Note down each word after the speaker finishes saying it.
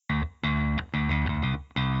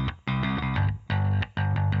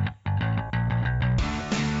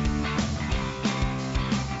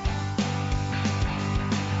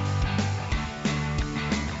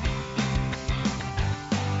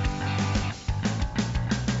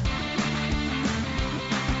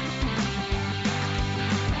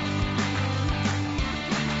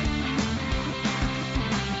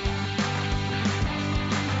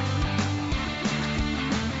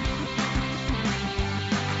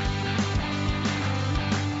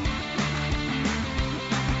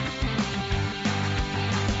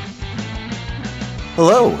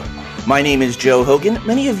Hello, my name is Joe Hogan.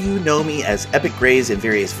 Many of you know me as Epic Grays in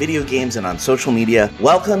various video games and on social media.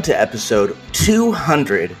 Welcome to episode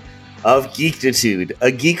 200 of Geektitude,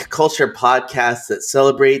 a geek culture podcast that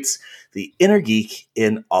celebrates the inner geek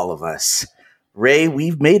in all of us. Ray,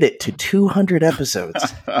 we've made it to 200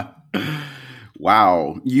 episodes.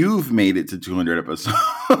 Wow, you've made it to 200 episodes.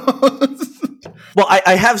 Well,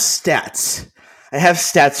 I have stats. I have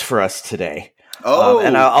stats for us today. Oh,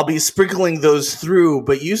 and I'll be sprinkling those through,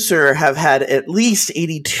 but you, sir, have had at least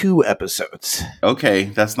 82 episodes. Okay,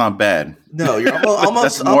 that's not bad. No, you're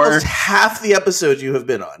almost half the episodes you have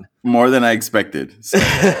been on. More than I expected. So,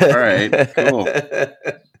 all right, cool.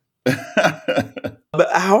 But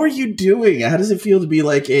how are you doing? How does it feel to be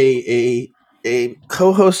like a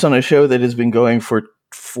co-host on a show that has been going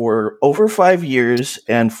for over 5 years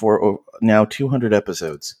and for now 200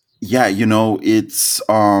 episodes? Yeah, it's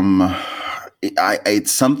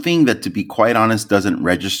it's something that, to be quite honest, doesn't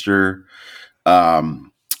register.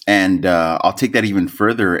 And I'll take that even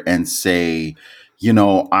further and say,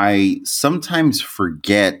 I sometimes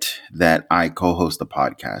forget that I co-host a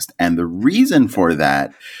podcast. And the reason for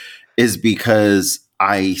that is because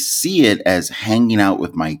I see it as hanging out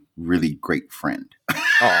with my really great friend.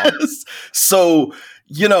 So,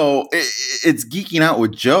 it's Geeking Out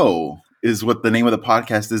with Joe is what the name of the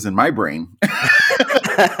podcast is in my brain.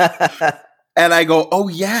 And I go, oh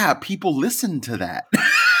yeah, people listen to that.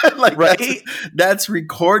 Like, right? That's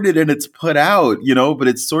recorded and it's put out, but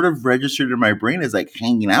it's sort of registered in my brain as like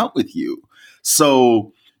hanging out with you.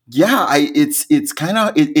 So yeah, it's kind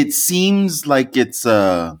of, it seems like it's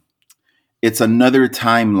another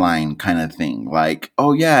timeline kind of thing. Like,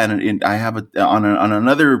 oh yeah, and I have on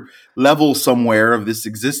another level somewhere of this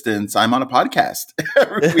existence, I'm on a podcast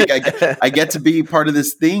every week. I get to be part of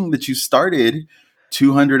this thing that you started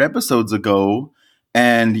 200 episodes ago,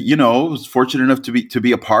 and was fortunate enough to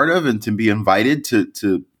be a part of and to be invited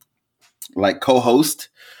to like co-host.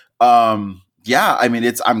 Yeah, I mean,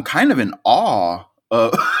 I'm kind of in awe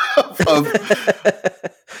of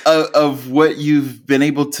what you've been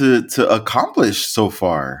able to accomplish so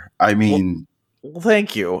far. I mean, well,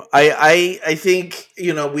 thank you. I think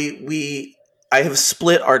I have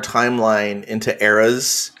split our timeline into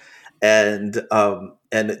eras, and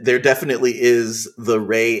there definitely is the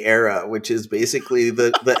Ray era, which is basically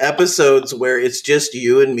the episodes where it's just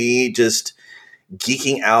you and me just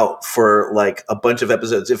geeking out for like a bunch of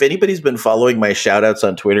episodes. If anybody's been following my shout outs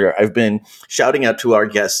on Twitter, I've been shouting out to our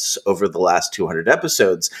guests over the last 200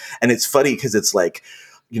 episodes. And it's funny because it's like,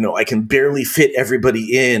 I can barely fit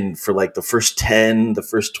everybody in for like the first 10, the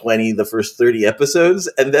first 20, the first 30 episodes.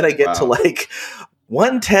 And then I get to like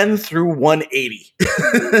 110 through 180.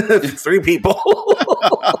 3 people.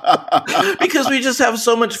 Because we just have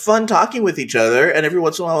so much fun talking with each other. And every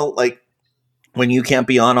once in a while, like, when you can't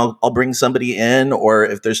be on, I'll bring somebody in, or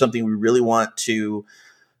if there's something we really want to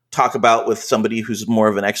talk about with somebody who's more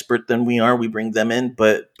of an expert than we are, we bring them in.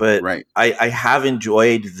 But right. I have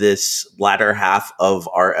enjoyed this latter half of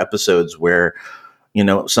our episodes where,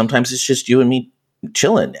 sometimes it's just you and me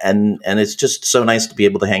chilling, and it's just so nice to be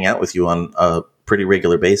able to hang out with you on a pretty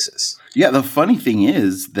regular basis. Yeah, the funny thing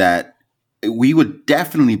is that we would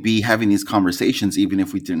definitely be having these conversations even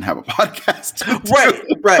if we didn't have a podcast.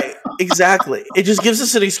 Right. Exactly. It just gives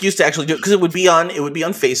us an excuse to actually do it, because it would be on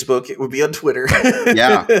Facebook, it would be on Twitter.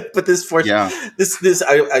 Yeah. But this forces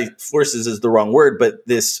is the wrong word, but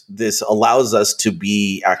this allows us to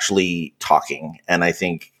be actually talking. And I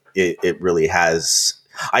think it really has.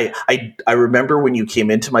 I remember when you came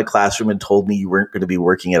into my classroom and told me you weren't going to be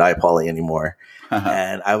working at iPoly anymore.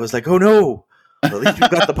 And I was like, oh no. At least you've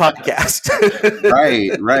got the podcast.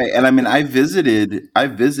 Right. And I mean, I visited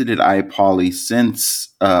iPoly since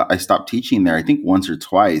I stopped teaching there, I think once or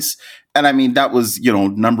twice. And I mean, that was,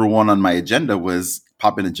 number one on my agenda was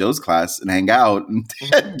pop into Joe's class and hang out and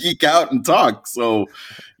geek out and talk. So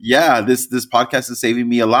yeah, this podcast is saving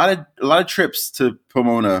me a lot of trips to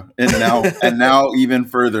Pomona and now even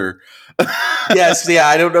further. Yes, yeah.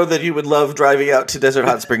 I don't know that you would love driving out to Desert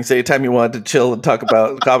Hot Springs anytime you wanted to chill and talk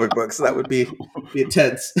about comic books. That would be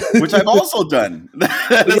intense. Which I've also done.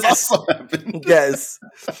 That has also happened. Yes.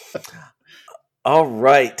 All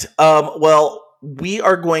right. Well,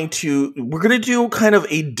 we're going to do kind of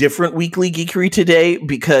a different weekly geekery today,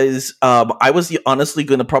 because I was honestly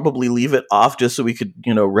going to probably leave it off just so we could,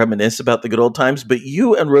 reminisce about the good old times. But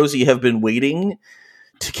you and Rosie have been waiting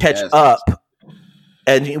to catch up.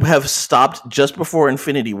 And you have stopped just before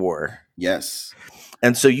Infinity War. Yes.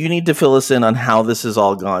 And so you need to fill us in on how this has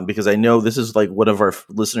all gone, because I know this is like one of our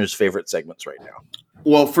listeners' favorite segments right now.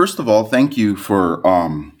 Well, first of all, thank you for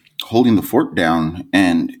holding the fort down.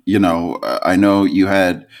 And, I know you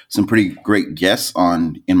had some pretty great guests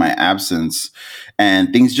on in my absence,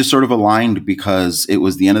 and things just sort of aligned because it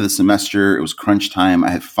was the end of the semester. It was crunch time.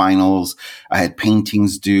 I had finals. I had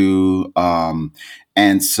paintings due.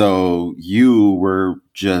 And so you were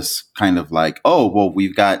just kind of like, oh, well,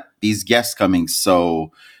 we've got these guests coming.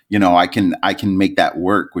 So, I can make that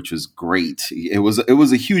work, which was great. It was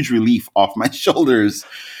a huge relief off my shoulders.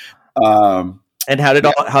 And how did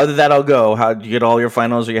that all go? How did you get all your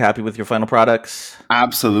finals? Are you happy with your final products?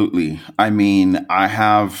 Absolutely. I mean,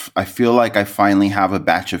 I feel like I finally have a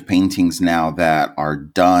batch of paintings now that are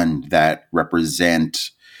done that represent,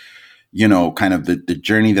 kind of the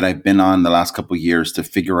journey that I've been on the last couple of years to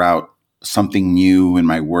figure out something new in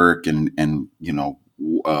my work and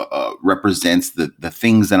represents the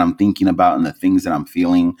things that I'm thinking about and the things that I'm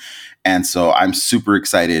feeling. And so I'm super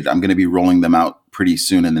excited. I'm going to be rolling them out pretty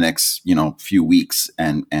soon in the next, few weeks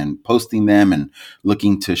and posting them and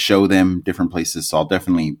looking to show them different places. So I'll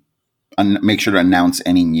definitely make sure to announce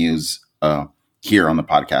any news here on the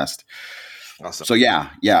podcast. Awesome. So yeah.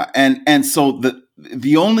 And so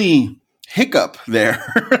the only hiccup there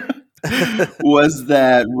was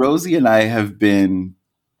that Rosie and I have been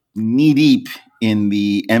knee deep in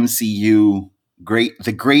the MCU,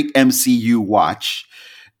 the great MCU watch.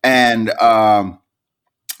 And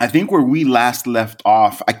I think where we last left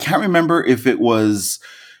off, I can't remember if it was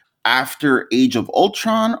after Age of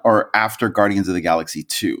Ultron or after Guardians of the Galaxy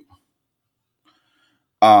 2.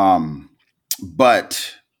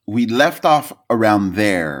 But we left off around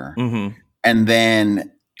there. Mm-hmm. And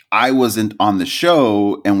then I wasn't on the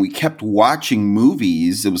show and we kept watching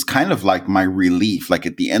movies. It was kind of like my relief, like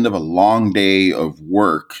at the end of a long day of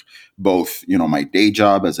work, both, my day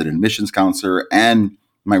job as an admissions counselor and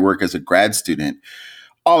my work as a grad student.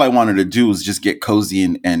 All I wanted to do was just get cozy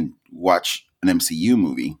and watch an MCU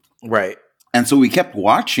movie. Right. And so we kept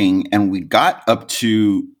watching and we got up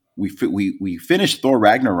to, we finished Thor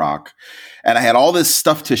Ragnarok and I had all this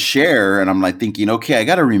stuff to share. And I'm like thinking, okay, I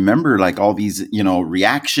got to remember like all these,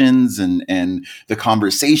 reactions and the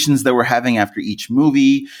conversations that we're having after each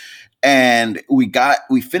movie. And we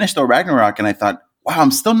finished Thor Ragnarok and I thought, wow,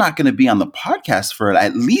 I'm still not going to be on the podcast for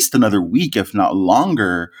at least another week, if not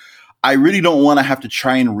longer. I really don't want to have to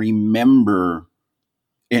try and remember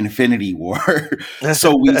Infinity War.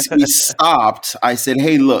 So we stopped. I said,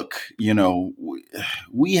 hey, look,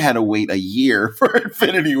 we had to wait a year for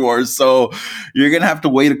Infinity War. So you're going to have to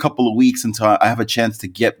wait a couple of weeks until I have a chance to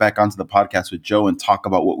get back onto the podcast with Joe and talk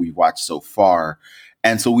about what we've watched so far.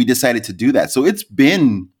 And so we decided to do that. So it's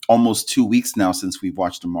been almost 2 weeks now since we've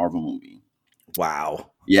watched a Marvel movie. Wow.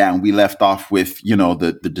 Yeah, and we left off with,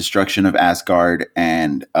 the destruction of Asgard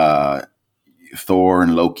and Thor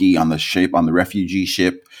and Loki on the refugee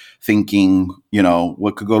ship, thinking,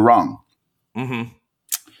 what could go wrong? Mm-hmm.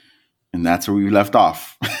 And that's where we left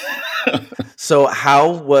off. So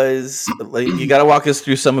how was, you got to walk us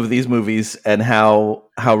through some of these movies and how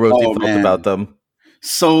Rosie felt about them.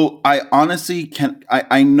 So I honestly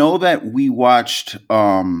I know that we watched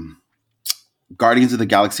Guardians of the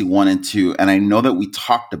Galaxy 1 and 2, and I know that we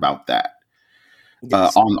talked about that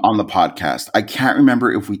on the podcast. I can't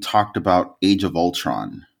remember if we talked about Age of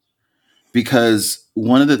Ultron, because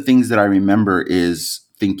one of the things that I remember is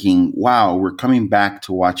thinking, wow, we're coming back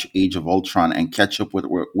to watch Age of Ultron and catch up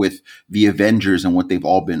with the Avengers and what they've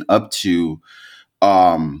all been up to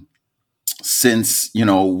since,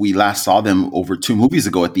 we last saw them over 2 movies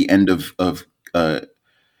ago at the end of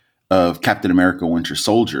Captain America Winter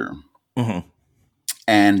Soldier. Mm-hmm.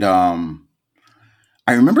 And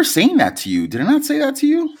I remember saying that to you. Did I not say that to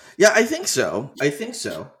you? Yeah, I think so.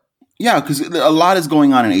 Yeah, because a lot is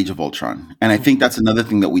going on in Age of Ultron. And I think that's another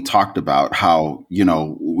thing that we talked about, how,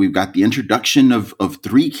 we've got the introduction of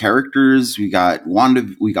 3 characters. We got Wanda,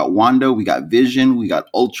 we got Vision, we got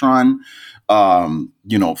Ultron.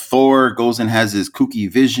 Thor goes and has his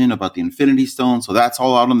kooky vision about the Infinity Stone. So that's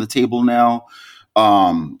all out on the table now.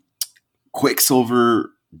 Quicksilver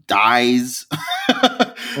dies,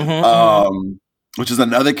 which is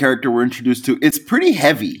another character we're introduced to. It's pretty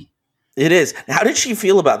heavy. It is. How did she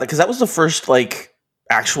feel about that? Because that was the first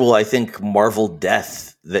actual, I think, Marvel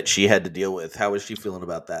death that she had to deal with. How was she feeling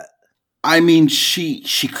about that? I mean, she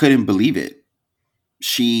couldn't believe it.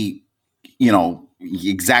 She,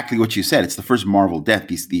 exactly what you said. It's the first Marvel death.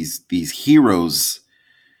 These heroes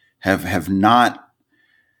have not,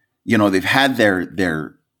 they've had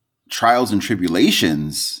their trials and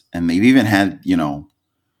tribulations, and they've even had,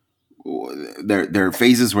 their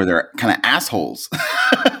phases where they're kind of assholes.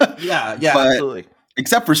 Yeah, absolutely.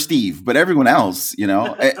 Except for Steve, but everyone else,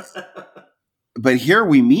 but here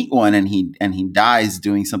we meet one, and he dies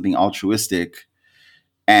doing something altruistic.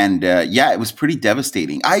 And yeah, it was pretty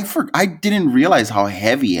devastating. I didn't realize how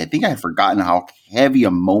heavy. I think I had forgotten how heavy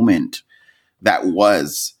a moment that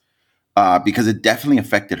was, because it definitely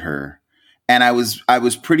affected her. And I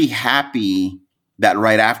was pretty happy that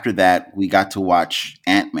right after that we got to watch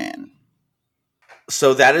Ant-Man.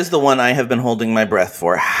 So that is the one I have been holding my breath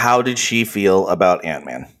for. How did she feel about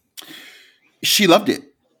Ant-Man? She loved it.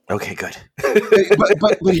 Okay, good.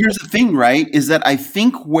 but here's the thing, right? Is that I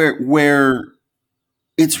think where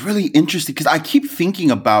it's really interesting, because I keep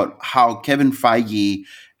thinking about how Kevin Feige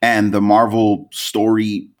and the Marvel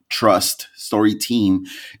story team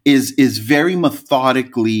is very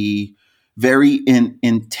methodically, very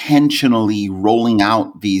intentionally rolling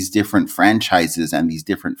out these different franchises and these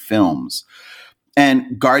different films.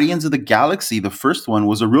 And Guardians of the Galaxy, the first one,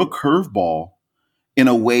 was a real curveball in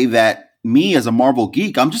a way that me as a Marvel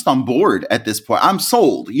geek, I'm just on board at this point. I'm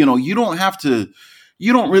sold. You know, you don't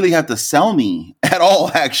really have to sell me at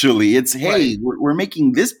all, actually. It's, hey, right, we're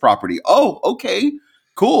making this property. Oh, okay,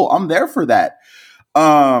 cool. I'm there for that.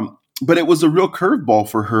 But it was a real curveball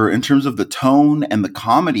for her in terms of the tone and the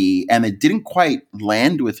comedy, and it didn't quite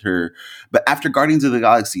land with her. But after Guardians of the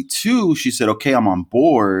Galaxy 2, she said, okay, I'm on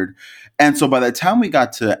board. And so by the time we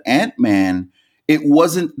got to Ant-Man, it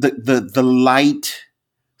wasn't the light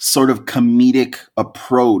sort of comedic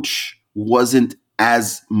approach wasn't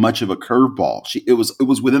as much of a curveball. It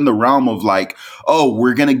was within the realm of like, oh,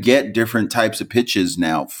 we're going to get different types of pitches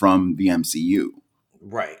now from the MCU.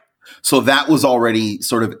 Right. So that was already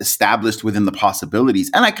sort of established within the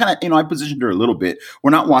possibilities. And I kind of, I positioned her a little bit.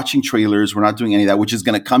 We're not watching trailers. We're not doing any of that, which is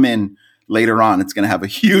going to come in later on. It's going to have a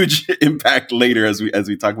huge impact later as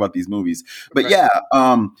we talk about these movies. But right, yeah,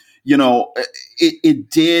 it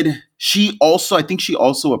did. I think she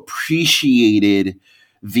also appreciated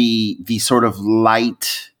the sort of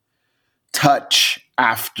light touch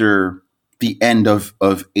after the end of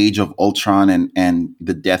Age of Ultron and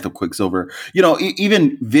the death of Quicksilver.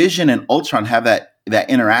 Even Vision and Ultron have that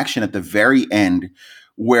interaction at the very end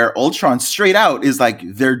where Ultron straight out is like,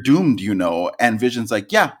 they're doomed, and Vision's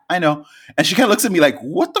like, yeah, I know. And she kind of looks at me like,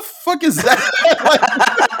 what the fuck is that?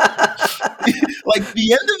 like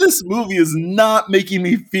the end of this movie is not making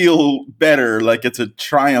me feel better, like it's a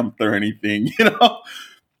triumph or anything,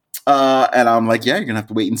 and I'm like, yeah, you're gonna have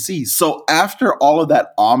to wait and see. So after all of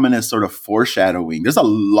that ominous sort of foreshadowing, there's a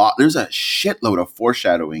shitload of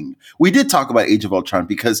foreshadowing. We did talk about Age of Ultron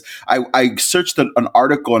because I searched an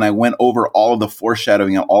article and I went over all of the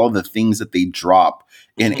foreshadowing and all of the things that they drop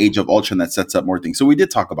in Age of Ultron that sets up more things. So we did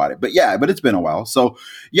talk about it, but it's been a while. So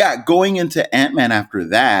yeah, going into Ant-Man after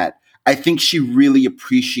that, I think she really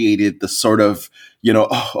appreciated the sort of,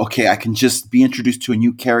 oh, okay, I can just be introduced to a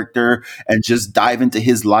new character and just dive into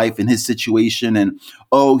his life and his situation. And,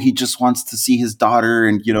 oh, he just wants to see his daughter.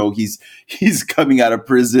 And, he's coming out of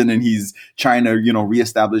prison and he's trying to,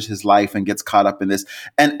 reestablish his life and gets caught up in this.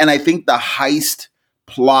 And I think the heist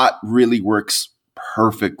plot really works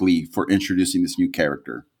perfectly for introducing this new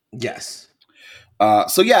character. Yes.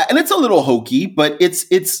 So yeah, and it's a little hokey, but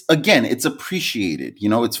it's appreciated.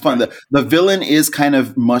 It's fun. The villain is kind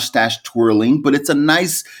of mustache twirling, but it's a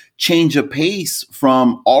nice change of pace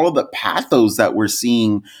from all of the pathos that we're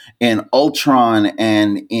seeing in Ultron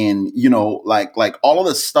and in like all of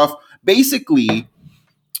the stuff. Basically,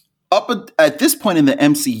 at this point in the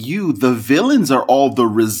MCU, the villains are all the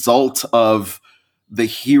result of the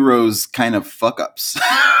heroes' kind of fuck ups,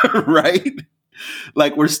 right?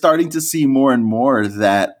 Like we're starting to see more and more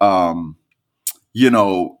that,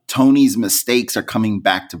 Tony's mistakes are coming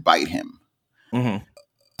back to bite him. Mm-hmm.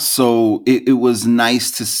 So it was nice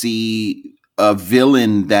to see a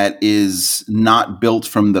villain that is not built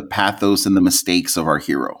from the pathos and the mistakes of our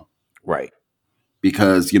hero. Right.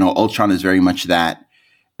 Because, Ultron is very much that.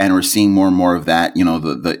 And we're seeing more and more of that,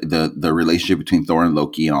 the relationship between Thor and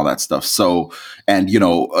Loki and all that stuff. So, and,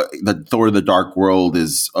 the Thor: The Dark World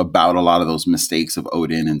is about a lot of those mistakes of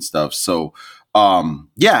Odin and stuff. So,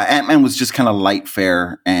 yeah, Ant-Man was just kind of light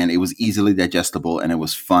fare and it was easily digestible and it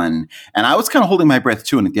was fun. And I was kind of holding my breath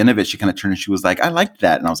too. And at the end of it, she kind of turned and she was like, I liked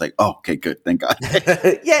that. And I was like, oh, okay, good. Thank God.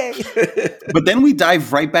 Yay. But then we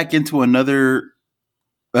dive right back into another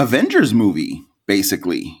Avengers movie,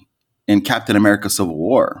 basically. In Captain America: Civil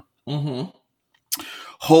War. Mm-hmm.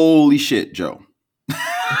 Holy shit, Joe.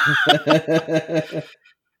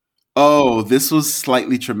 Oh, this was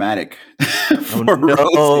slightly traumatic for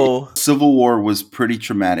Rosie. Civil War was pretty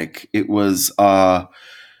traumatic. It was, I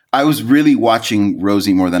was really watching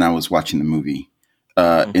Rosie more than I was watching the movie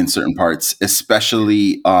in certain parts,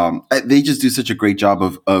 especially, they just do such a great job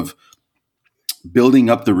of building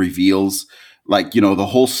up the reveals. Like, the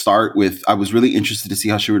whole start with, I was really interested to see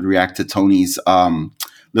how she would react to Tony's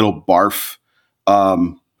little barf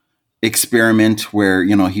experiment where,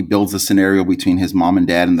 he builds a scenario between his mom and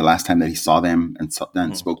dad and the last time that he saw them and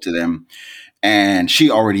spoke to them. And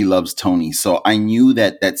she already loves Tony. So I knew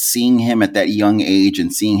that seeing him at that young age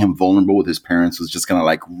and seeing him vulnerable with his parents was just going to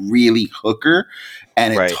like really hook her.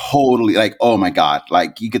 And it totally like, oh my God,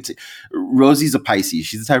 like you could see Rosie's a Pisces.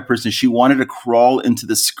 She's the type of person, she wanted to crawl into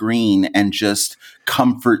the screen and just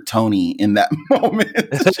comfort Tony in that moment.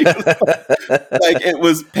 She was like, it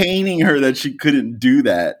was paining her that she couldn't do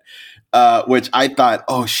that. Which I thought,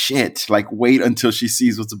 oh shit, like wait until she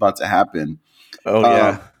sees what's about to happen. Oh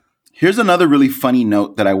yeah. Here's another really funny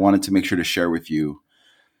note that I wanted to make sure to share with you.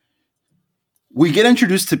 We get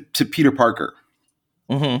introduced to Peter Parker.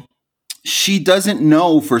 Mm-hmm. She doesn't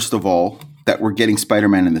know, first of all, that we're getting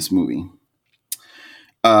Spider-Man in this movie.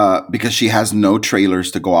 Because she has no trailers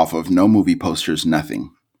to go off of, no movie posters,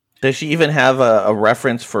 nothing. Does she even have a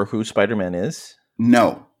reference for who Spider-Man is?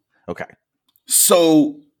 No. Okay.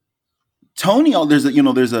 So Tony, there's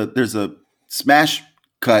a smash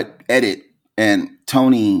cut edit, and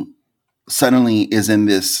Tony suddenly is in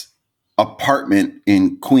this apartment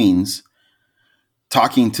in Queens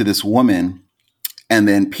talking to this woman, and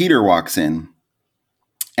then Peter walks in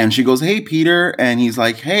and she goes, "Hey, Peter," and he's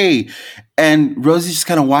like, "Hey," and Rosie's just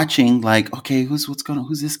kind of watching like, okay, who's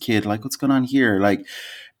this kid, like what's going on here, like,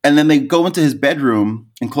 and then they go into his bedroom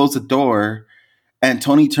and close the door, and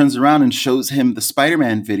Tony turns around and shows him the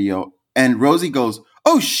Spider-Man video, and Rosie goes,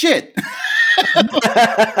 "Oh shit."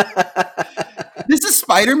 This is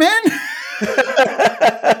Spider-Man?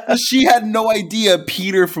 She had no idea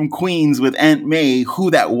Peter from Queens with Aunt May, who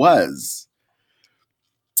that was.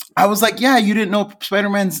 I was like, yeah, you didn't know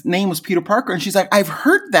Spider-Man's name was Peter Parker. And she's like, I've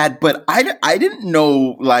heard that, but I didn't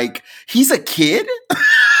know, like, he's a kid?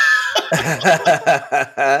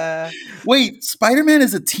 Wait, Spider-Man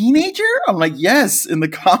is a teenager? I'm like, yes, in the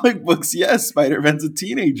comic books, yes, Spider-Man's a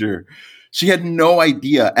teenager. She had no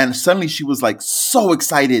idea. And suddenly she was like so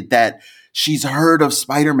excited that she's heard of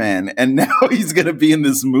Spider-Man and now he's going to be in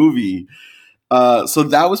this movie. So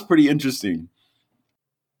that was pretty interesting.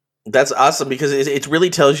 That's awesome because it really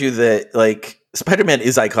tells you that like Spider-Man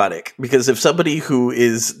is iconic, because if somebody who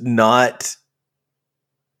is not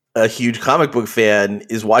a huge comic book fan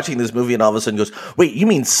is watching this movie and all of a sudden goes, "Wait, you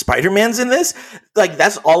mean Spider-Man's in this?" Like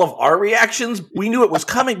that's all of our reactions. We knew it was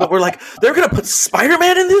coming, but we're like, they're going to put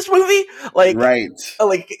Spider-Man in this movie? Like, right.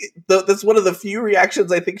 Like that's one of the few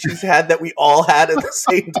reactions I think she's had that we all had at the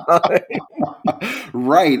same time.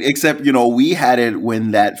 Right. Except, we had it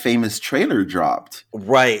when that famous trailer dropped.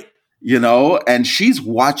 Right. And she's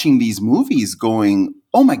watching these movies going,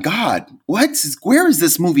 oh my God, where is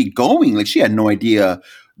this movie going? Like she had no idea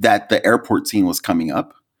that the airport scene was coming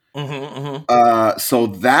up. Mm-hmm, mm-hmm. So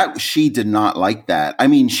that she did not like that. I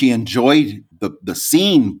mean, she enjoyed the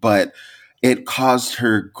scene, but it caused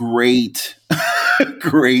her great,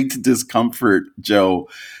 great discomfort, Joe,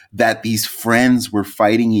 that these friends were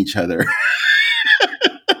fighting each other.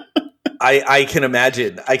 I can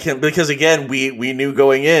imagine. Because again, we knew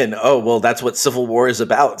going in, oh, well, that's what Civil War is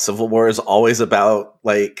about. Civil War is always about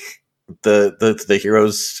like the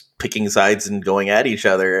heroes picking sides and going at each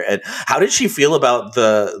other. And how did she feel about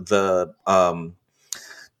the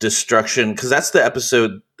destruction? Because that's the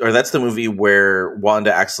episode, or that's the movie where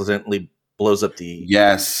Wanda accidentally blows up the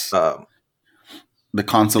the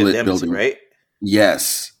consulate embassy, building, right?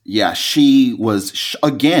 Yes, yeah. She was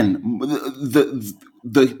again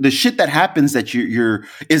the shit that happens that you're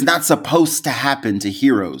is not supposed to happen to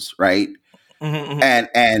heroes, right? Mm-hmm, mm-hmm.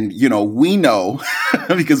 And we know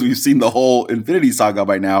because we've seen the whole Infinity Saga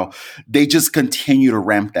by now, they just continue to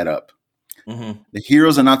ramp that up. Mm-hmm. The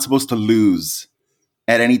heroes are not supposed to lose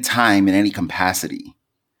at any time in any capacity.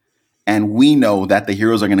 And we know that the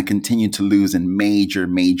heroes are going to continue to lose in major,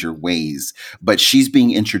 major ways. But she's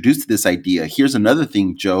being introduced to this idea. Here's another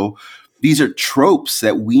thing, Joe. These are tropes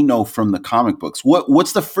that we know from the comic books.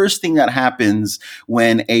 What's the first thing that happens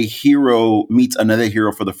when a hero meets another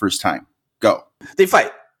hero for the first time? Go. They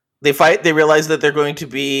fight. They realize that they're going to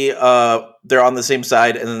be they're on the same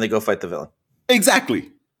side, and then they go fight the villain.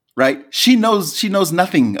 Exactly. Right. She knows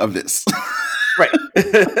nothing of this. Right.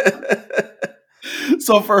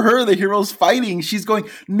 So for her, the hero's fighting. She's going,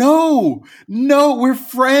 no, we're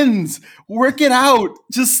friends. Work it out.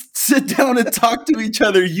 Just sit down and talk to each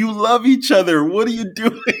other. You love each other. What are you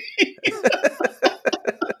doing?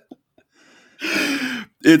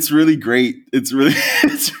 It's really great. It's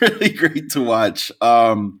really great to watch.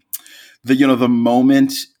 The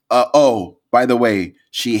moment. By the way,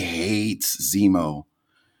 she hates Zemo.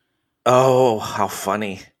 Oh, how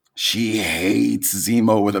funny. She hates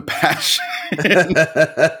Zemo with a passion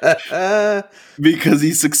because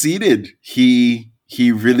he succeeded. He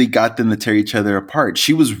really got them to tear each other apart.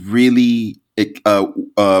 She was really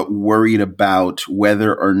worried about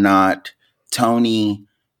whether or not Tony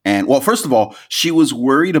first of all, she was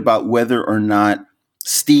worried about whether or not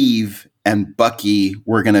Steve and Bucky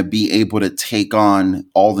were going to be able to take on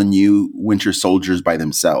all the new Winter Soldiers by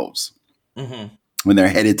themselves when they're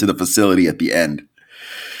headed to the facility at the end.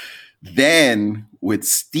 Then with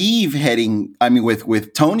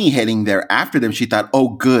with Tony heading there after them, she thought, oh,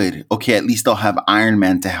 good. Okay, at least they'll have Iron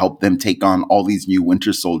Man to help them take on all these new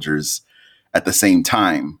Winter Soldiers at the same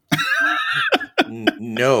time.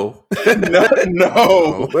 No.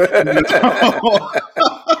 No.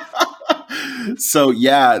 So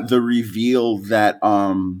yeah, the reveal that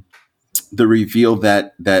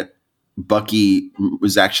Bucky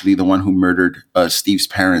was actually the one who murdered Steve's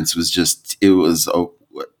parents was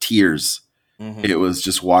tears. It was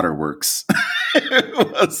just waterworks. It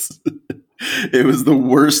was the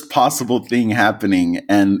worst possible thing happening,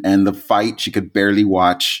 and the fight she could barely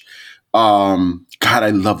watch. God,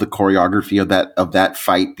 I love the choreography of that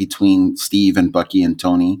fight between Steve and Bucky and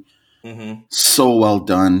Tony. So well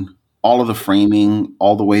done. All of the framing,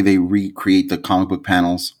 all the way they recreate the comic book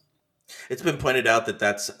panels. It's been pointed out that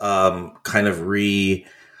that's kind of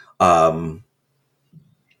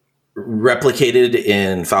replicated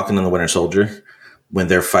in Falcon and the Winter Soldier when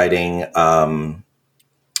they're fighting John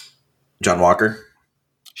Walker.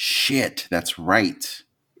 Shit, that's right.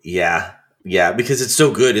 Yeah, because it's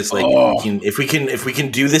so good. It's like if we can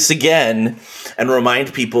do this again and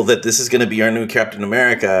remind people that this is going to be our new Captain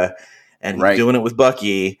America, and doing it with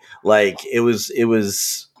Bucky, like it's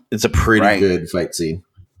a pretty good fight scene.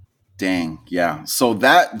 Dang, yeah. So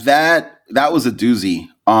that was a doozy.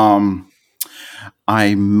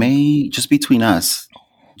 I may, just between us,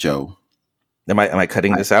 Joe. Am I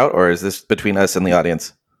cutting this out, or is this between us and the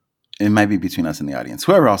audience? It might be between us and the audience.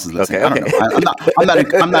 Whoever else is listening, okay. I don't know.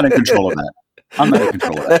 I'm not in control of that.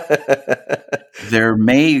 There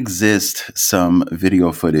may exist some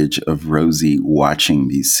video footage of Rosie watching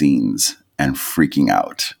these scenes and freaking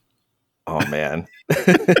out. Oh man.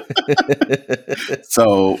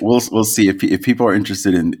 So we'll see if people are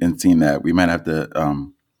interested in seeing that. We might have to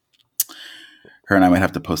her and I might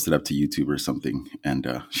have to post it up to YouTube or something and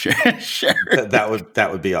share. That would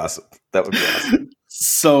be awesome. That would be awesome.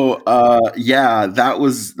 So yeah, that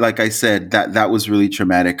was, like I said, that was really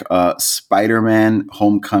traumatic. Spider-Man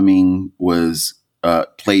Homecoming was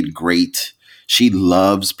played great. She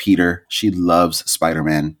loves Peter. She loves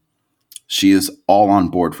Spider-Man. She is all on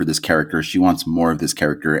board for this character. She wants more of this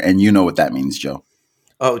character, and you know what that means, Joe.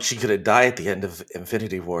 Oh, she could have died at the end of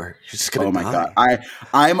Infinity War. She's just gonna die. God,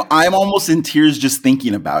 I'm almost in tears just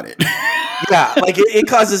thinking about it. Yeah, like it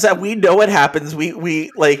causes that. We know what happens.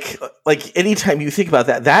 We like anytime you think about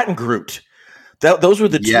that and Groot, those were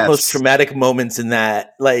the two most traumatic moments in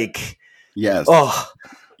that. Like, yes,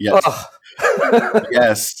 yes.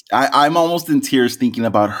 Yes, I'm almost in tears thinking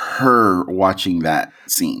about her watching that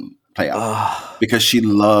scene play out because she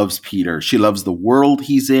loves Peter. She loves the world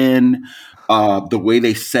he's in. The way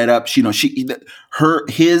they set up, the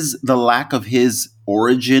lack of his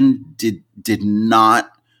origin did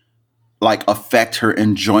not like affect her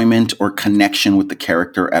enjoyment or connection with the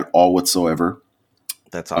character at all whatsoever.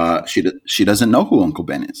 That's awesome. She doesn't know who Uncle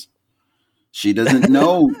Ben is. She doesn't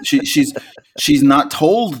know. She's not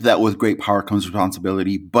told that with great power comes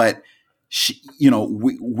responsibility, but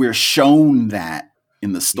we're shown that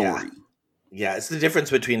in the story. Yeah, it's the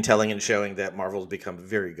difference between telling and showing that Marvel's become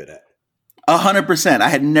very good at. 100%. I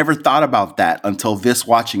had never thought about that until this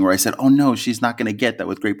watching, where I said, oh no, she's not going to get that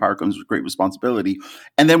with great power comes with great responsibility.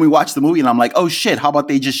 And then we watched the movie and I'm like, oh shit, how about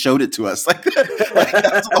they just showed it to us? Like that's what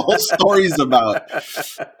the whole story's about.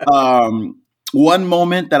 One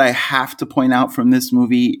moment that I have to point out from this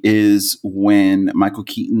movie is when Michael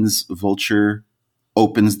Keaton's Vulture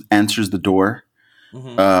answers the door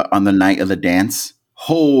on the night of the dance.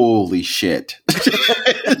 Holy shit.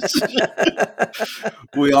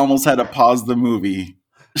 We almost had to pause the movie.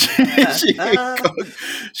 She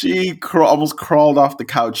almost crawled off the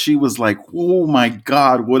couch. She was like, oh my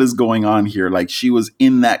God, what is going on here? Like she was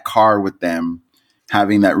in that car with them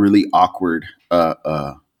having that really awkward,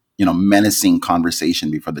 menacing conversation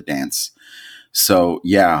before the dance. So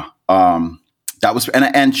yeah, that was,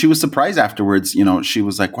 and she was surprised afterwards. She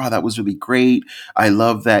was like, wow, that was really great. I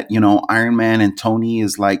love that, Iron Man and Tony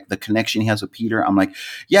is like the connection he has with Peter. I'm like,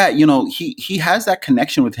 yeah, he has that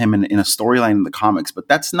connection with him in a storyline in the comics, but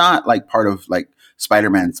that's not like part of like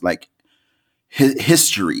Spider-Man's like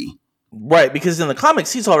history. Right. Because in the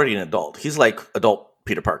comics, he's already an adult. He's like adult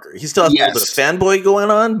Peter Parker. He still has a little bit of Yes. fanboy going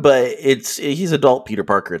on, but he's adult Peter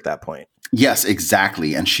Parker at that point. Yes,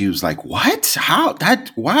 exactly. And she was like, "What? How?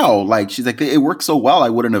 That? Wow!" Like she's like, "It worked so well. I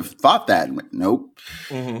wouldn't have thought that." I'm like, nope.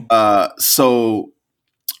 So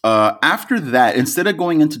after that, instead of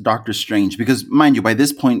going into Doctor Strange, because mind you, by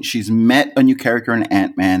this point she's met a new character in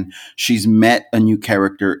Ant-Man, she's met a new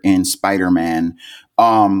character in Spider-Man.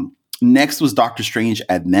 Next was Doctor Strange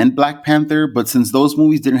and then Black Panther. But since those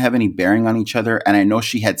movies didn't have any bearing on each other, and I know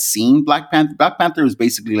she had seen Black Panther, Black Panther was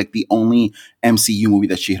basically like the only MCU movie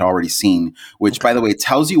that she had already seen, which, by the way,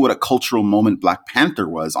 tells you what a cultural moment Black Panther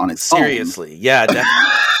was on its Seriously. Yeah,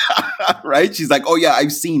 definitely. right? She's like, oh, yeah,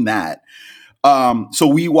 I've seen that. So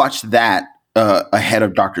we watched that ahead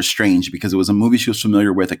of Doctor Strange because it was a movie she was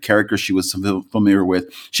familiar with, a character she was familiar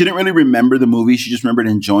with. She didn't really remember the movie. She just remembered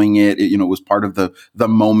enjoying it. It was part of the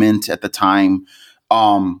moment at the time.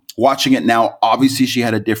 Watching it now, obviously she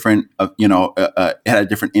had a different, had a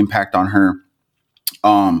different impact on her.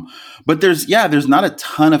 But there's not a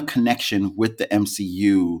ton of connection with the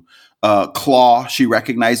MCU. Claw, she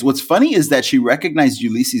recognized. What's funny is that she recognized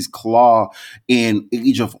Ulysses Claw in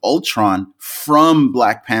Age of Ultron from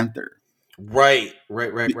Black Panther. Right.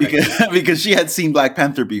 Because she had seen Black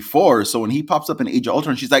Panther before. So when he pops up in Age of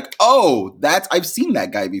Ultron, she's like, oh, I've seen that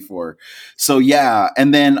guy before. So yeah.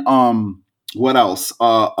 And then what else?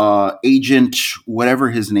 Agent, whatever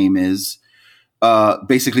his name is,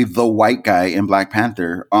 basically the white guy in Black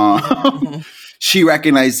Panther. She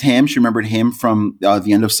recognized him. She remembered him from the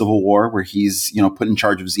end of Civil War, where he's put in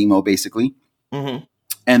charge of Zemo, basically. Mm-hmm.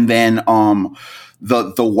 And then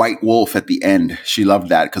the White Wolf at the end. She loved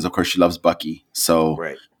that because, of course, she loves Bucky. So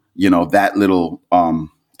that little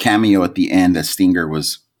cameo at the end as Stinger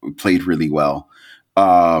was played really well.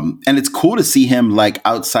 And it's cool to see him like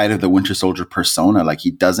outside of the Winter Soldier persona. Like he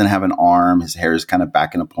doesn't have an arm. His hair is kind of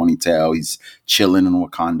back in a ponytail. He's chilling in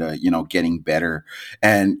Wakanda, getting better.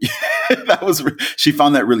 And she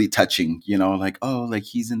found that really touching, like, oh, like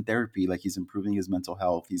he's in therapy, like he's improving his mental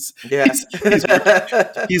health. He's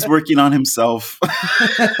working on himself.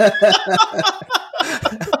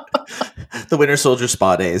 The Winter Soldier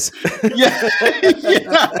spa days. yeah,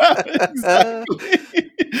 exactly.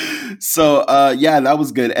 So, that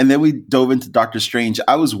was good. And then we dove into Doctor Strange.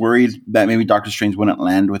 I was worried that maybe Doctor Strange wouldn't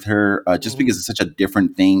land with her just because it's such a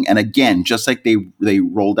different thing. And again, just like they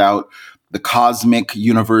rolled out the cosmic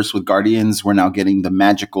universe with Guardians, we're now getting the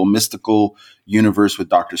magical, mystical universe with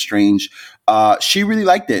Doctor Strange. She really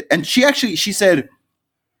liked it. And she said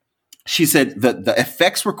that the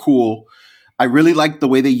effects were cool. I really liked the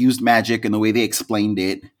way they used magic and the way they explained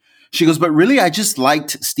it. She goes, but really, I just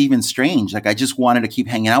liked Stephen Strange. Like, I just wanted to keep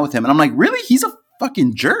hanging out with him. And I'm like, really? He's a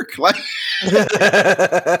fucking jerk. Like,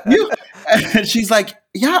 and she's like,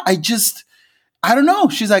 yeah, I don't know.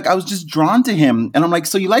 She's like, I was just drawn to him. And I'm like,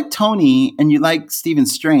 so you like Tony and you like Stephen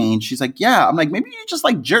Strange? She's like, yeah. I'm like, maybe you just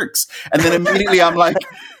like jerks. And then immediately I'm like,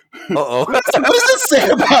 uh-oh. What does this say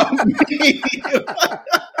about me?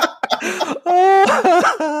 I'm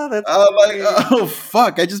like, oh,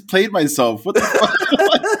 fuck. I just played myself. What the fuck?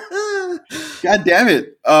 God damn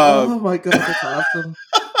it. Oh my God, that's awesome.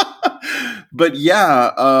 But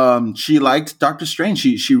yeah, she liked Doctor Strange.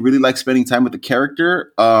 She really liked spending time with the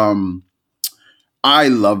character. I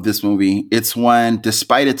love this movie. It's one,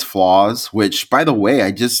 despite its flaws, which, by the way,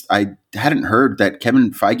 I hadn't heard that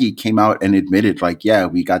Kevin Feige came out and admitted, like, yeah,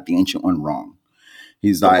 we got the Ancient One wrong.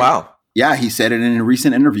 He's like, wow. Yeah, he said it in a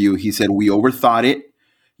recent interview. He said, we overthought it.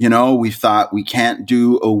 We thought we can't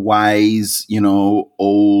do a wise,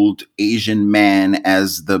 old Asian man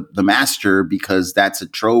as the master because that's a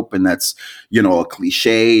trope and that's, a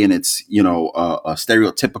cliche and it's, a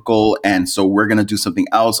stereotypical. And so we're going to do something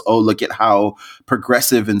else. Oh, look at how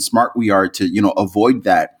progressive and smart we are to, avoid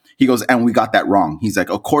that. He goes, and we got that wrong. He's like,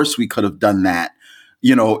 of course we could have done that.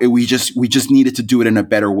 We just needed to do it in a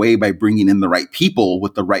better way by bringing in the right people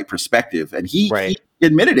with the right perspective. And he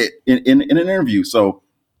admitted it in an interview. So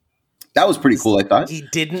that was pretty cool, I thought. He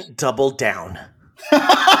didn't double down.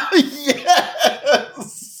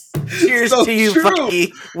 Yes. Cheers to you,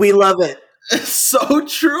 Feige. We love it. It's so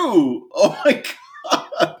true. Oh my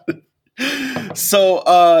God. So,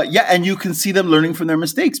 and you can see them learning from their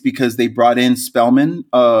mistakes because they brought in Spellman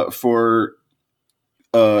for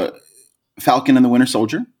Falcon and the Winter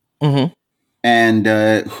Soldier. Mm-hmm. And,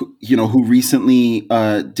 who recently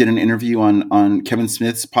did an interview on Kevin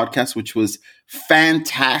Smith's podcast, which was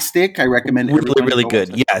fantastic. I recommend it. Really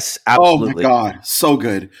good. Yes, absolutely. Oh, my God. So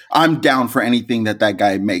good. I'm down for anything that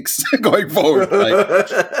guy makes going forward.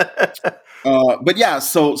 But yeah,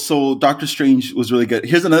 so Doctor Strange was really good.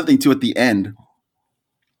 Here's another thing, too, at the end.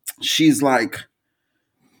 She's like,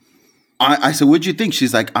 I said, "What'd you think?"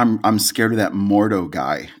 She's like, I'm scared of that Mordo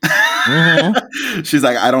guy." Mm-hmm. She's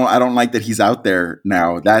like, I don't like that he's out there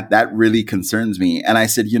now. That really concerns me. And I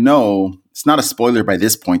said, it's not a spoiler by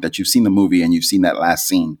this point that you've seen the movie and you've seen that last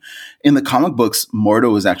scene. In the comic books,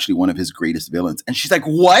 Mordo is actually one of his greatest villains. And she's like,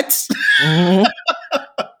 what? Mm-hmm.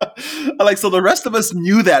 Like, so the rest of us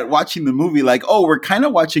knew that watching the movie, like, oh, we're kind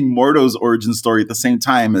of watching Mordo's origin story at the same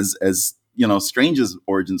time as Strange's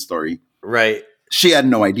origin story. Right. She had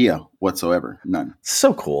no idea whatsoever. None.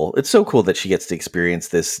 So cool. It's so cool that she gets to experience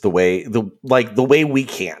this the way we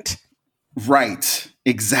can't. Right.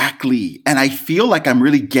 Exactly. And I feel like I'm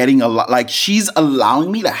really getting a lot, like she's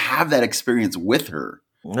allowing me to have that experience with her.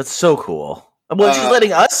 That's so cool. Well, she's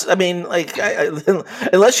letting us. I mean, like,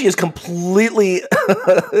 unless she is completely,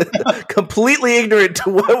 completely ignorant to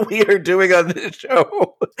what we are doing on this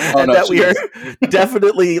show, we are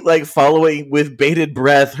definitely like following with bated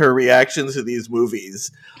breath her reactions to these movies.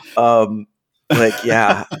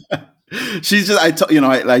 Yeah. She's just,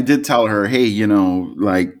 I did tell her, hey,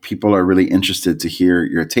 like people are really interested to hear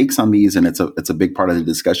your takes on these, and it's a big part of the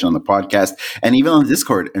discussion on the podcast and even on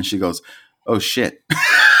Discord. And she goes, oh shit.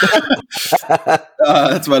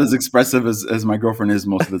 That's about as expressive as my girlfriend is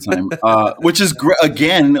most of the time, which is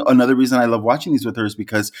again another reason I love watching these with her is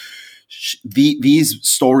because these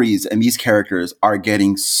stories and these characters are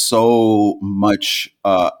getting so much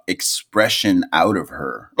expression out of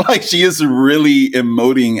her. Like she is really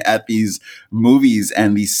emoting at these movies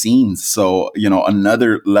and these scenes. So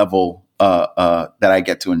another level that I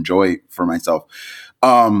get to enjoy for myself.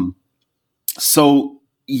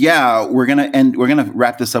 Yeah, we're gonna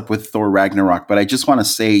wrap this up with Thor Ragnarok, but I just want to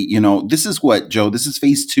say, this is what, Joe, this is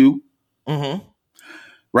phase 2,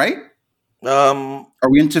 right? Are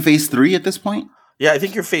we into phase 3 at this point? Yeah, I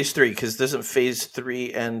think you're phase 3 because doesn't phase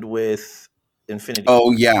 3 end with Infinity?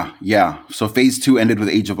 Oh yeah. So phase 2 ended with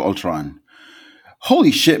Age of Ultron.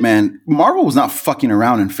 Holy shit, man! Marvel was not fucking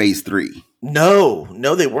around in phase 3. No,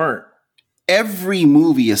 they weren't. Every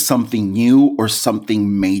movie is something new or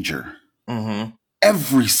something major. Mm-hmm.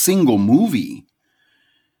 Every single movie.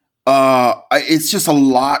 It's just a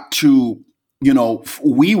lot to,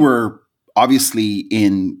 we were obviously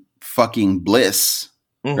in fucking bliss,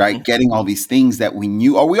 right? Getting all these things that we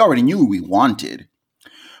knew, or we already knew we wanted.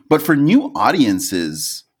 But for new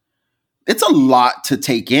audiences, it's a lot to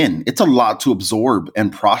take in. It's a lot to absorb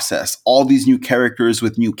and process. All these new characters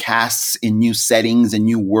with new casts in new settings and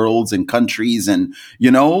new worlds and countries. And,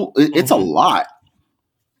 it's a lot.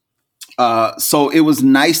 So it was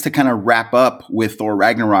nice to kind of wrap up with Thor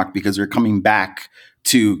Ragnarok because we're coming back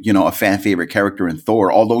to, a fan favorite character in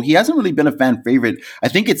Thor, although he hasn't really been a fan favorite. I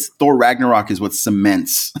think it's Thor Ragnarok is what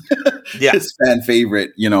cements his fan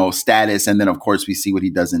favorite, status. And then of course we see what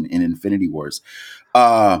he does in Infinity Wars.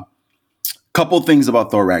 Couple things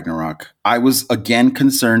about Thor Ragnarok. I was again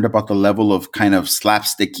concerned about the level of kind of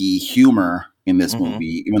slapsticky humor in this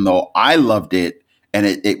movie, even though I loved it. And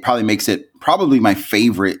it probably makes it probably my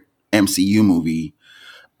favorite MCU movie.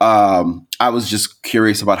 I was just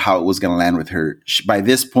curious about how it was going to land with her. By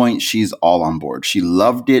this point, she's all on board. She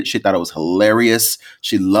loved it. She thought it was hilarious.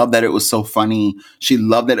 She loved that it was so funny. She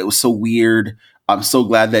loved that it was so weird. I'm so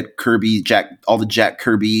glad that all the Jack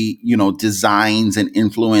Kirby, designs and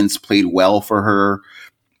influence played well for her.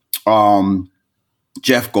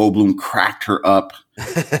 Jeff Goldblum cracked her up.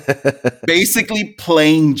 Basically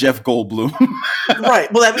playing Jeff Goldblum.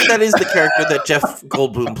 Right. Well, that is the character that Jeff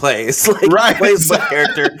Goldblum plays. Right. He plays the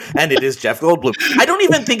character, and it is Jeff Goldblum. I don't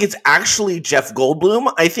even think it's actually Jeff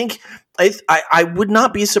Goldblum. I think I would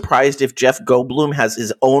not be surprised if Jeff Goldblum has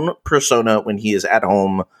his own persona when he is at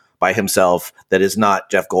home by himself that is not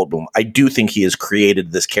Jeff Goldblum. I do think he has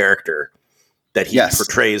created this character that he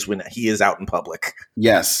portrays when he is out in public.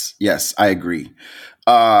 Yes, I agree.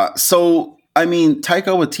 So, I mean, Taika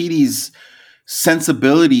Waititi's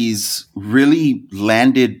sensibilities really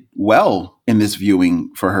landed well in this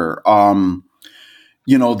viewing for her. The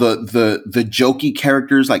jokey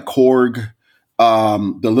characters like Korg,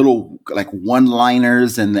 the little like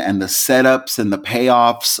one-liners and the setups and the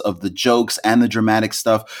payoffs of the jokes and the dramatic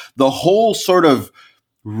stuff. The whole sort of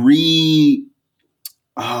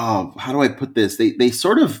how do I put this? They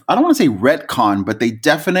sort of, I don't want to say retcon, but they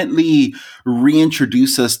definitely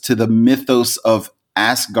reintroduce us to the mythos of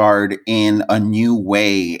Asgard in a new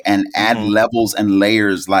way and add levels and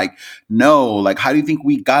layers. Like, how do you think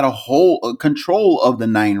we got a control of the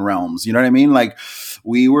 9 realms? You know what I mean? Like,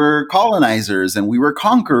 we were colonizers and we were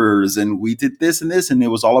conquerors and we did this and this, and it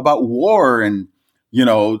was all about war. And,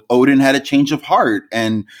 Odin had a change of heart.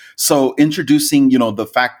 And so introducing, the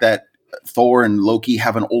fact that Thor and Loki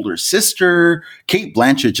have an older sister. Cate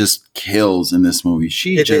Blanchett just kills in this movie.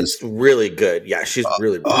 It's really good. Yeah, she's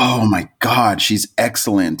really good. Oh my God, she's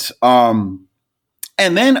excellent. And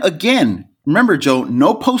then again, remember, Joe,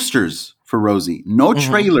 no posters for Rosie, no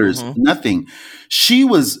trailers, nothing. She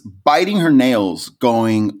was biting her nails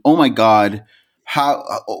going, oh my God,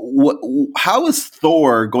 how is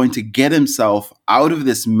Thor going to get himself out of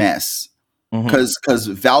this mess? Because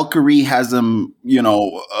Valkyrie has him,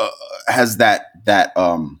 has that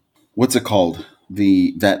what's it called?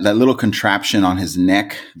 That little contraption on his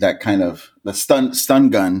neck, that kind of the stun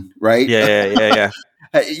gun, right? Yeah.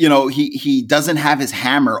 He doesn't have his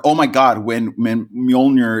hammer. Oh my God, when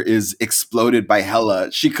Mjolnir is exploded by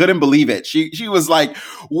Hela, she couldn't believe it. She was like,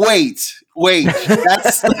 wait,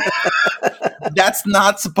 that's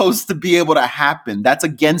not supposed to be able to happen. That's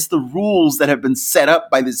against the rules that have been set up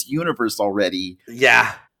by this universe already.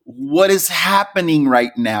 Yeah. What is happening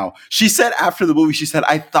right now? She said after the movie, she said,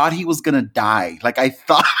 I thought he was going to die. Like I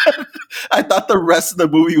thought the rest of the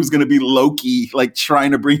movie was going to be Loki, like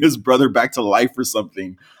trying to bring his brother back to life or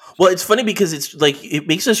something. Well, it's funny because it's like, it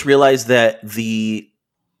makes us realize that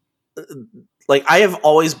I have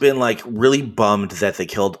always been like really bummed that they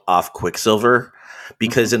killed off Quicksilver,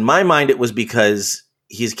 because in my mind, it was because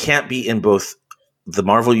he can't be in both the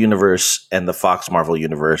Marvel universe and the Fox Marvel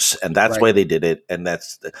universe. And that's why they did it. And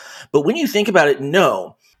but when you think about it,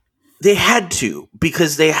 no, they had to,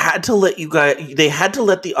 because they had to let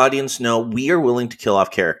the audience know we are willing to kill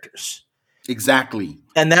off characters. Exactly.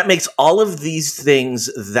 And that makes all of these things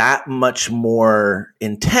that much more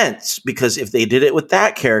intense, because if they did it with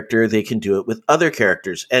that character, they can do it with other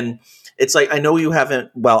characters. And it's like, I know you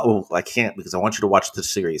haven't, I can't because I want you to watch the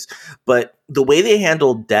series, but the way they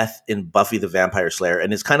handled death in Buffy the Vampire Slayer,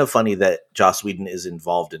 and it's kind of funny that Joss Whedon is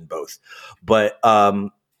involved in both, but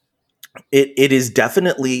it is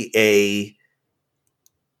definitely a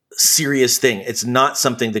serious thing. It's not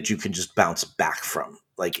something that you can just bounce back from.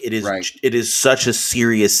 Like it is such a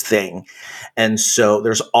serious thing. And so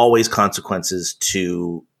there's always consequences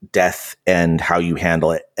to death and how you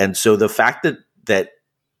handle it. And so the fact that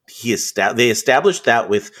they established that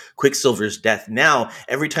with Quicksilver's death. Now,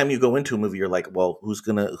 every time you go into a movie, you're like, well, who's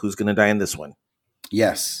gonna die in this one?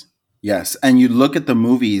 Yes. And you look at the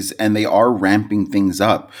movies and they are ramping things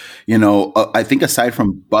up. I think aside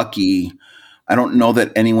from Bucky, I don't know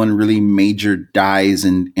that anyone really major dies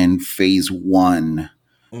in phase 1.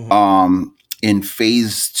 In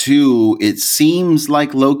phase 2, it seems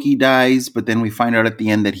like Loki dies, but then we find out at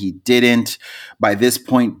the end that he didn't. By this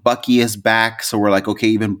point, Bucky is back. So we're like, okay,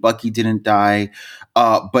 even Bucky didn't die.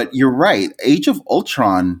 But you're right. Age of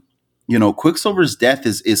Ultron, Quicksilver's death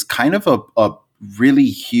is kind of a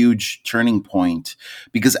really huge turning point,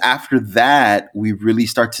 because after that, we really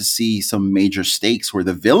start to see some major stakes where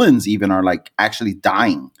the villains even are like actually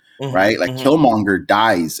dying. Right? Like Killmonger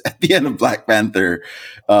dies at the end of Black Panther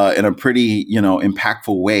in a pretty,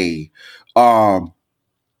 impactful way. And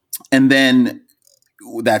then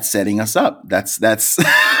that's setting us up. That's that's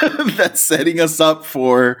setting us up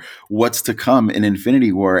for what's to come in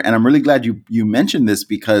Infinity War. And I'm really glad you mentioned this,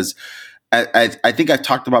 because I think I've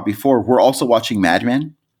talked about before, we're also watching Mad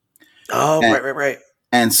Men. Oh, right.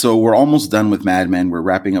 And so we're almost done with Mad Men. We're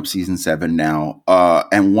wrapping up season 7 now.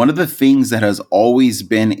 And one of the things that has always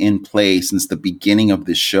been in play since the beginning of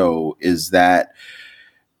the show is that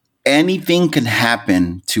anything can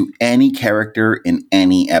happen to any character in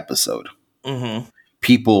any episode.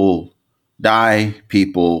 People die,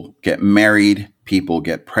 people get married, people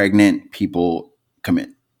get pregnant, people commit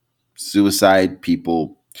suicide,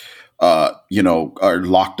 people are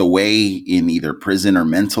locked away in either prison or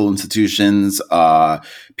mental institutions.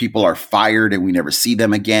 People are fired and we never see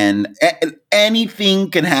them again. Anything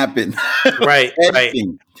can happen. Right.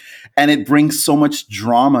 Anything. And it brings so much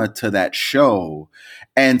drama to that show.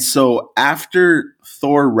 And so after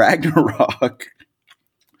Thor Ragnarok,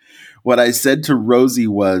 what I said to Rosie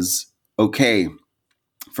was, okay,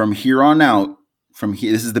 from here on out,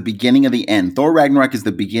 this is the beginning of the end. Thor Ragnarok is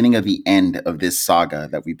the beginning of the end of this saga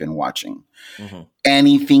that we've been watching.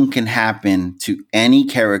 Anything can happen to any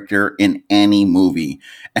character in any movie.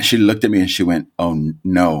 And she looked at me and she went, oh,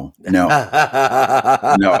 no. No.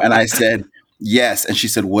 And I said, yes. And she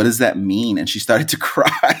said, what does that mean? And she started to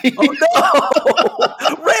cry. Oh,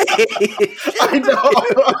 no. Ray. I know.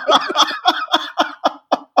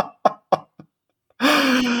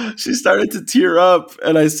 she started to tear up,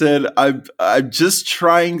 and I said, I'm just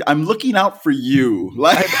trying. I'm looking out for you.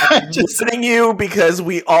 Like I'm listening you because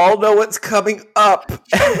we all know what's coming up,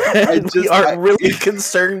 and we are really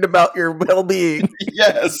concerned about your well-being.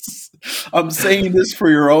 Yes, I'm saying this for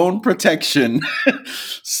your own protection.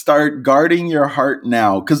 Start guarding your heart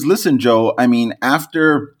now. Because listen, Joe, I mean,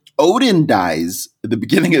 after Odin dies at the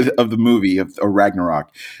beginning of the movie of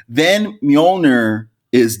Ragnarok, then Mjolnir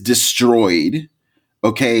is destroyed.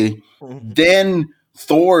 Okay. Mm-hmm. Then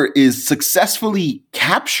Thor is successfully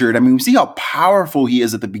captured. I mean, we see how powerful he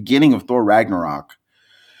is at the beginning of Thor Ragnarok.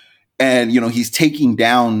 And, you know, he's taking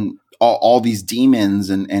down all these demons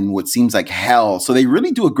and what seems like hell. So they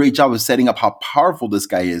really do a great job of setting up how powerful this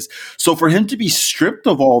guy is. So for him to be stripped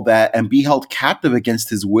of all that and be held captive against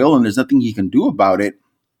his will, and there's nothing he can do about it,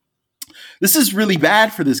 this is really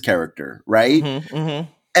bad for this character, right? Mm-hmm,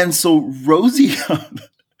 mm-hmm. And so Rosie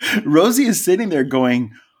is sitting there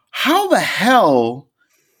going, how the hell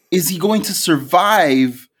is he going to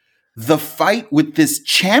survive the fight with this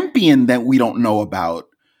champion that we don't know about?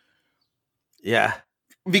 Yeah.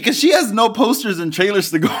 Because she has no posters and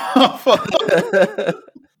trailers to go off of.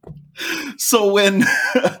 So when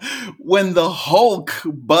the Hulk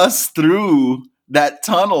busts through that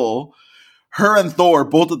tunnel, her and Thor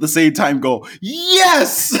both at the same time go,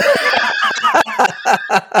 yes!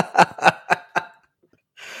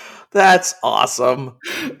 That's awesome.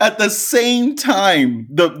 At the same time,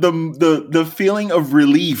 the feeling of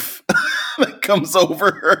relief that comes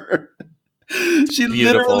over her. She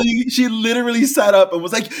literally sat up and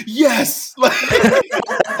was like, yes! Like,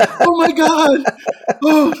 oh my God.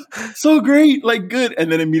 Oh, so great. Like, good.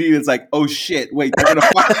 And then immediately it's like, oh shit, wait, they're gonna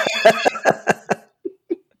fight.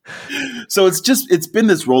 So it's been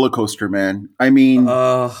this roller coaster, man. I mean,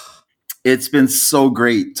 it's been so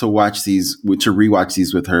great to rewatch these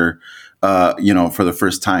with her, for the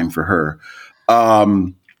first time for her.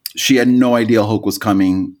 She had no idea Hulk was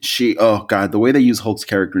coming. Oh God, the way they use Hulk's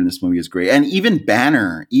character in this movie is great. And even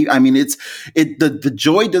Banner, I mean, the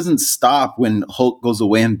joy doesn't stop when Hulk goes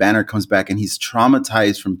away and Banner comes back and he's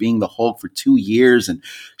traumatized from being the Hulk for 2 years. And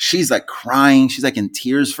she's like crying. She's like in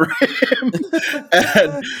tears for him.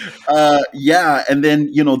 And then,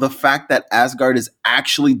 you know, the fact that Asgard is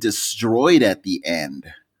actually destroyed at the end.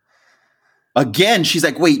 Again, she's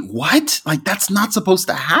like, wait, what? Like, that's not supposed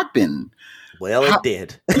to happen. Well, it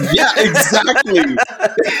did. Yeah, exactly.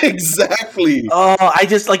 Exactly. Oh, I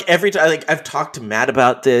just like every time, like I've talked to Matt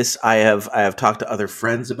about this. I have talked to other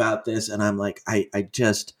friends about this, and I'm like, I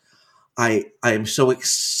am so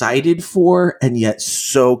excited for, and yet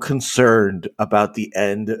so concerned about the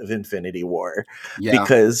end of Infinity War,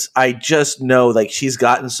 because I just know like she's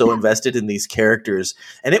gotten so invested in these characters,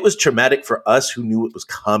 and it was traumatic for us who knew it was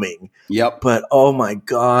coming. Yep. But oh my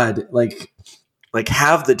God, like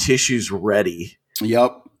have the tissues ready.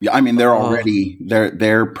 Yep. Yeah, I mean, they're already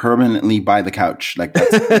they're permanently by the couch. Like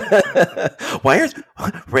that's why are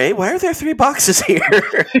there 3 boxes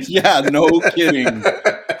here? Yeah, no kidding.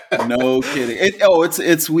 No kidding. It's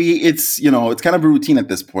kind of a routine at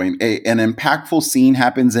this point. An impactful scene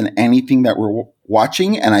happens in anything that we're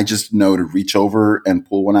watching, and I just know to reach over and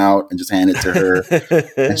pull one out and just hand it to her,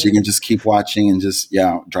 and she can just keep watching and just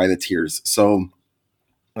dry the tears. So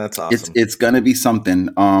that's awesome. It's gonna be something.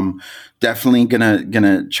 Definitely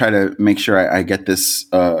gonna try to make sure I get this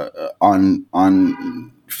on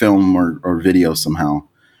film or video somehow.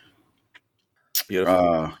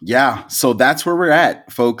 Beautiful. So that's where we're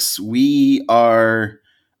at, folks. We are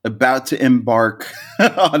about to embark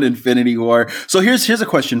on Infinity War. So here's a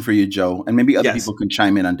question for you, Joe, and maybe other people can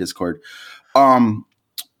chime in on Discord.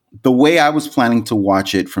 The way I was planning to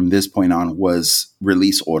watch it from this point on was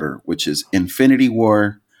release order, which is Infinity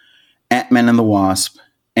War, Ant-Man and the Wasp,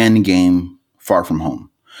 Endgame, Far From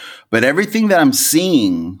Home. But everything that I'm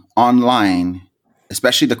seeing online,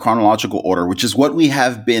 especially the chronological order, which is what we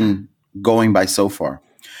have been going by so far,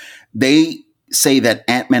 they say that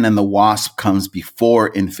Ant-Man and the Wasp comes before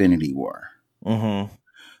Infinity War. Mm-hmm.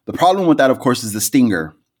 The problem with that, of course, is the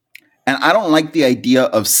stinger. And I don't like the idea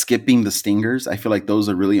of skipping the stingers. I feel like those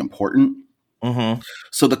are really important. Mm-hmm.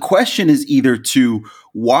 So the question is either to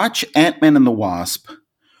watch Ant-Man and the Wasp,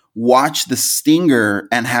 watch the stinger,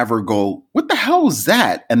 and have her go, what the hell was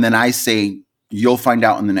that? And then I say, you'll find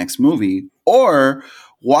out in the next movie. Or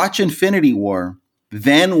watch Infinity War,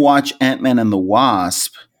 then watch Ant-Man and the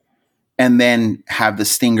Wasp, and then have the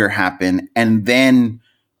stinger happen. And then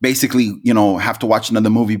basically, have to watch another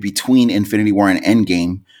movie between Infinity War and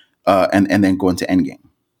Endgame. And then go into Endgame.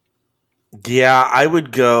 Yeah, I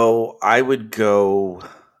would go. I would go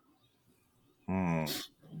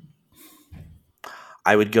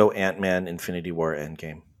Ant-Man, Infinity War,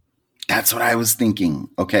 Endgame. That's what I was thinking.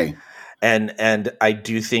 Okay. And I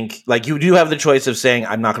do think, like, you do have the choice of saying,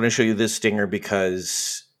 I'm not going to show you this stinger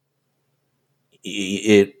because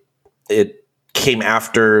it came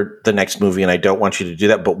after the next movie, and I don't want you to do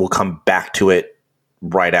that, but we'll come back to it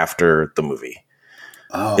right after the movie.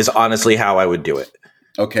 Is honestly how I would do it.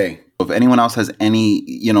 Okay. If anyone else has any,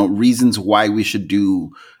 reasons why we should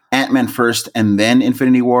do Ant-Man first and then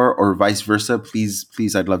Infinity War, or vice versa, please,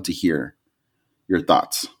 I'd love to hear your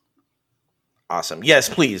thoughts. Awesome. Yes,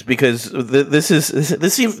 please, because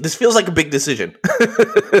this feels like a big decision.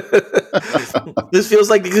 This feels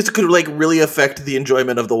like this could like really affect the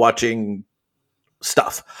enjoyment of the watching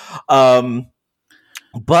stuff.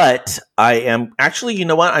 But I am actually, you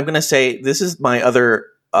know what? I'm going to say this is my other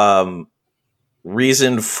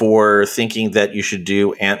reason for thinking that you should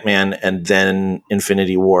do Ant-Man and then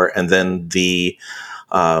Infinity War and then the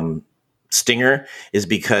Stinger is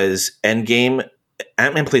because Endgame,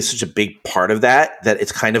 Ant-Man plays such a big part of that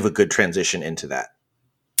it's kind of a good transition into that.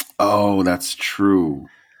 Oh, that's true.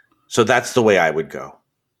 So that's the way I would go.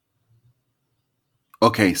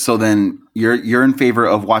 Okay, so then you're in favor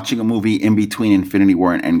of watching a movie in between Infinity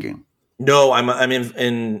War and Endgame? No,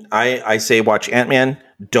 I say watch Ant-Man.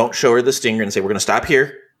 Don't show her the Stinger and say we're going to stop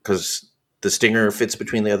here because the Stinger fits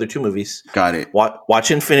between the other two movies. Got it.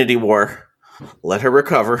 Watch Infinity War. Let her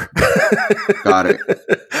recover. Got it.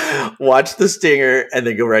 Watch the Stinger and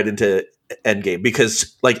then go right into Endgame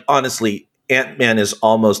because, like, honestly, Ant-Man is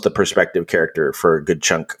almost the perspective character for a good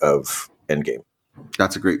chunk of Endgame.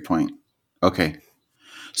 That's a great point. Okay.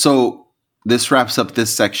 So this wraps up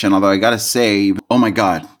this section, although I got to say, oh my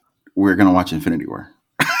God, we're going to watch Infinity War.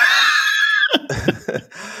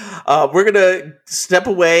 We're going to step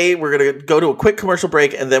away. We're going to go to a quick commercial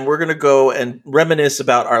break, and then we're going to go and reminisce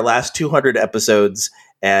about our last 200 episodes,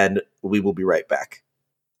 and we will be right back.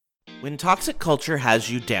 When toxic culture has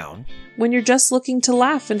you down. When you're just looking to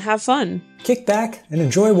laugh and have fun. Kick back and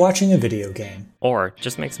enjoy watching a video game. Or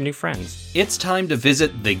just make some new friends. It's time to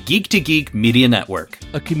visit the Geek to Geek Media Network.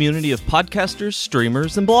 A community of podcasters,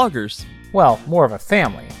 streamers, and bloggers. Well, more of a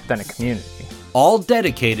family than a community. All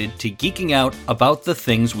dedicated to geeking out about the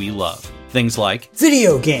things we love. Things like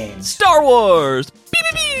video games, Star Wars,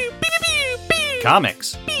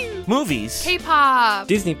 comics, movies, K-pop,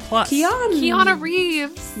 Disney Plus, Keanu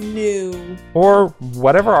Reeves, new, or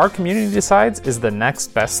whatever our community decides is the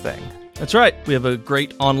next best thing. That's right. We have a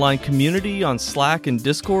great online community on Slack and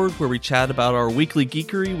Discord where we chat about our weekly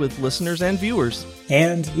geekery with listeners and viewers.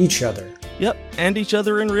 And each other. Yep, and each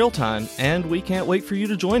other in real time, and we can't wait for you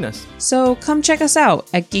to join us. So come check us out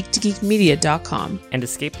at geektogeekmedia.com. And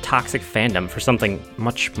escape toxic fandom for something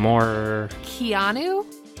much more... Keanu?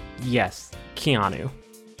 Yes, Keanu.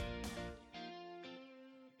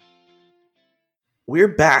 We're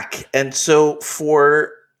back, and so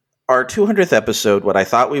for our 200th episode, what I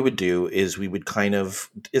thought we would do is we would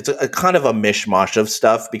it's a kind of a mishmash of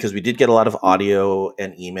stuff because we did get a lot of audio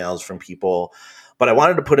and emails from people, but I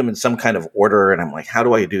wanted to put them in some kind of order, and I'm like, how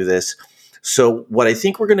do I do this? So what I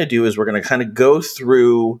think we're going to do is we're going to kind of go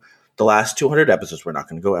through the last 200 episodes. We're not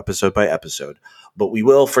going to go episode by episode, but we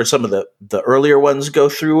will, for some of the earlier ones, go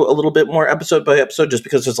through a little bit more episode by episode just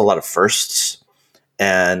because there's a lot of firsts,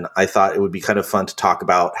 and I thought it would be kind of fun to talk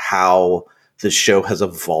about how the show has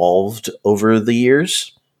evolved over the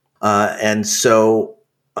years. And so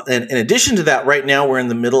in addition to that, right now we're in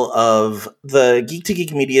the middle of the Geek to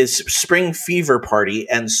Geek Media's Spring Fever Party.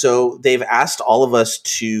 And so they've asked all of us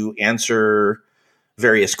to answer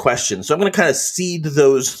various questions. So I'm going to kind of seed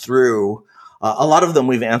those through. A lot of them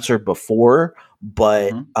we've answered before,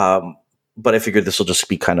 but I figured this will just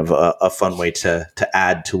be kind of a fun way to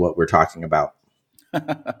add to what we're talking about.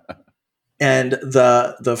 And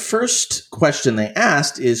the first question they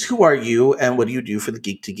asked is, who are you and what do you do for the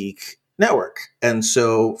Geek to Geek network? And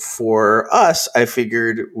so for us, I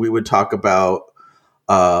figured we would talk about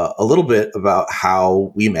a little bit about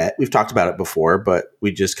how we met. We've talked about it before, but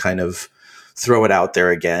we just kind of throw it out there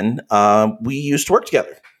again. We used to work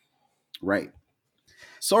together. Right.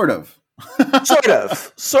 Sort of. Sort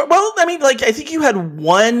of. Well, I mean, like, I think you had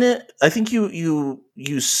one, I think you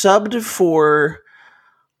subbed for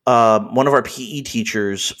one of our PE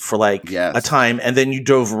teachers for like a time, and then you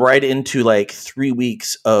dove right into like 3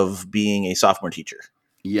 weeks of being a sophomore teacher.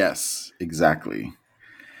 Yes, exactly.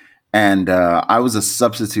 And I was a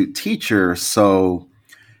substitute teacher, so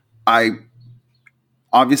I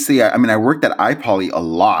worked at iPoly a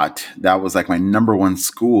lot. That was like my number one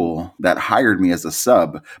school that hired me as a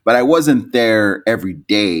sub, but I wasn't there every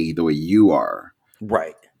day the way you are.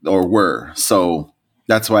 Right. Or were. So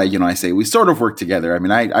that's why, I say we sort of work together. I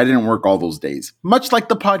mean, I didn't work all those days, much like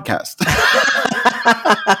the podcast.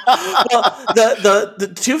 Well,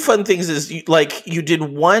 the two fun things is you did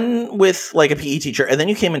one with like a PE teacher, and then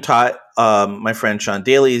you came and taught my friend Sean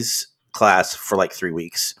Daly's class for like 3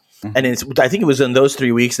 weeks. Mm-hmm. And I think it was in those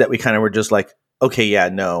 3 weeks that we kind of were just like, okay, yeah,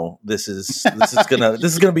 no, this is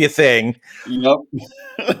gonna be a thing. Yep.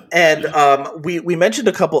 And we mentioned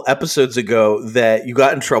a couple episodes ago that you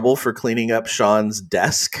got in trouble for cleaning up Sean's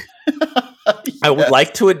desk. Yes. I would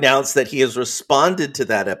like to announce that he has responded to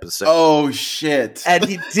that episode. Oh shit! And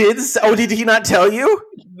he did. Oh, did he not tell you?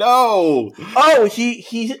 No. Oh,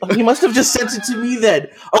 he must have just sent it to me then.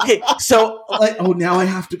 Okay, so now I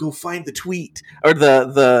have to go find the tweet or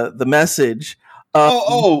the message.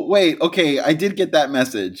 Wait. Okay, I did get that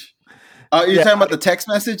message. You're talking about the text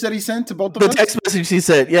message that he sent to both of us? The text message he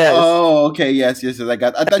sent, yes. Oh, okay, yes. I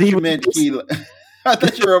thought you meant I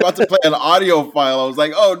thought you were about to play an audio file. I was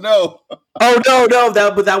like, oh no. Oh no,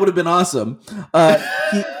 that would have been awesome.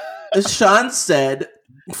 Sean said,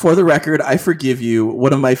 "For the record, I forgive you.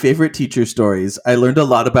 One of my favorite teacher stories. I learned a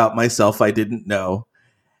lot about myself I didn't know."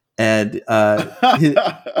 And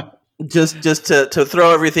just to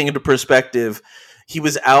throw everything into perspective, he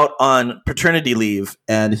was out on paternity leave,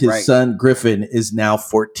 and his son Griffin is now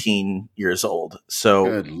 14 years old. So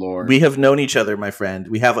good Lord. We have known each other, my friend.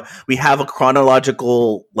 We have a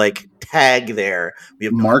chronological tag there. We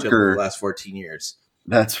have known each other for the last 14 years.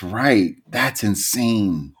 That's right. That's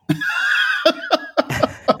insane.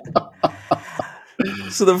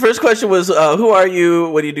 So the first question was, who are you?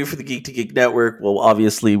 What do you do for the Geek to Geek Network? Well,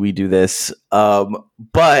 obviously we do this,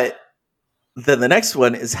 but then the next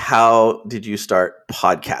one is, how did you start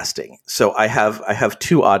podcasting? So I have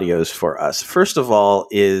two audios for us. First of all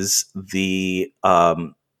is the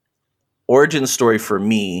origin story for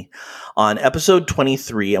me on episode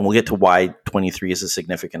 23, and we'll get to why 23 is a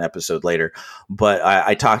significant episode later. But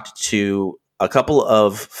I talked to a couple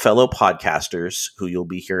of fellow podcasters who you'll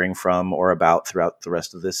be hearing from or about throughout the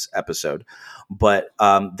rest of this episode. But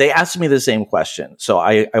they asked me the same question. So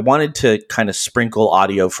I wanted to kind of sprinkle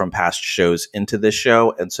audio from past shows into this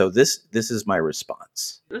show. And so this is my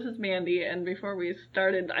response. This is Mandy. And before we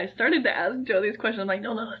started, I started to ask Joe these questions. I'm like,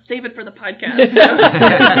 no, let's save it for the podcast.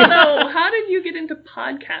 So how did you get into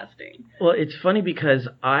podcasting? Well, it's funny because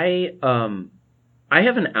I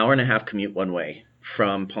have an hour-and-a-half commute one way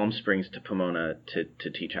from Palm Springs to Pomona to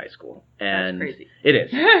teach high school. And that's crazy. It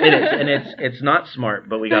is. And it's not smart,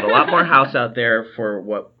 but we got a lot more house out there for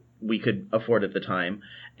what we could afford at the time.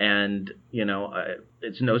 And,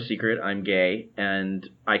 it's no secret I'm gay, and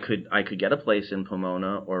I could get a place in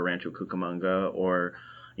Pomona or Rancho Cucamonga or,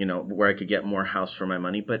 where I could get more house for my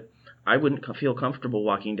money, but I wouldn't feel comfortable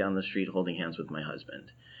walking down the street holding hands with my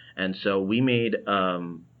husband. And so we made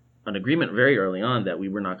an agreement very early on that we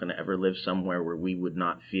were not going to ever live somewhere where we would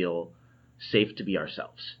not feel safe to be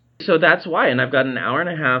ourselves. So that's why. And I've got an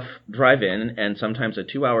hour-and-a-half drive in and sometimes a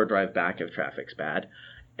 2-hour drive back if traffic's bad.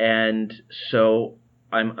 And so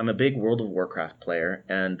I'm a big World of Warcraft player,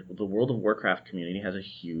 and the World of Warcraft community has a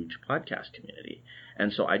huge podcast community.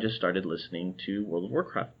 And so I just started listening to World of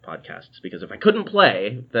Warcraft podcasts, because if I couldn't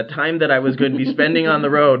play, the time that I was going to be spending on the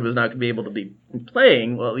road was not going to be able to be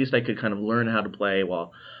playing. Well, at least I could kind of learn how to play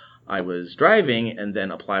while I was driving and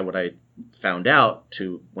then apply what I found out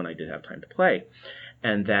to when I did have time to play.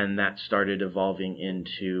 And then that started evolving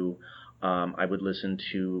into I would listen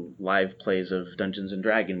to live plays of Dungeons and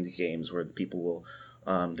Dragons games where the people will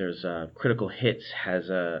there's Critical Hits has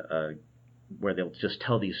a where they'll just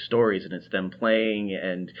tell these stories and it's them playing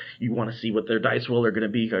and you want to see what their dice roll are going to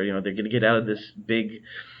be, or they're going to get out of this big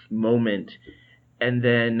moment. And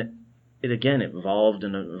then it evolved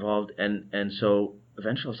and so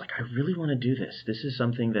eventually I was like, I really want to do this. This is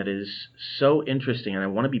something that is so interesting, and I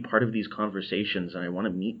want to be part of these conversations, and I want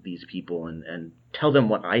to meet these people and tell them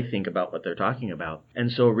what I think about what they're talking about. And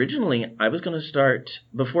so originally I was going to start,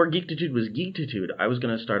 before Geektitude was Geektitude, I was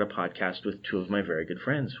going to start a podcast with two of my very good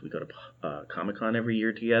friends. We go to Comic-Con every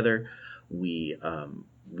year together. They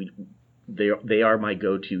are my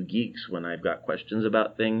go-to geeks when I've got questions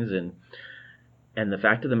about things, and the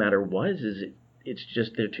fact of the matter is it's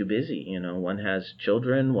just they're too busy. One has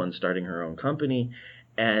children, one's starting her own company,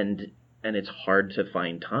 and it's hard to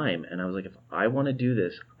find time. And I was like, if I want to do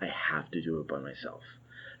this, I have to do it by myself,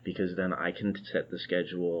 because then I can set the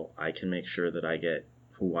schedule. I can make sure that I get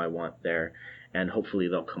who I want there, and hopefully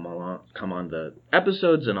they'll come on the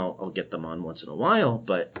episodes, and I'll get them on once in a while.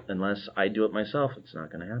 But unless I do it myself, it's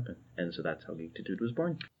not going to happen. And so that's how Geektitude was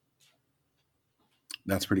born.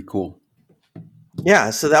 That's pretty cool. Yeah,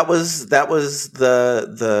 so that was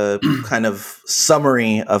the kind of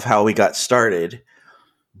summary of how we got started.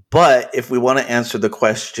 But if we want to answer the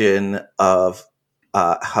question of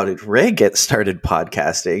how did Ray get started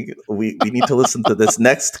podcasting? We need to listen to this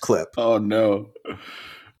next clip. Oh no.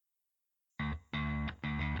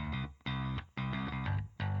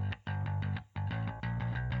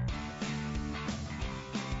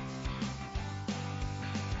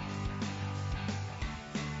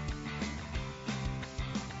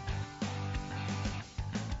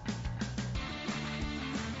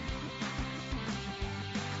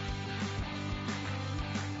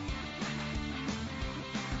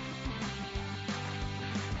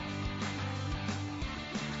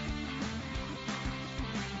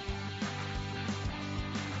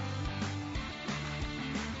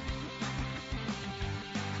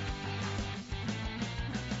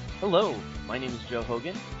 Hello, my name is Joe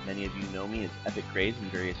Hogan. Many of you know me as Epic Craze in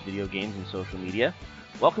various video games and social media.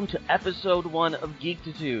 Welcome to episode 1 of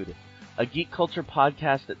Geektitude, a geek culture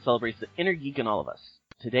podcast that celebrates the inner geek in all of us.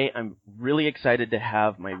 Today, I'm really excited to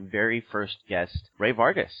have my very first guest, Ray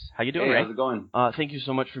Vargas. How you doing, Hey, Ray? how's it going? Thank you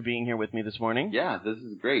so much for being here with me this morning. Yeah, this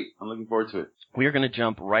is great. I'm looking forward to it. We are going to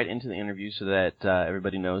jump right into the interview so that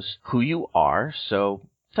everybody knows who you are. So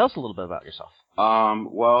tell us a little bit about yourself.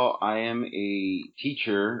 Well, I am a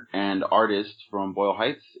teacher and artist from Boyle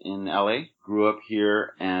Heights in LA. Grew up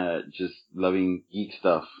here and just loving geek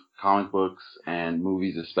stuff, comic books and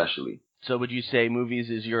movies especially. So would you say movies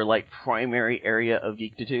is your primary area of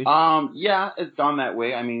geektitude? Yeah, it's gone that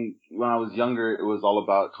way. I mean, when I was younger, it was all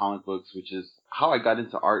about comic books, which is how I got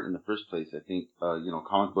into art in the first place. I think,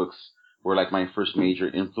 comic books were my first major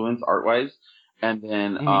influence art-wise. And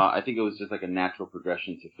then I think it was just a natural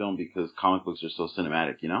progression to film because comic books are so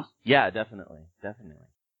cinematic, you know? Yeah, definitely.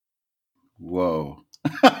 Whoa.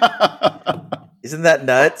 Isn't that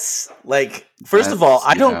nuts? First of all,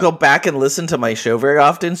 I don't go back and listen to my show very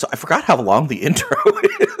often, so I forgot how long the intro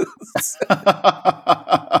is.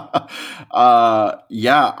 I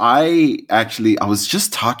was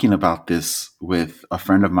just talking about this with a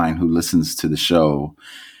friend of mine who listens to the show.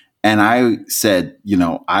 And I said,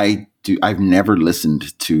 I've never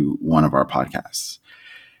listened to one of our podcasts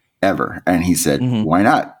ever. And he said, why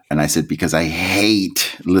not? And I said, because I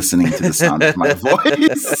hate listening to the sound of my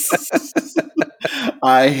voice.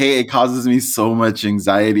 It causes me so much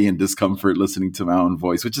anxiety and discomfort listening to my own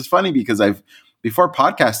voice, which is funny because before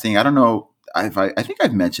podcasting, I don't know, I think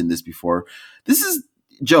I've mentioned this before. This is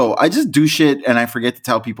Joe. I just do shit and I forget to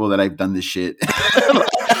tell people that I've done this shit.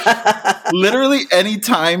 Literally any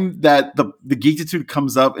time that the Geektitude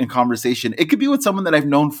comes up in conversation, it could be with someone that I've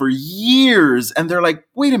known for years and they're like,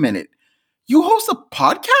 wait a minute, you host a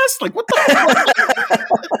podcast? What the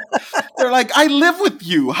fuck? They're like, I live with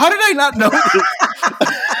you. How did I not know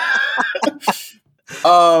this?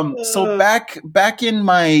 So back in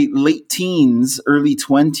my late teens, early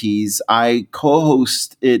 20s, I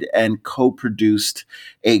co-hosted and co-produced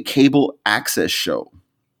a cable access show.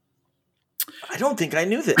 I don't think I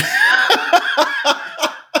knew this.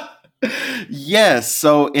 Yes.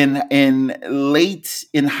 So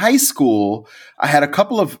in high school, I had a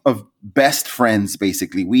couple of best friends.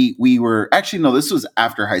 Basically, we were actually no. This was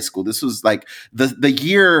after high school. This was the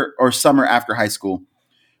year or summer after high school.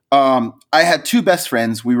 I had two best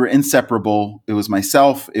friends. We were inseparable. It was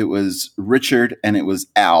myself, it was Richard, and it was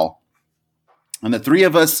Al. And the three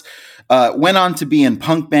of us went on to be in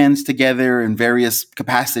punk bands together in various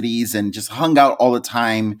capacities and just hung out all the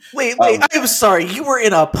time. Wait, I'm sorry. You were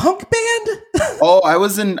in a punk band? I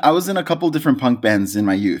was in a couple different punk bands in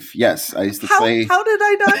my youth. Yes, I used to play. How did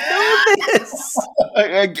I not know this?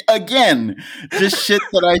 Again, just shit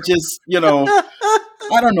that I just,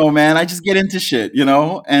 I don't know, man. I just get into shit,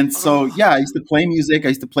 And so, yeah, I used to play music. I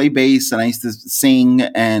used to play bass and I used to sing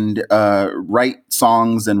and write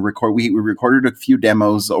songs and record. We recorded a few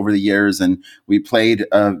demos over the years and we played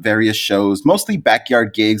various shows, mostly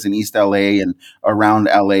backyard gigs in East LA and around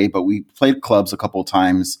LA, but we played clubs a couple of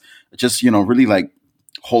times, just, really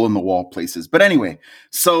hole in the wall places. But anyway,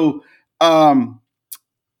 so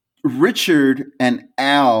Richard and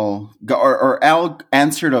Al, or Al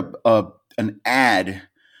answered an ad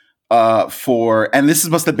and this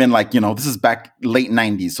must have been this is back late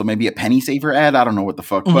 90s, so maybe a penny saver ad. I don't know what the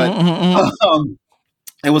fuck, but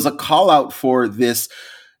it was a call out for this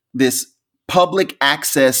public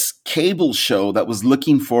access cable show that was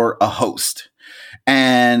looking for a host.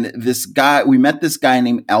 And we met this guy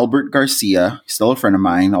named Albert Garcia, still a friend of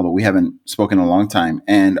mine, although we haven't spoken in a long time.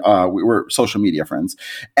 And we were social media friends.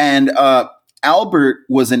 And Albert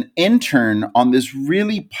was an intern on this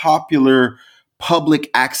really popular public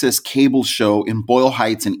access cable show in Boyle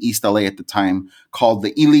Heights in East LA at the time called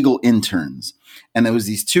The Illegal Interns. And there was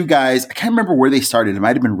these two guys. I can't remember where they started. It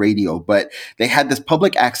might have been radio, but they had this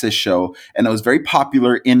public access show and it was very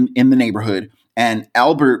popular in the neighborhood. and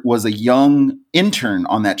Albert was a young intern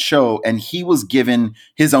on that show, and he was given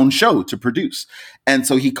his own show to produce. And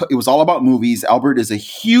so it was all about movies. Albert is a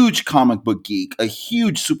huge comic book geek, a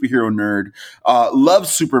huge superhero nerd, loves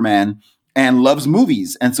Superman, and loves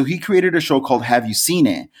movies. And so he created a show called Have You Seen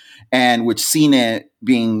It? And which Cine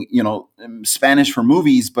being, Spanish for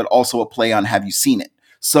movies, but also a play on Have You Seen It?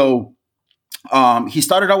 So he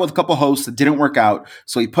started out with a couple hosts that didn't work out.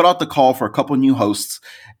 So he put out the call for a couple new hosts.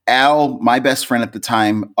 Al, my best friend at the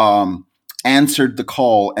time, answered the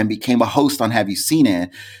call and became a host on Have You Seen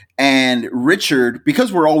It? And Richard,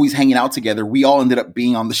 because we're always hanging out together, we all ended up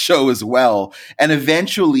being on the show as well. And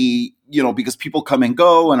eventually, because people come and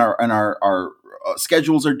go and our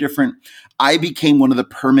schedules are different, I became one of the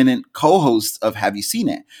permanent co-hosts of Have You Seen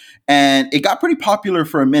It? And it got pretty popular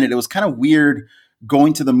for a minute. It was kind of weird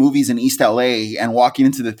going to the movies in East LA and walking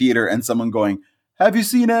into the theater and someone going, "Have you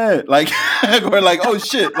seen it?" Like, we're like, oh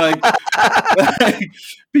shit. Like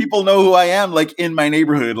people know who I am, like in my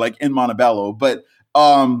neighborhood, like in Montebello. But,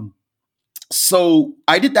 so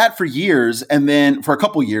I did that for years, and then for a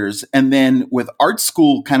couple years, and then with art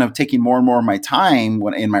school kind of taking more and more of my time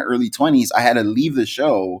when in my early 20s, I had to leave the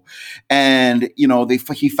show, and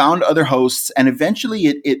he found other hosts, and eventually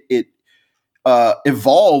it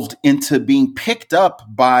evolved into being picked up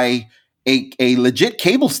by a legit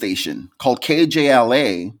cable station called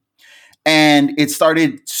KJLA. And it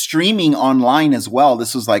started streaming online as well.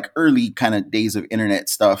 This was like early kind of days of internet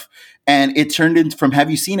stuff. And it turned into, from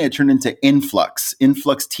Have You Seen It? It turned into Influx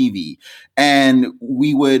TV. And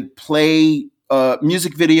we would play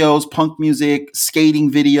music videos, punk music, skating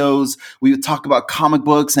videos. We would talk about comic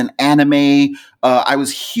books and anime. I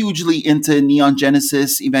was hugely into Neon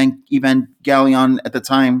Genesis Evangelion at the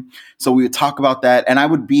time. So we would talk about that. And I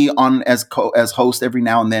would be on as host every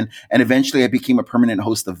now and then. And eventually I became a permanent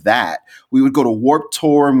host of that. We would go to Warped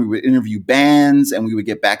Tour and we would interview bands and we would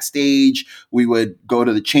get backstage. We would go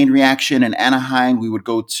to the Chain Reaction in Anaheim. We would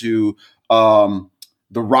go to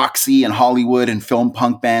the Roxy in Hollywood and film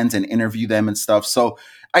punk bands and interview them and stuff. So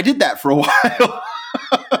I did that for a while.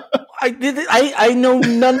 I know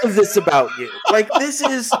none of this about you. Like, this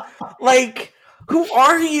is like, who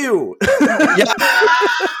are you? Yeah.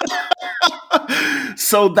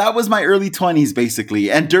 So that was my early 20s,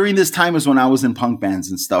 basically. And during this time was when I was in punk bands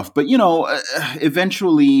and stuff. But,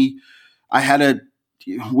 eventually I had to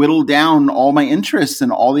whittle down all my interests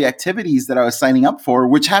and all the activities that I was signing up for,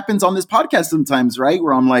 which happens on this podcast sometimes, right?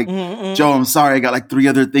 Where I'm like, Joe, I'm sorry, I got like 3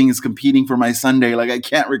 other things competing for my Sunday. Like I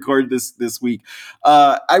can't record this week.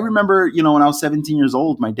 I remember, when I was 17 years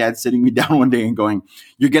old, my dad sitting me down one day and going,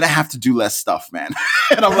 "You're going to have to do less stuff, man."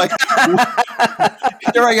 And I'm like,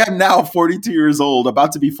 here I am now, 42 years old,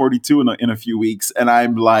 about to be 42 in a few weeks. And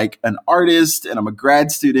I'm like an artist, and I'm a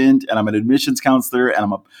grad student, and I'm an admissions counselor, and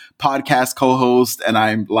I'm a podcast co-host, and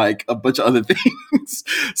I'm like a bunch of other things.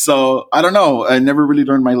 So I don't know. I never really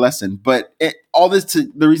learned my lesson. But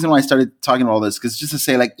the reason why I started talking about all this, because just to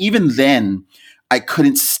say, like, even then, I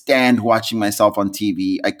couldn't stand watching myself on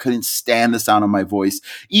TV. I couldn't stand the sound of my voice.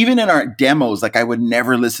 Even in our demos, like I would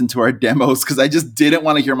never listen to our demos because I just didn't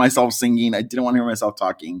want to hear myself singing. I didn't want to hear myself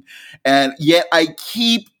talking. And yet I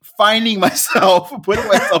keep finding myself, putting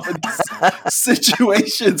myself in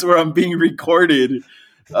situations where I'm being recorded.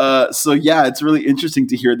 So yeah, it's really interesting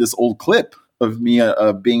to hear this old clip of me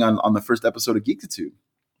being on the first episode of Geekitude.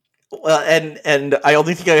 Well, and I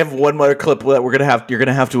only think I have one more clip that you're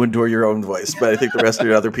gonna have to endure your own voice, but I think the rest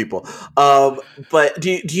are other people. But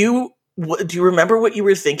do you remember what you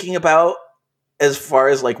were thinking about as far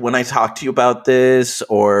as like when I talked to you about this,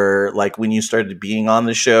 or like when you started being on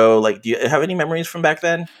the show? Like, do you have any memories from back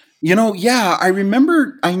then? Yeah, I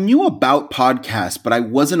remember I knew about podcasts, but I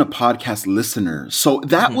wasn't a podcast listener. So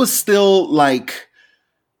that was still like,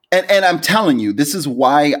 and I'm telling you, this is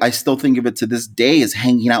why I still think of it to this day as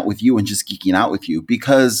hanging out with you and just geeking out with you,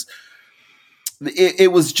 because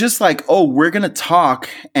it was just like, oh, we're going to talk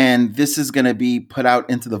and this is going to be put out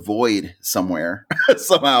into the void somewhere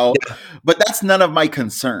somehow. Yeah. But that's none of my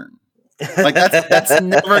concern. Like that's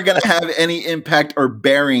never going to have any impact or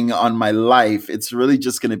bearing on my life. It's really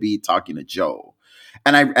just going to be talking to Joe.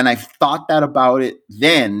 And I thought that about it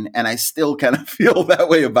then, and I still kind of feel that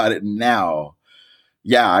way about it now.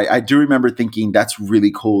 Yeah, I do remember thinking that's really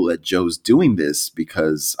cool that Joe's doing this,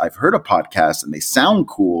 because I've heard a podcast and they sound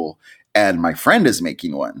cool, and my friend is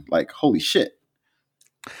making one. Like, holy shit.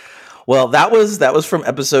 Well, that was from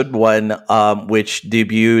episode 1, which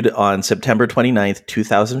debuted on September 29th,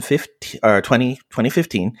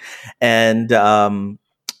 2015. And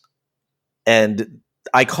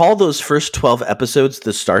I call those first 12 episodes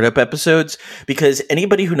the startup episodes, because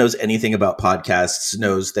anybody who knows anything about podcasts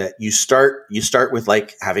knows that you start with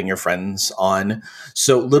like having your friends on.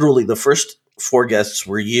 So literally the first 4 guests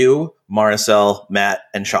were you, Maricel, Matt,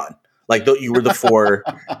 and Sean. Like you were the 4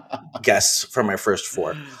 guests from my first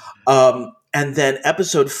 4. And then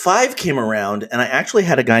episode 5 came around, and I actually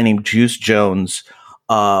had a guy named Juice Jones.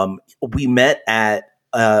 We met at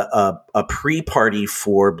a pre-party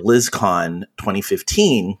for BlizzCon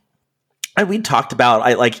 2015, and we talked about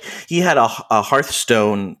he had a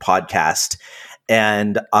Hearthstone podcast,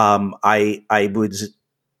 and I would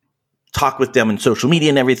talk with them on social media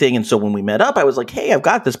and everything. And so when we met up, I was like, "Hey, I've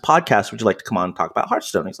got this podcast. Would you like to come on and talk about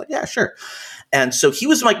Hearthstone?" He's like, "Yeah, sure." And so he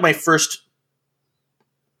was like my first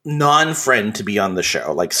non-friend to be on the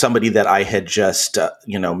show, like somebody that I had just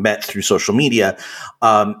met through social media,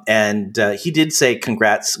 and he did say,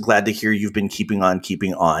 "Congrats, glad to hear you've been keeping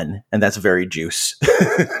on," and that's very Juice.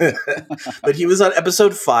 But he was on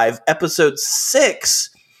episode 5. Episode 6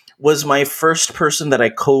 was my first person that I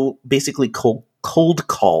cold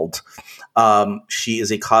called. She is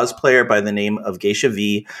a cosplayer by the name of Geisha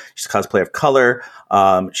V. She's a cosplayer of color.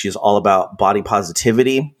 She's all about body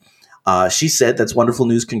positivity. She said, "That's wonderful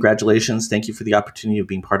news. Congratulations. Thank you for the opportunity of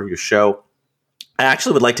being part of your show." I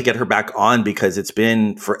actually would like to get her back on because it's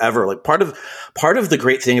been forever. Like part of the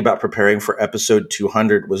great thing about preparing for episode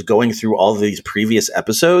 200 was going through all of these previous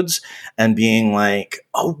episodes and being like,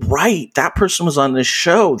 "Oh, right, that person was on this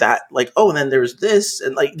show. That and then there's this,"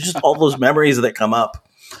 and like just all those memories that come up.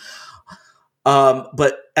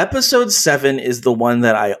 But episode 7 is the one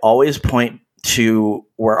that I always point to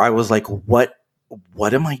where I was like, what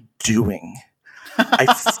am I doing?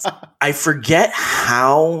 I forget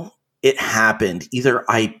how it happened. Either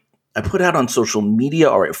I put out on social media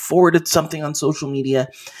or I forwarded something on social media,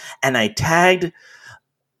 and I tagged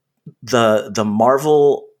the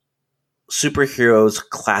Marvel Superheroes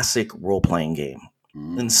classic role-playing game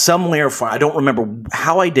in some way or form. I don't remember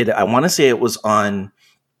how I did it. I want to say it was on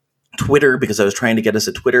Twitter because I was trying to get us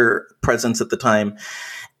a Twitter presence at the time.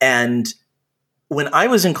 And when I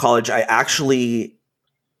was in college, I actually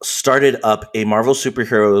started up a Marvel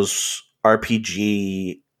Superheroes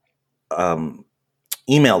RPG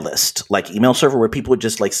email list, like email server, where people would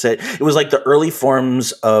just like set. It was like the early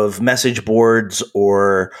forms of message boards,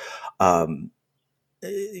 or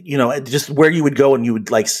just where you would go and you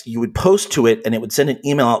would post to it, and it would send an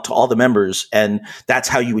email out to all the members, and that's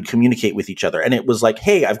how you would communicate with each other. And it was like,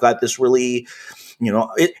 "Hey, I've got this really."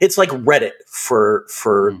 It's like Reddit for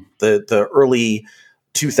the early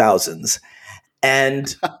 2000s.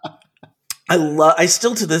 And I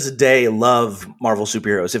still to this day love Marvel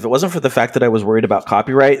Superheroes. If it wasn't for the fact that I was worried about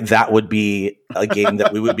copyright, that would be a game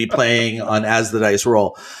that we would be playing on As the Dice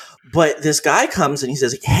Roll. But this guy comes and he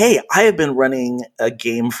says, "Hey, I have been running a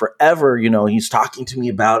game forever." He's talking to me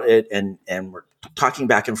about it, and we're talking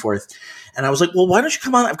back and forth. And I was like, "Well, why don't you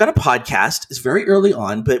come on? I've got a podcast. It's very early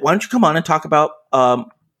on, but why don't you come on and talk about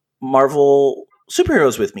Marvel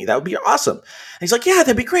Superheroes with me? That would be awesome." And he's like, "Yeah,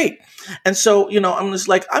 that'd be great." And so, I'm just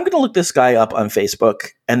like, I'm going to look this guy up on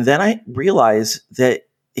Facebook. And then I realize that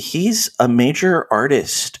he's a major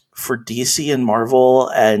artist for DC and Marvel,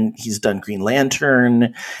 and he's done Green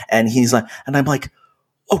Lantern, and I'm like,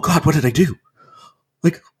 "Oh God, what did I do?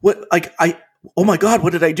 Oh my God,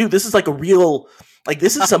 what did I do? This is like a real,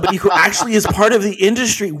 this is somebody who actually is part of the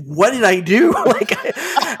industry. What did I do?"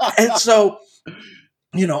 And so,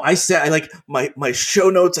 I said, my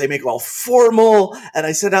show notes, I make all formal, and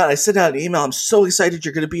I sent out an email. "I'm so excited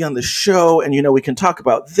you're going to be on the show. And, we can talk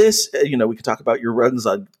about this, we can talk about your runs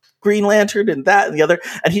on Green Lantern and that and the other."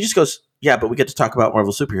 And he just goes, "Yeah, but we get to talk about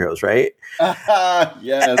Marvel Superheroes, right?"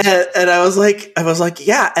 Yes. And I was like,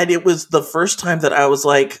 "Yeah." And it was the first time that I was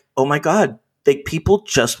like, "Oh my God, people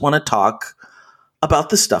just want to talk about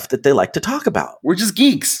the stuff that they like to talk about. We're just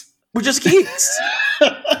geeks.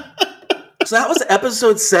 So that was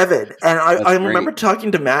episode 7. And I remember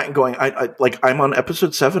talking to Matt and going, I'm on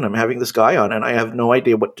episode 7. I'm having this guy on and I have no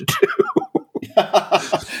idea what to do.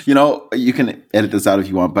 You can edit this out if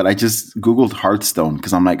you want, but I just Googled Hearthstone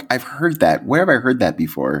because I'm like, I've heard that. Where have I heard that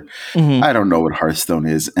before? Mm-hmm. I don't know what Hearthstone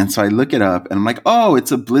is. And so I look it up and I'm like, oh,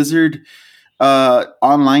 it's a Blizzard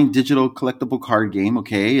online digital collectible card game.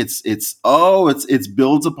 Okay. It's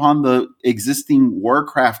builds upon the existing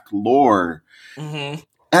Warcraft lore. Mm-hmm.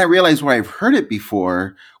 And I realized where I've heard it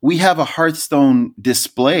before. We have a Hearthstone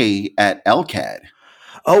display at LCAD.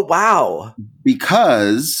 Oh, wow.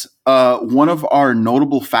 Because one of our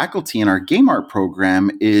notable faculty in our game art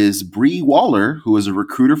program is Bree Waller, who is a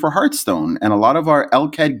recruiter for Hearthstone. And a lot of our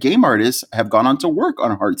LCAD game artists have gone on to work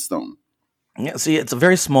on Hearthstone. Yeah, see, it's a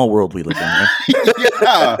very small world we live in.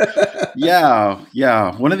 Right?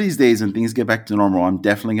 Yeah. One of these days when things get back to normal, I'm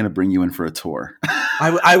definitely going to bring you in for a tour.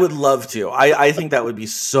 I would love to. I think that would be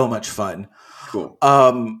so much fun. Cool.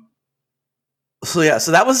 So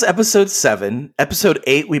that was episode 7. Episode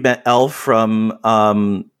 8, we met Elle from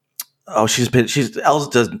Elle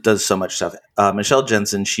does so much stuff. Michelle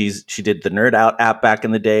Jensen, she did the Nerd Out app back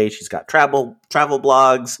in the day. She's got travel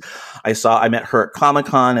blogs. I met her at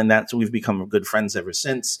Comic-Con, and we've become good friends ever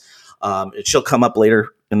since. She'll come up later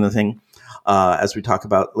in the thing as we talk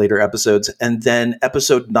about later episodes. And then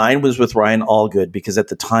episode 9 was with Ryan Allgood, because at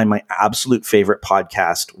the time my absolute favorite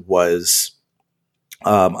podcast was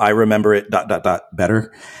I Remember It ...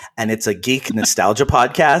 Better. And it's a geek nostalgia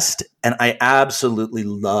podcast. And I absolutely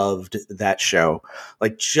loved that show.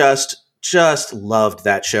 Like just loved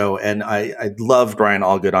that show. And I loved Ryan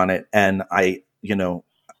Allgood on it. And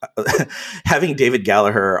having David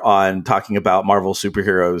Gallagher on talking about Marvel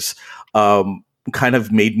superheroes, kind of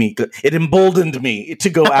it emboldened me to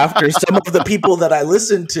go after some of the people that I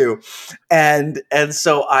listened to. And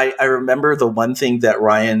so I remember the one thing that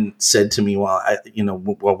Ryan said to me while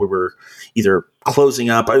we were either closing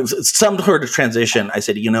up, some sort of transition. I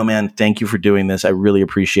said, man, thank you for doing this. I really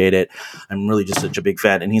appreciate it. I'm really just such a big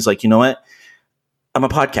fan. And he's like, you know what? I'm a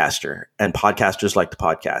podcaster, and podcasters like to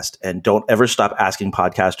podcast, and don't ever stop asking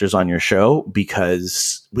podcasters on your show,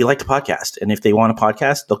 because we like to podcast. And if they want to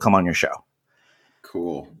podcast, they'll come on your show.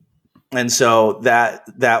 Cool. And so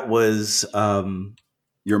that was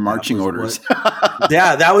your marching orders.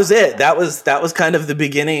 Yeah, that was it. That was kind of the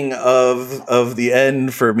beginning of the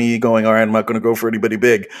end for me going, all right, I'm not going to go for anybody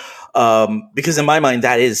big. Because in my mind,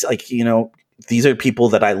 that is like, these are people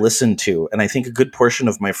that I listen to. And I think a good portion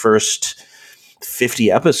of my first 50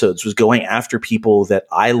 episodes was going after people that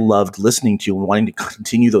I loved listening to and wanting to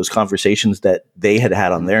continue those conversations that they had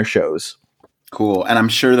on their shows. Cool. And I'm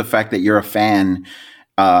sure the fact that you're a fan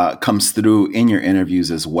comes through in your interviews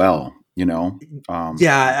as well,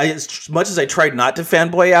 as much as I tried not to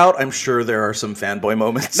fanboy out, I'm sure there are some fanboy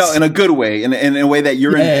moments. No, in a good way, in a way that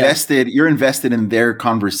you're invested in their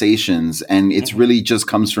conversations, and it's really just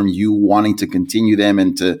comes from you wanting to continue them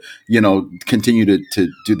and to, continue to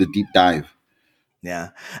do the deep dive. Yeah.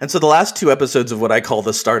 And so the last 2 episodes of what I call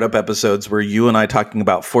the startup episodes were you and I talking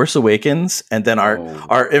about Force Awakens, and then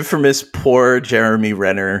our infamous poor Jeremy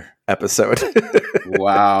Renner episode.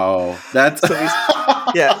 Wow. That's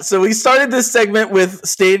So we started this segment with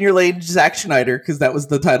Stay in Your Lane, Zack Schneider, because that was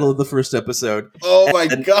the title of the first episode. Oh my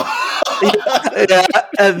God. Yeah.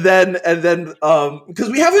 And then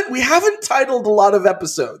because we haven't titled a lot of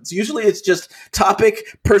episodes. Usually it's just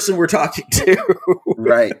topic, person we're talking to.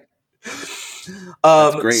 Right.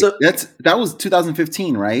 That's great. So, that was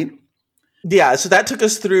 2015, right? Yeah, so that took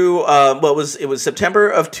us through it was September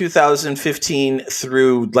of 2015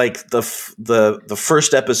 through like the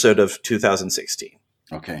first episode of 2016.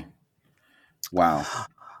 Okay. Wow.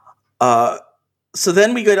 So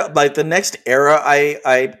then we go to like the next era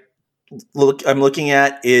I'm looking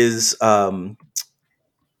at is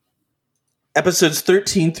episodes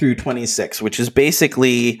 13 through 26, which is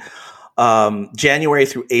basically January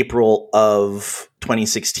through April of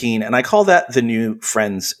 2016. And I call that the new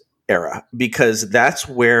Friends era, because that's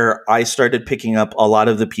where I started picking up a lot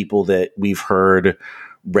of the people that we've heard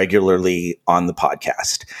regularly on the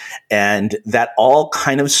podcast. And that all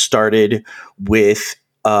kind of started with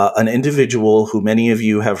an individual who many of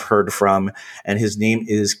you have heard from, and his name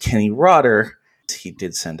is Kenny Rotter. He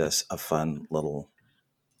did send us a fun little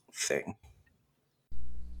thing.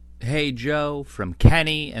 Hey Joe, from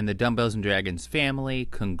Kenny and the Dumbbells and Dragons family,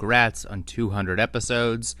 congrats on 200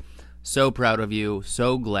 episodes. So proud of you,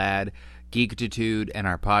 so glad Geekitude and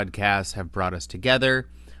our podcast have brought us together.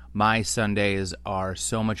 My Sundays are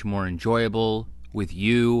so much more enjoyable with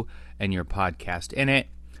you and your podcast in it.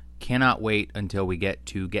 Cannot wait until we get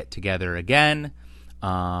together again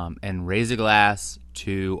and raise a glass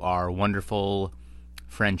to our wonderful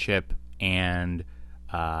friendship and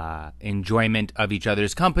enjoyment of each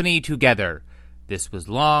other's company together. This was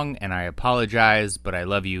long, and I apologize, but I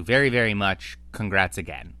love you very, very much. Congrats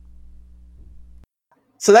again.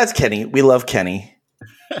 So that's Kenny. We love Kenny.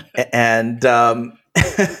 And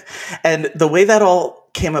and the way that all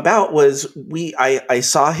came about was I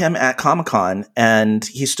saw him at Comic-Con, and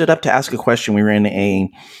he stood up to ask a question. We were in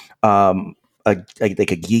a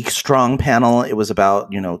Geek Strong panel. It was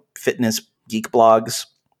about, fitness geek blogs.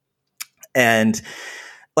 And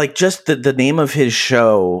like just the name of his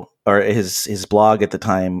show or his blog at the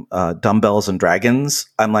time, Dumbbells and Dragons.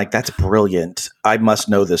 I'm like, that's brilliant. I must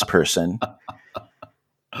know this person.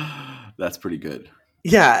 That's pretty good.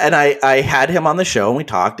 Yeah, and I had him on the show and we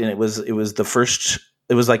talked, and it was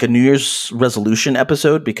like a New Year's resolution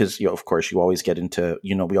episode because of course you always get into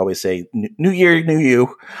we always say New Year, New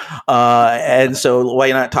You, and so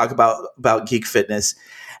why not talk about geek fitness?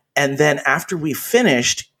 And then after we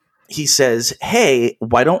finished, he says, "Hey,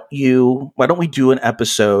 why don't we do an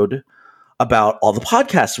episode about all the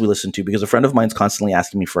podcasts we listen to, because a friend of mine's constantly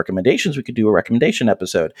asking me for recommendations. We could do a recommendation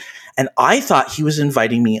episode." And I thought he was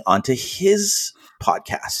inviting me onto his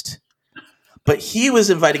podcast, but he was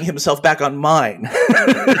inviting himself back on mine.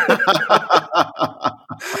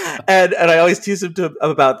 and I always tease him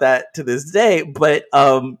about that to this day. But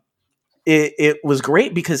it was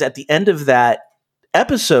great because at the end of that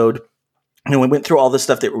episode, we went through all the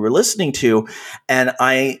stuff that we were listening to, and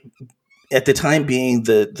I, at the time being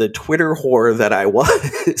the Twitter whore that I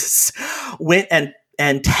was, went and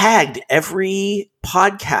tagged every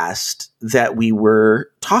podcast that we were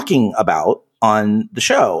talking about on the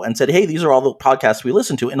show and said, "Hey, these are all the podcasts we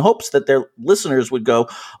listen to," in hopes that their listeners would go,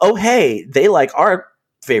 "Oh, hey, they like our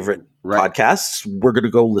favorite podcasts. We're going to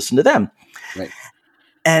go listen to them." Right.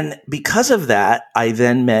 And because of that, I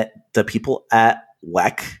then met the people at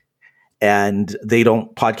WEC, and they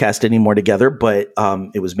don't podcast anymore together, but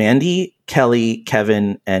it was Mandy, Kelly,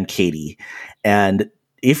 Kevin, and Katie. And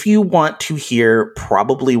if you want to hear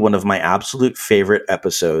probably one of my absolute favorite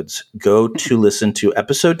episodes, go to listen to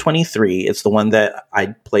episode 23. It's the one that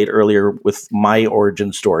I played earlier with my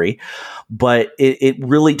origin story, but it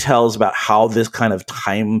really tells about how this kind of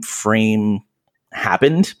time frame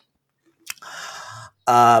happened.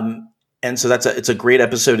 And so it's a great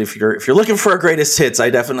episode. If you're looking for a greatest hits,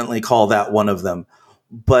 I definitely call that one of them.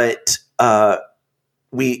 But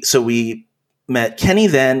we met Kenny,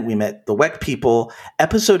 then we met the WEC people.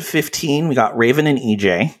 Episode 15, we got Raven and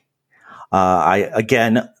EJ.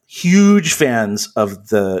 Again, huge fans of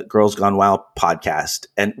the Girls Gone Wild podcast,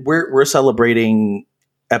 and we're celebrating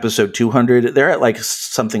episode 200. They're at like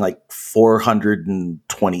something like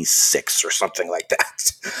 426 or something like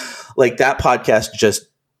that. Like that podcast just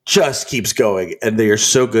keeps going, and they are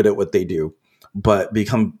so good at what they do. But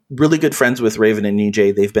become really good friends with Raven and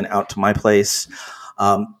EJ. They've been out to my place.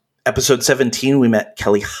 Episode 17, we met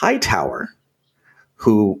Kelly Hightower,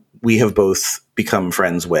 who we have both become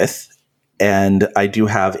friends with. And I do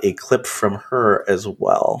have a clip from her as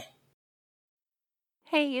well.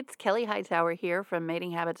 Hey, it's Kelly Hightower here from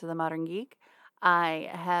Mating Habits of the Modern Geek.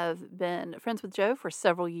 I have been friends with Joe for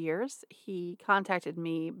several years. He contacted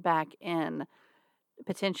me back in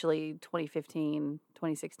potentially 2015,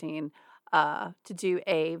 2016, to do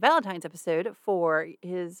a Valentine's episode for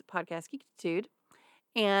his podcast Geekitude.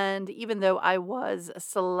 And even though I was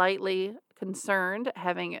slightly concerned,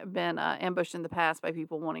 having been ambushed in the past by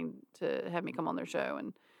people wanting to have me come on their show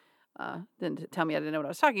and then to tell me I didn't know what I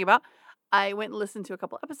was talking about, I went and listened to a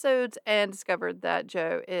couple episodes and discovered that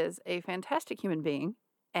Joe is a fantastic human being,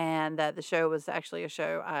 and that the show was actually a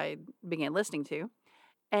show I began listening to.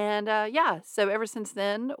 And so ever since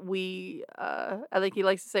then, I think he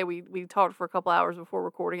likes to say we talked for a couple hours before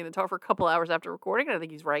recording and then talked for a couple hours after recording, and I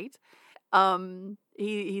think he's right.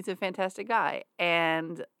 He's a fantastic guy.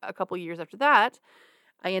 And a couple years after that,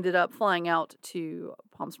 I ended up flying out to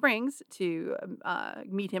Palm Springs to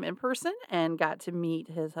meet him in person, and got to meet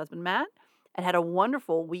his husband, Matt, and had a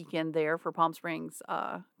wonderful weekend there for Palm Springs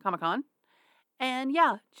Comic-Con. And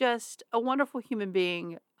just a wonderful human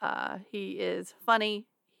being. He is funny.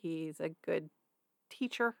 He's a good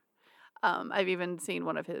teacher. I've even seen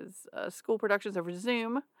one of his school productions over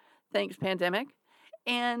Zoom, thanks pandemic.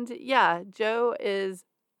 And Joe is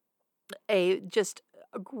just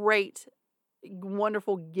a great,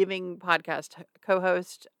 wonderful, giving podcast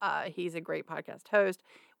co-host. He's a great podcast host.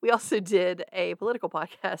 We also did a political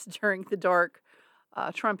podcast during the dark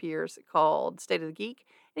Trump years called State of the Geek.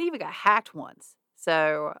 And he even got hacked once.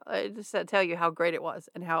 So just to tell you how great it was,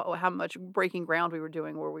 and how much breaking ground we were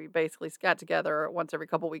doing, where we basically got together once every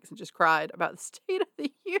couple of weeks and just cried about the State of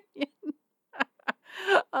the Union.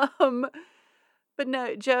 But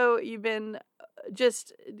no, Joe, you've been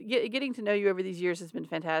just getting to know you over these years has been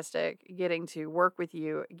fantastic. Getting to work with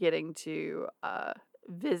you, getting to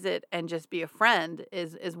visit and just be a friend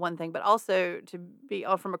is one thing, but also to be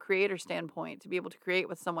from a creator standpoint, to be able to create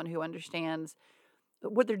with someone who understands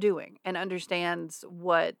what they're doing and understands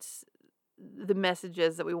what the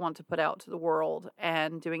messages that we want to put out to the world,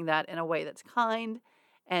 and doing that in a way that's kind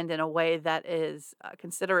and in a way that is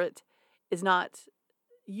considerate is not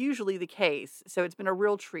usually the case. So it's been a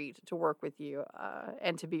real treat to work with you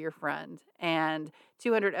and to be your friend. And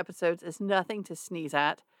 200 episodes is nothing to sneeze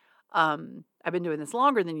at. I've been doing this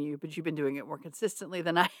longer than you, but you've been doing it more consistently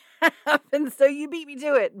than I have, and so you beat me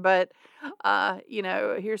to it. But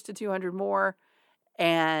here's to 200 more,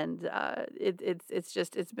 and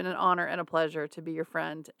it's been an honor and a pleasure to be your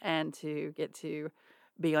friend and to get to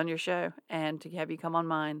be on your show and to have you come on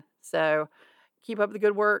mine. So keep up the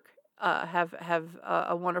good work. Have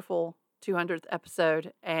a wonderful 200th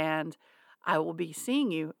episode, and I will be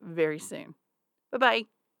seeing you very soon. Bye-bye.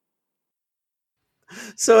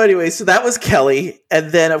 So anyway, so that was Kelly.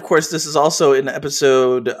 And then, of course, this is also in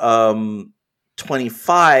episode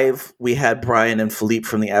 25, we had Brian and Philippe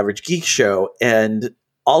from the Average Geek Show. And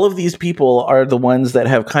all of these people are the ones that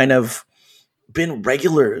have kind of been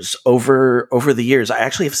regulars over the years. I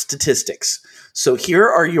actually have statistics. So here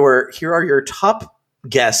are your top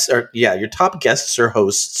guests, your top guests or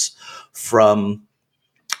hosts from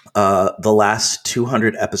the last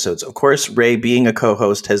 200 episodes. Of course, Ray, being a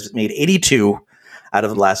co-host, has made 82 out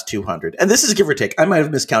of the last 200. And this is give or take. I might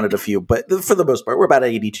have miscounted a few, but for the most part, we're about at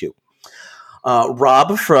 82.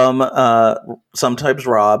 Rob from Sometimes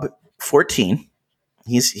Rob, 14.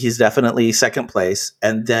 He's definitely second place.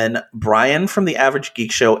 And then Brian from the Average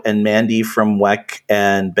Geek Show and Mandy from WEC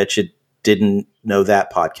and Betcha Didn't Know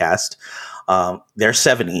That podcast. They're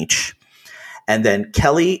 7 each. And then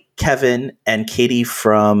Kelly, Kevin, and Katie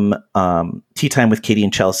from Tea Time with Katie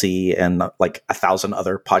and Chelsea and like 1,000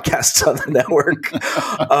 other podcasts on the network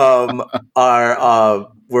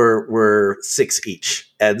were 6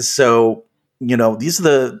 each. And so,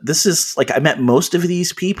 this is like I met most of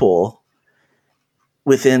these people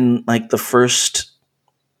within like the first,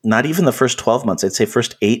 not even the first 12 months, I'd say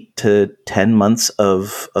first 8 to 10 months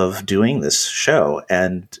of doing this show.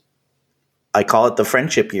 And I call it the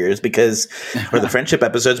friendship years or the friendship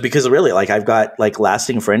episodes, because really like I've got like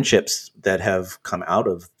lasting friendships that have come out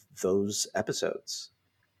of those episodes.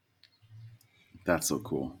 That's so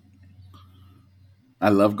cool. I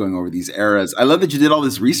love going over these eras. I love that you did all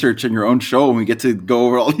this research on your own show and we get to go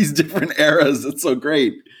over all these different eras. It's so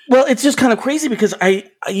great. Well, it's just kind of crazy because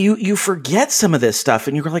you forget some of this stuff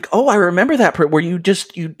and you're like, oh, I remember that part where you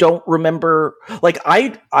don't remember. Like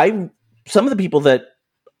some of the people that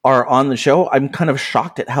are on the show, I'm kind of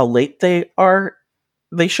shocked at how late they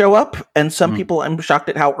show up. And some people, I'm shocked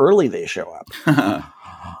at how early they show up.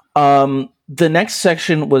 The next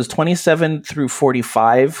section was 27 through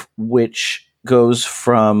 45, which goes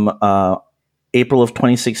from April of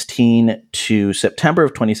 2016 to September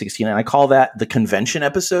of 2016. And I call that the convention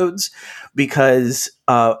episodes because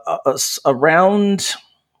around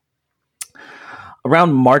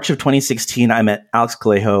March of 2016, I met Alex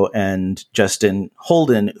Calejo and Justin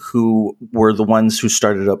Holden, who were the ones who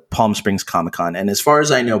started up Palm Springs Comic-Con. And as far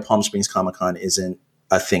as I know, Palm Springs Comic-Con isn't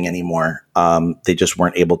a thing anymore. They just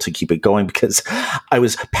weren't able to keep it going because I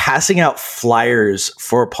was passing out flyers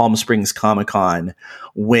for Palm Springs Comic-Con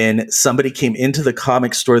when somebody came into the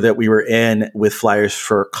comic store that we were in with flyers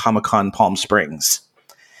for Comic-Con Palm Springs.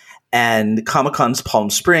 And Comic-Con's Palm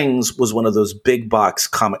Springs was one of those big box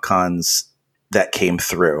Comic-Cons that came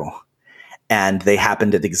through, and they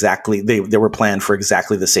happened at they were planned for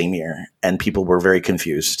exactly the same year, and people were very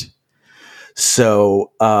confused.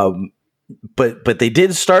 So, but they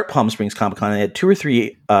did start Palm Springs Comic-Con. They had 2 or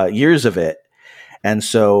 3 years of it, and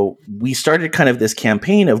so we started kind of this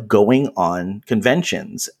campaign of going on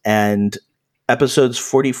conventions. And episodes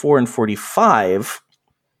 44 and 45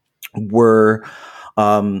 were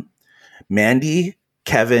Mandy,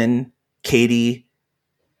 Kevin, Katie,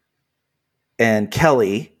 and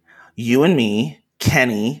Kelly, you and me,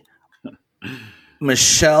 Kenny,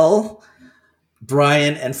 Michelle,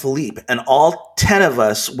 Brian, and Philippe. And all 10 of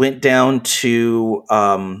us went down to,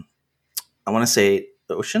 I want to say,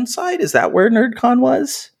 Oceanside. Is that where NerdCon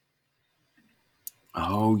was?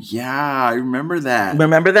 Oh, yeah. I remember that.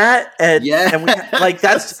 Remember that? And, yeah. And we, like,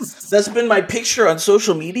 that's been my picture on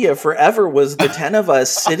social media forever, was the 10 of us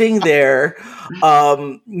sitting there,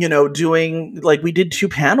 doing, like, we did 2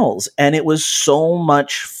 panels, and it was so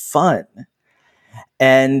much fun.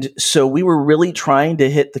 And so we were really trying to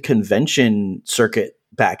hit the convention circuit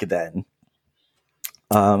back then.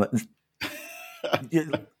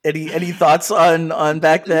 Any thoughts on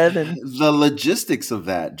back then and the logistics of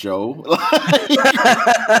that, Joe?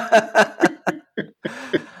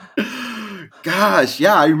 Gosh,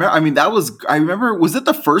 yeah, I remember. I mean, I remember. Was it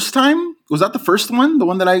the first time? Was that the first one? The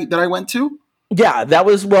one that I went to? Yeah, that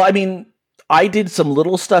was. Well, I mean, I did some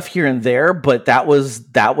little stuff here and there, but that was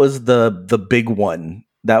the big one.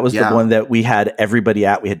 That was the one that we had everybody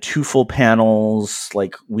at. We had 2 full panels.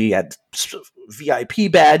 Like, we had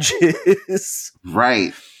VIP badges.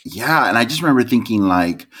 Right. Yeah. And I just remember thinking,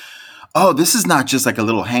 like, oh, this is not just like a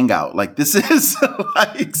little hangout. Like this is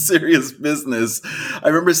like serious business. I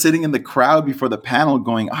remember sitting in the crowd before the panel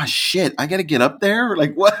going, oh shit, I got to get up there.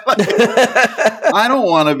 Like what? Like, I don't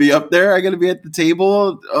want to be up there. I got to be at the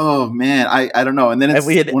table. Oh man. I don't know. And then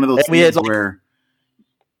it's one of those things where.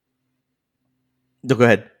 No, go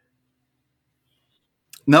ahead.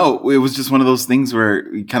 No, it was just one of those things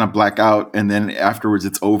where you kind of black out and then afterwards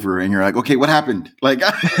it's over and you're like, okay, what happened? Like,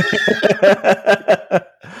 I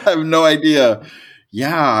have no idea.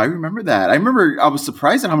 Yeah, I remember that. I remember I was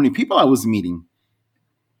surprised at how many people I was meeting.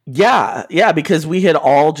 Yeah, because we had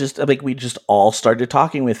all we just all started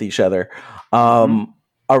talking with each other.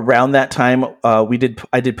 Around that time,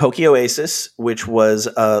 I did Poke Oasis, which was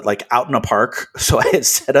like out in a park. So I had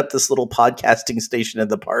set up this little podcasting station in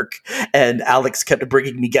the park, and Alex kept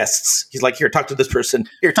bringing me guests. He's like, "Here, talk to this person.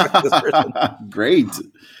 Here, talk to this person." Great.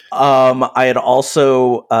 I had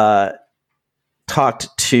also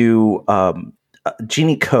talked to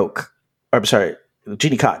Jeannie Koch,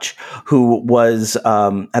 who was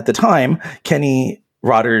at the time Kenny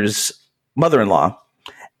Rodder's mother-in-law.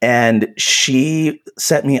 And she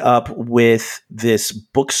set me up with this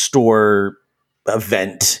bookstore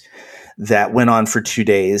event that went on for 2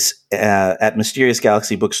 days at Mysterious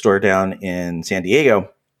Galaxy Bookstore down in San Diego.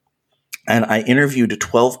 And I interviewed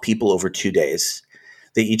 12 people over 2 days.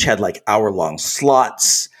 They each had like hour-long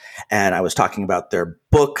slots. And I was talking about their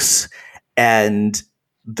books. And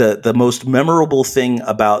the most memorable thing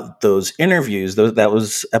about those interviews, that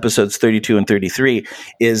was episodes 32 and 33,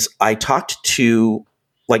 is I talked to...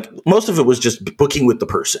 like most of it was just booking with the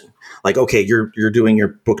person. Like, okay, you're doing your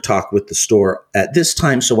book talk with the store at this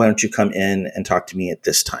time, so why don't you come in and talk to me at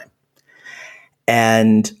this time?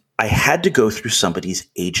 And I had to go through somebody's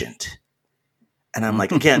agent. And I'm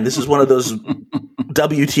like, again, this is one of those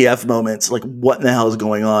WTF moments. Like, what in the hell is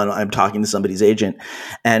going on? I'm talking to somebody's agent.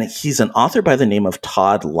 And he's an author by the name of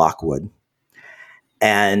Todd Lockwood.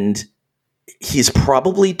 And he's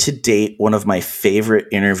probably to date one of my favorite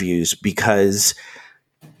interviews because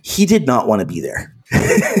he did not want to be there.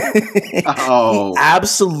 He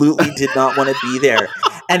absolutely did not want to be there.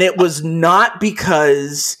 And it was not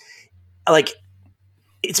because, like,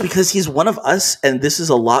 it's because he's one of us, and this is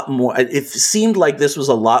a lot more, it seemed like this was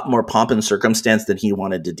a lot more pomp and circumstance than he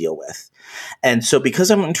wanted to deal with. And so because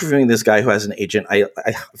I'm interviewing this guy who has an agent, I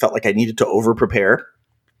felt like I needed to over-prepare.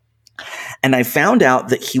 And I found out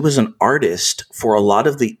that he was an artist for a lot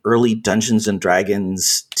of the early Dungeons and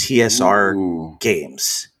Dragons TSR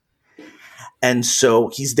games. And so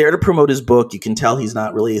he's there to promote his book. You can tell he's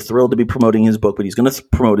not really thrilled to be promoting his book, but he's going to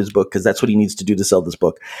promote his book because that's what he needs to do to sell this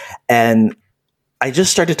book. And I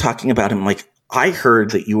just started talking about him like, I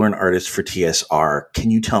heard that you were an artist for TSR.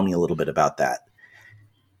 Can you tell me a little bit about that?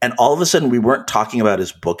 And all of a sudden, we weren't talking about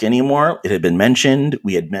his book anymore. It had been mentioned.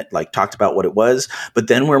 We had talked about what it was. But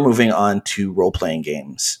then we're moving on to role-playing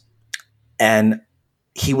games. And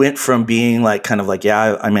he went from being like, kind of like,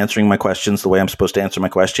 yeah, I'm answering my questions the way I'm supposed to answer my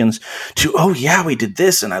questions, to, oh yeah, we did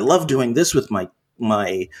this, and I love doing this with my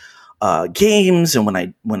games, and when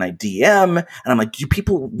I DM, and I'm like, do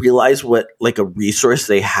people realize what like a resource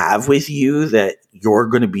they have with you that you're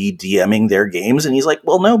going to be DMing their games? And he's like,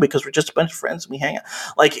 well, no, because we're just a bunch of friends and we hang out.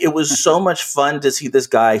 Like, it was so much fun to see this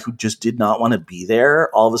guy who just did not want to be there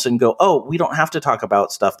all of a sudden go, oh, we don't have to talk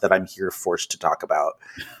about stuff that I'm here forced to talk about.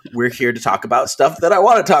 We're here to talk about stuff that I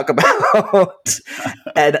want to talk about.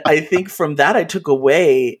 And I think from that I took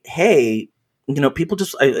away, hey, you know, people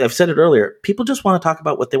just, I've said it earlier, people just want to talk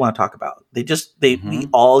about what they want to talk about. We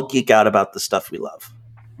all geek out about the stuff we love.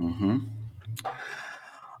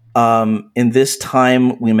 In this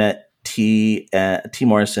time, we met T.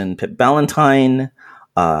 Morrison, Pip Ballantyne,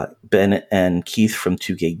 Ben and Keith from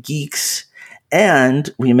 2K Geeks, and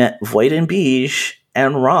we met Void and Beige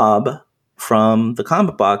and Rob from the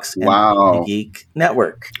Comic Box and the Geek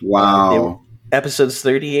Network. Wow. They were episodes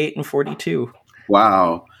 38 and 42.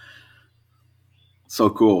 Wow. So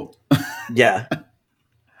cool. Yeah.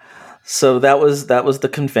 So that was the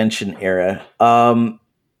convention era.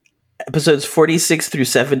 Episodes 46 through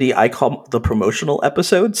 70, I call the promotional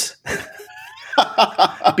episodes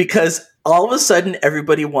because all of a sudden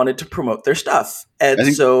everybody wanted to promote their stuff.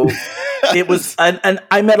 And so it was, and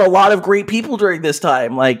I met a lot of great people during this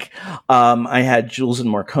time. Like, I had Jules and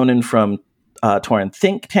Marconin from Torrent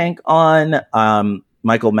Think Tank on,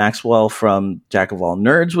 Michael Maxwell from Jack of All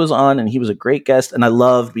Nerds was on, and he was a great guest, and I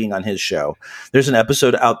loved being on his show. There's an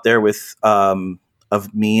episode out there with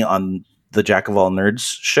of me on the Jack of All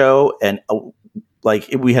Nerds show, and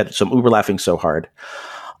we had we were laughing so hard.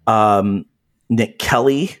 Nick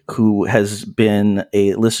Kelly, who has been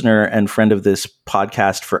a listener and friend of this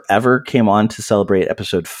podcast forever, came on to celebrate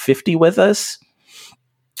episode 50 with us.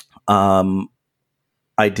 I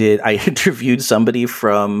interviewed somebody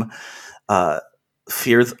from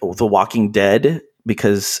Fear the Walking Dead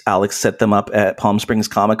because Alex set them up at Palm Springs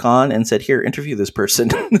Comic-Con and said, here, interview this person.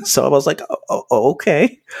 So I was like, oh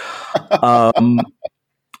okay.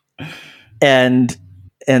 And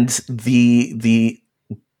the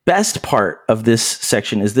best part of this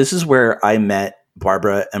section is this is where I met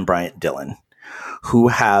Barbara and Bryant Dillon, who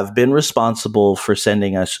have been responsible for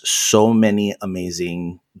sending us so many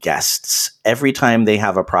amazing guests. Every time they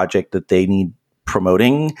have a project that they need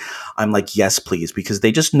promoting, I'm like, yes, please, because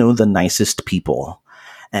they just know the nicest people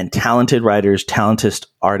and talented writers, talented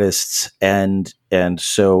artists. And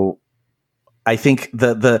so I think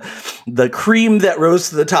the cream that rose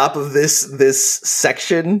to the top of this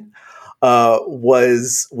section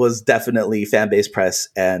was definitely Fanbase Press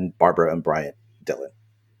and Barbara and Bryant Dillon.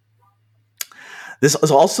 This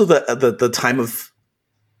was also the time of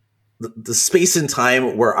the space and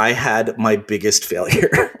time where I had my biggest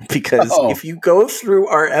failure because if you go through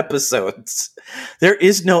our episodes, there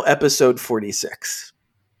is no episode 46.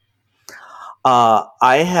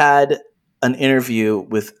 I had an interview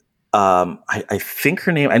with I think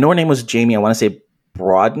her name, I know her name was Jamie. I want to say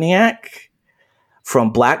Brodniak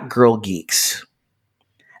from Black Girl Geeks.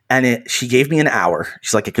 And she gave me an hour.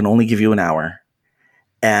 She's like, I can only give you an hour.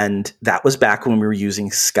 And that was back when we were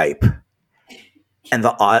using Skype. And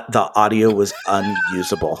the audio was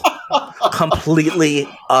unusable. Completely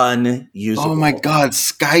unusable. Oh my God,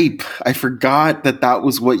 Skype. I forgot that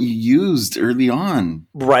was what you used early on.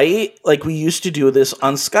 Right? Like we used to do this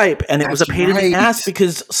on Skype and it was a pain in the ass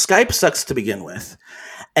because Skype sucks to begin with.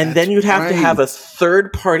 And then you'd have to have a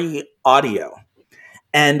third party audio.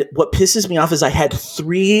 And what pisses me off is I had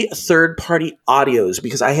 3 third-party audios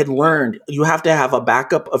because I had learned you have to have a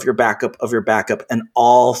backup of your backup of your backup, and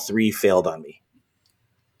all 3 failed on me.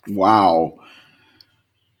 Wow.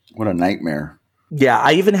 What a nightmare. Yeah,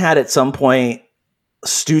 I even had at some point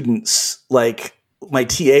students, like my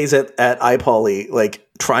TAs at iPoly, like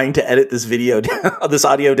trying to edit this this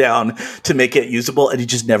audio down to make it usable, and it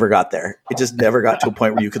just never got there. It just never got to a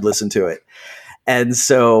point where you could listen to it. And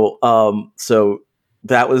so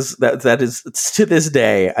that is to this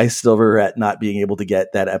day, I still regret not being able to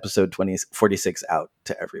get that episode 46 out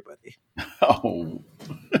to everybody. Oh,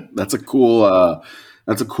 that's a cool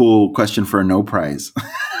question for a no prize.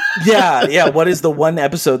 Yeah. What is the one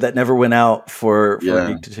episode that never went out for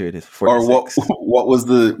Geektitude? Or what was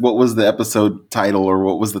the episode title, or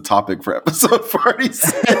what was the topic for episode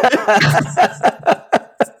 46?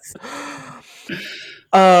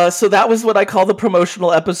 So that was what I call the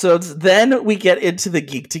promotional episodes. Then we get into the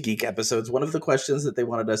Geek to Geek episodes. One of the questions that they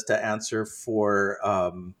wanted us to answer for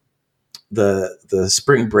the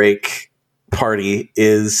spring break party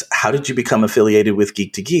is, how did you become affiliated with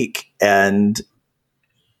Geek to Geek? And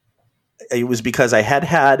it was because I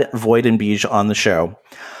had Void and Beige on the show.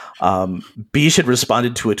 Beige had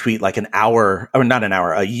responded to a tweet like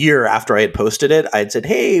a year after I had posted it. I had said,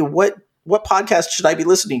 hey, what podcast should I be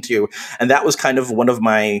listening to? And that was kind of one of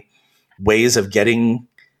my ways of getting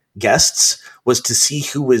guests, was to see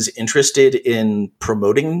who was interested in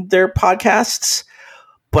promoting their podcasts.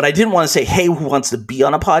 But I didn't want to say, hey, who wants to be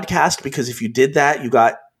on a podcast? Because if you did that, you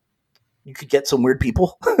could get some weird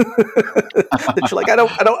people that you're like, I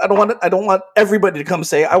don't want everybody to come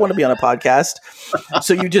say, I want to be on a podcast.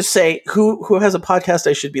 So you just say, who has a podcast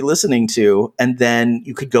I should be listening to? And then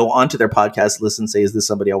you could go onto their podcast, listen, say, is this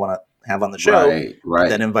somebody I want to have on the show? Right.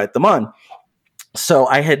 Then invite them on. So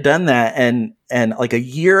I had done that. And like a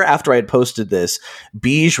year after I had posted this,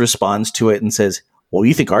 Beige responds to it and says, well,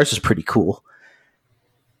 you think ours is pretty cool.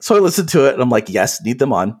 So I listened to it and I'm like, yes, need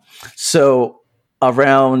them on. So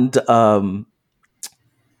around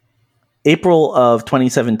April of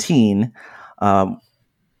 2017,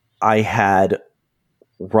 I had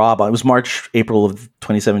Rob on. It was April of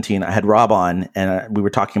 2017. I had Rob on, and we were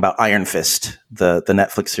talking about Iron Fist, the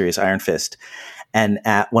Netflix series Iron Fist. And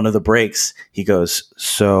at one of the breaks, he goes,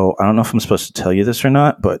 so I don't know if I'm supposed to tell you this or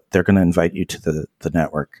not, but they're going to invite you to the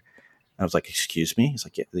network. I was like, excuse me? He's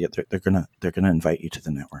like, yeah, they're gonna invite you to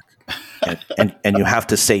the network, and you have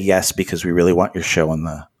to say yes because we really want your show on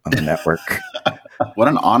the network. What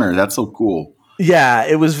an honor! That's so cool. Yeah,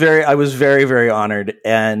 I was very, very honored,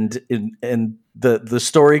 and the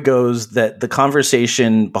story goes that the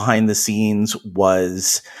conversation behind the scenes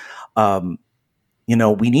was,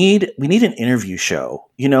 we need an interview show,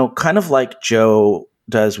 kind of like Joe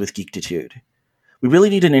does with Geektitude. we really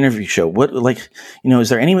need an interview show. What, like, is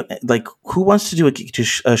there any, like, who wants to do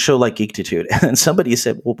a show like Geektitude? And somebody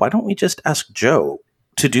said, well, why don't we just ask Joe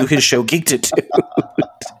to do his show Geektitude?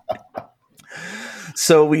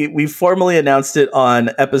 So we formally announced it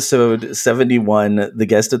on episode 71. The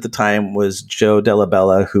guest at the time was Joe Della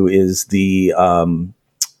Bella, who is the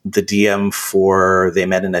DM for They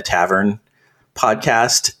Met in a Tavern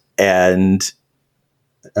podcast. And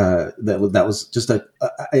that was just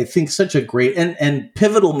I think such a great and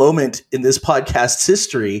pivotal moment in this podcast's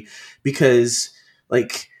history, because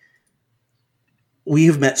like we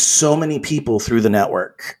have met so many people through the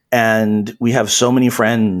network, and we have so many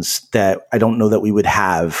friends that I don't know that we would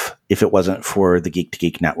have if it wasn't for the Geek to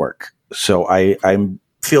Geek network. So I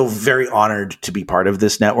feel very honored to be part of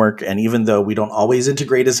this network. And even though we don't always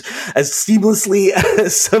integrate as seamlessly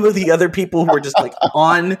as some of the other people who are just like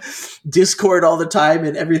on Discord all the time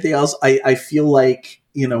and everything else, I feel like,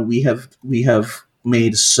 we have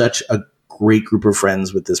made such a great group of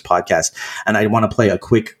friends with this podcast. And I want to play a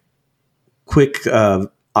quick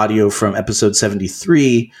audio from episode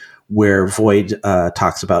 73 where Void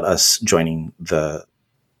talks about us joining the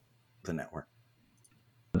network.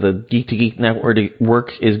 The Geek to Geek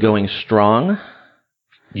network is going strong.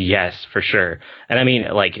 Yes, for sure. And I mean,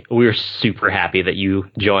 like, we were super happy that you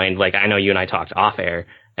joined. Like, I know you and I talked off air,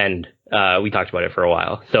 and we talked about it for a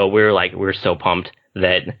while. So we were so pumped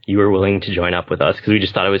that you were willing to join up with us, because we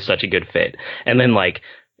just thought it was such a good fit. And then, like,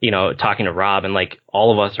 talking to Rob, and like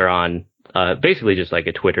all of us are on basically just like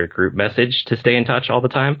a Twitter group message to stay in touch all the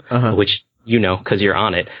time, which because you're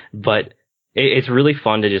on it. But it's really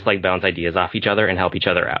fun to just like bounce ideas off each other and help each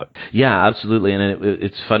other out. Yeah, absolutely. And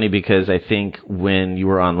it's funny because I think when you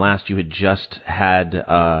were on last, you had just had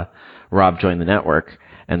Rob join the network.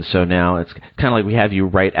 And so now it's kind of like we have you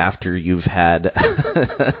right after you've had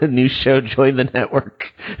a new show join the network.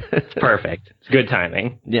 It's perfect. It's good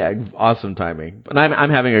timing. Yeah, awesome timing. But I'm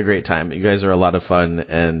having a great time. You guys are a lot of fun,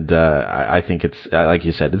 and I think it's like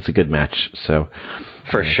you said, it's a good match. So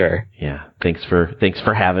for sure. Yeah. Thanks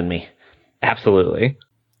for having me. Absolutely.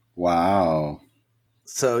 Wow.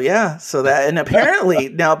 So that, and apparently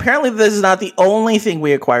this is not the only thing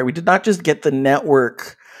we acquired. We did not just get the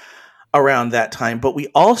network around that time, but we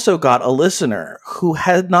also got a listener who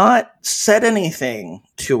had not said anything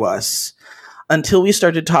to us until we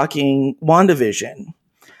started talking WandaVision.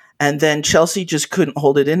 And then Chelsea just couldn't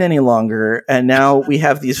hold it in any longer. And now we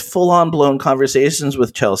have these full-on blown conversations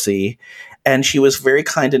with Chelsea. And she was very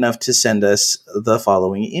kind enough to send us the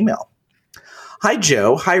following email. Hi,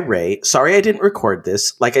 Joe. Hi, Ray. Sorry I didn't record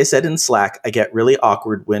this. Like I said in Slack, I get really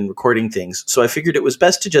awkward when recording things, so I figured it was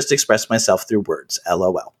best to just express myself through words.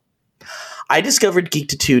 LOL. I discovered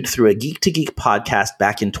Geektitude through a Geek to Geek podcast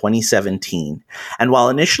back in 2017. And while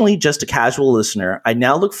initially just a casual listener, I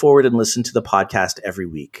now look forward and listen to the podcast every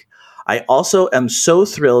week. I also am so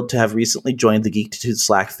thrilled to have recently joined the Geektitude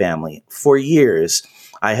Slack family. For years,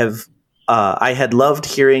 I had loved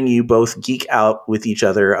hearing you both geek out with each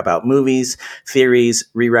other about movies, theories,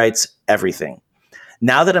 rewrites, everything.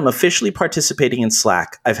 Now that I'm officially participating in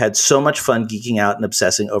Slack, I've had so much fun geeking out and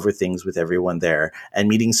obsessing over things with everyone there and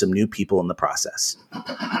meeting some new people in the process.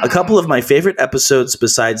 A couple of my favorite episodes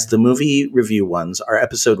besides the movie review ones are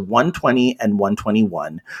episode 120 and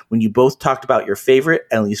 121, when you both talked about your favorite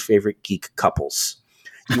and least favorite geek couples.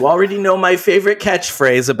 You already know my favorite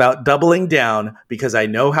catchphrase about doubling down, because I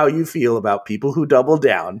know how you feel about people who double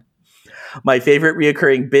down. My favorite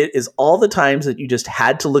reoccurring bit is all the times that you just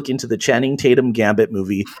had to look into the Channing Tatum Gambit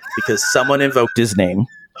movie because someone invoked his name.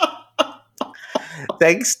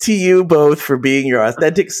 Thanks to you both for being your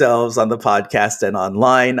authentic selves on the podcast and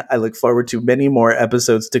online. I look forward to many more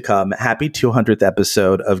episodes to come. Happy 200th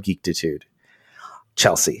episode of Geektitude.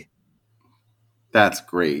 Chelsea. That's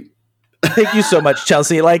great. Thank you so much,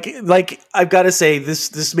 Chelsea. Like I've got to say,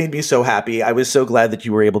 this made me so happy. I was so glad that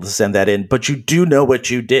you were able to send that in, but you do know what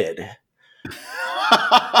you did.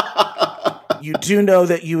 You do know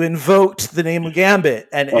that you invoked the name of Gambit,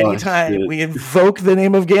 and anytime we invoke the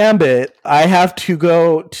name of Gambit, I have to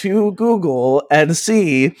go to Google and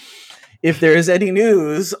see if there is any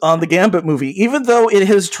news on the Gambit movie, even though it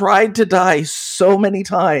has tried to die so many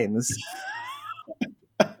times.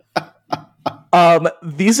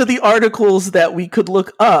 These are the articles that we could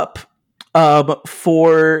look up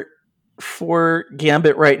for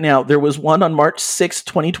Gambit right now. There was one on March 6,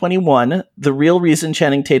 2021. The real reason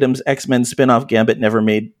Channing Tatum's X-Men spinoff Gambit never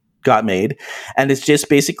got made, and it's just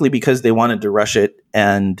basically because they wanted to rush it,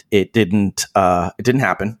 and it didn't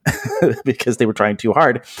happen because they were trying too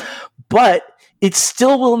hard. But it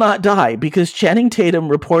still will not die because Channing Tatum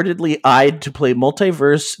reportedly eyed to play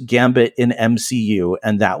multiverse Gambit in MCU,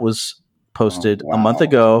 and that was posted a month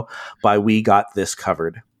ago by We Got This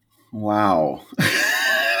Covered. Wow.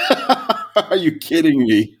 Are you kidding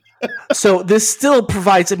me? So this still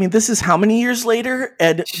provides, I mean, this is how many years later?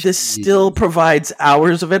 And this still provides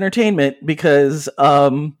hours of entertainment because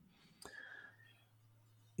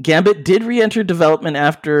Gambit did re-enter development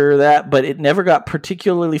after that, but it never got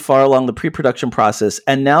particularly far along the pre-production process.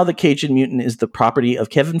 And now The Cajun Mutant is the property of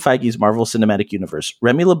Kevin Feige's Marvel Cinematic Universe.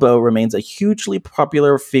 Remy LeBeau remains a hugely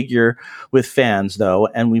popular figure with fans, though,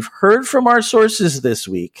 and we've heard from our sources this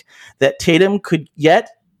week that Tatum could yet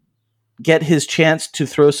get his chance to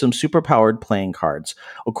throw some superpowered playing cards.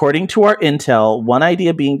 According to our intel, one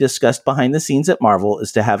idea being discussed behind the scenes at Marvel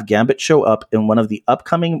is to have Gambit show up in one of the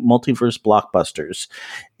upcoming multiverse blockbusters,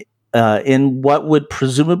 in what would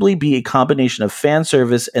presumably be a combination of fan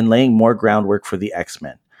service and laying more groundwork for the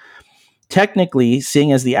X-Men. Technically,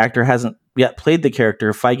 seeing as the actor hasn't yet played the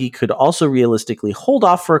character, Feige could also realistically hold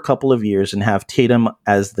off for a couple of years and have Tatum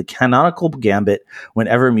as the canonical Gambit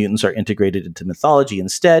whenever mutants are integrated into mythology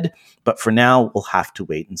instead. But for now, we'll have to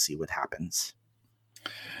wait and see what happens.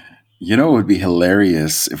 You know, it would be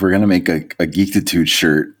hilarious if we're going to make a Geektitude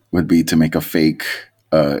shirt would be to make a fake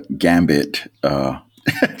Gambit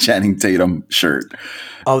Channing Tatum shirt.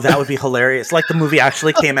 Oh, that would be hilarious. Like the movie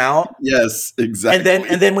actually came out. Yes, exactly.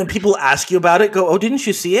 And then when people ask you about it, go, "Oh, didn't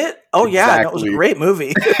you see it?" Oh, yeah, no, it was a great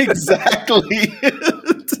movie. Exactly.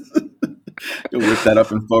 You'll whip that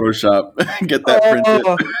up in Photoshop and get that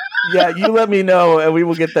printed. Yeah, you let me know and we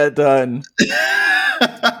will get that done.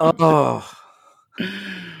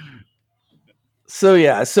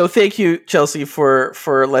 So thank you, Chelsea,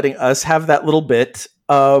 for letting us have that little bit.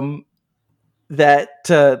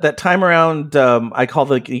 That time around, I call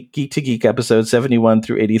the Geek to Geek episode 71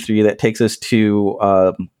 through 83. That takes us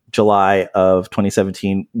to July of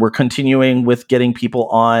 2017. We're continuing with getting people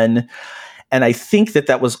on. And I think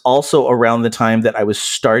that was also around the time that I was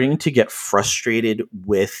starting to get frustrated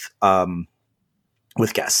with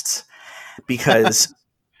guests, because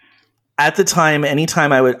at the time,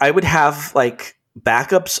 anytime I would have like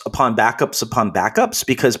backups upon backups upon backups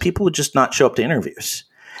because people would just not show up to interviews.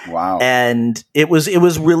 Wow. And it was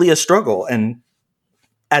really a struggle. And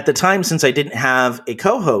at the time, since I didn't have a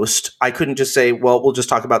co-host, I couldn't just say, well, we'll just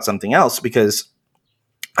talk about something else, because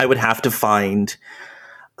I would have to find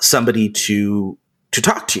somebody to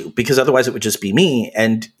talk to, because otherwise it would just be me.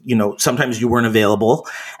 And, you know, sometimes you weren't available.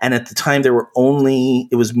 And at the time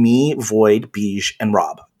it was me, Void, Beige, and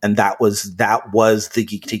Rob. And that was the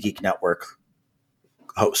Geek to Geek Network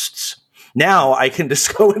hosts. Now I can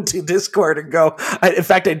just go into Discord and go. In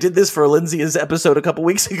fact, I did this for Lindsay's episode a couple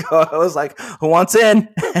weeks ago. I was like, "Who wants in?"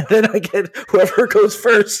 And then I get whoever goes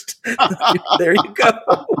first. There you go.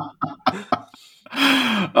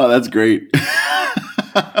 Oh, that's great.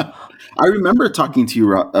 I remember talking to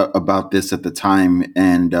you about this at the time,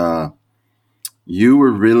 and you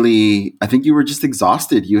were really, I think you were just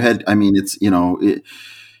exhausted. You had, I mean, it's, you know,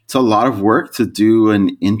 it's a lot of work to do an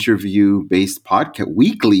interview-based podcast,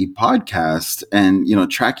 weekly podcast, and, you know,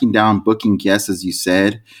 tracking down, booking guests, as you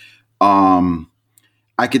said.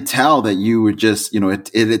 I could tell that you were just, you know,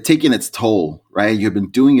 it had taken its toll, right? You've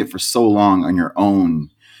been doing it for so long on your own,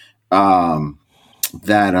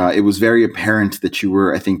 that it was very apparent that you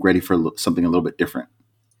were, I think, ready for something a little bit different.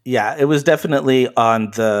 Yeah, it was definitely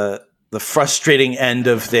on the frustrating end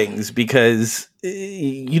of things, because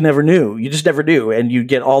you never knew. You just never knew. And you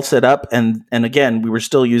get all set up. And again, we were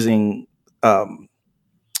still using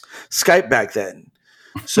Skype back then.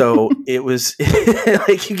 So it was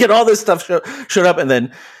like you get all this stuff showed up, and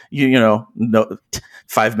then you know,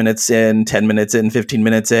 5 minutes in, 10 minutes in, 15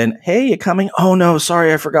 minutes in. Hey, you coming? Oh no,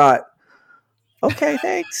 sorry, I forgot. Okay,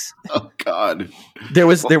 thanks. Oh God. There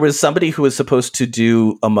was somebody who was supposed to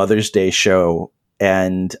do a Mother's Day show,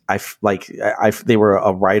 and they were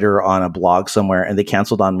a writer on a blog somewhere, and they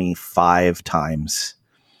canceled on me 5 times.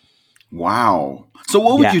 Wow. So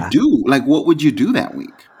what would you do? Like, what would you do that week?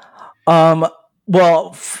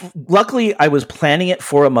 Well, luckily I was planning it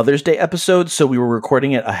for a Mother's Day episode, so we were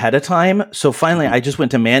recording it ahead of time. So finally I just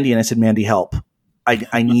went to Mandy and I said, Mandy, help.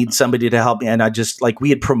 I need somebody to help me. And I just, like, we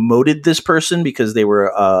had promoted this person because they were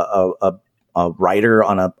a writer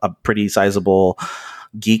on a pretty sizable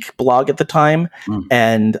geek blog at the time.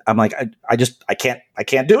 And I'm like, I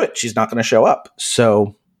can't do it. She's not going to show up.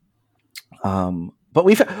 So, but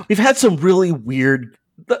we've had some really weird,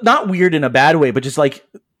 not weird in a bad way, but just like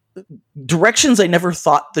directions I never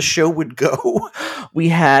thought the show would go. We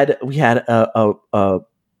had a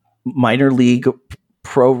minor league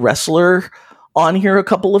pro wrestler on here a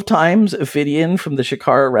couple of times, Ophidian from the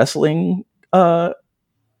Shikara Wrestling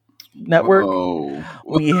Network. Whoa.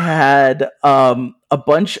 We had a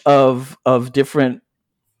bunch of different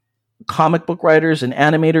comic book writers and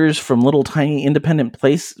animators from little tiny independent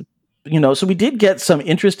place. So we did get some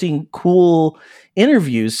interesting, cool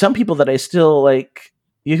interviews. Some people that I still like.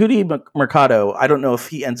 Yehudi Mercado, I don't know if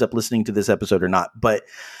he ends up listening to this episode or not, but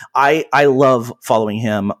I love following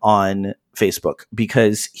him on Facebook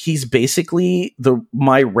because he's basically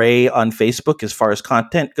my Ray on Facebook as far as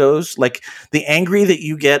content goes. Like the angry that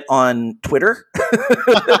you get on Twitter.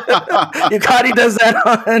 Yehudi does that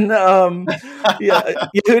on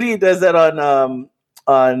Yehudi does that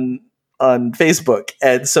on Facebook.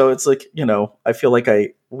 And so it's like, I feel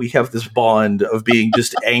like we have this bond of being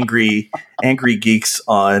just angry geeks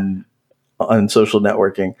on social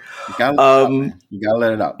networking. You gotta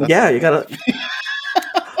let it out. You gotta.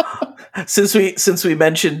 Since we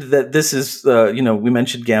mentioned that this is we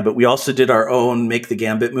mentioned Gambit, we also did our own Make the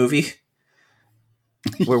Gambit movie,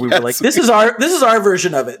 where we were like, this is our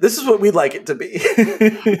version of it. This is what we'd like it to be.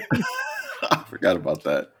 I forgot about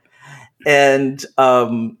that. And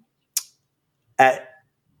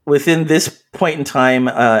within this point in time,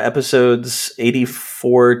 episodes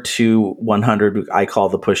 84 to 100, I call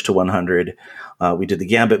the push to 100. We did the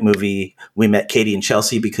Gambit movie. We met Katie and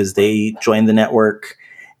Chelsea because they joined the network,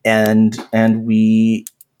 and we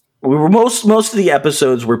were most of the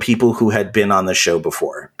episodes were people who had been on the show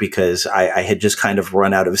before because I had just kind of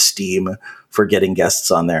run out of steam for getting guests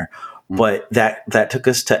on there. But that took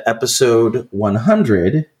us to episode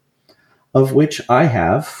 100, of which I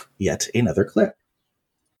have yet another clip.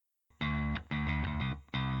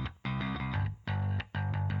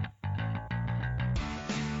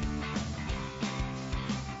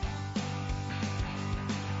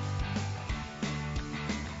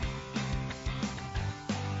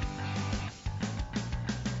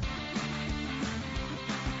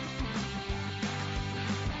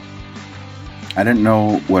 I didn't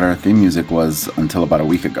know what our theme music was until about a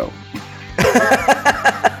week ago.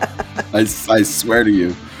 I swear to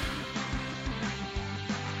you.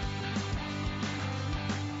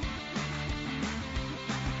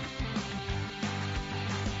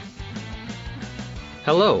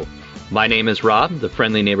 Hello, my name is Rob, the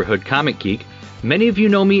friendly neighborhood comic geek. Many of you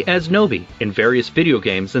know me as Nobi in various video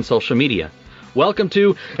games and social media. Welcome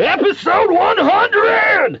to episode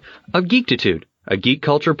 100 of Geektitude, a geek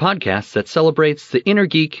culture podcast that celebrates the inner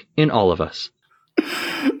geek in all of us.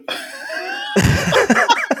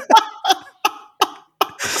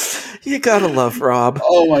 You gotta love Rob.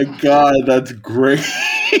 Oh my God, that's great.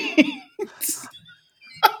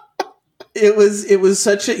 It was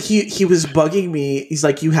such a he was bugging me. He's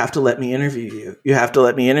like, you have to let me interview you. You have to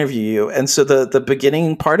let me interview you. And so the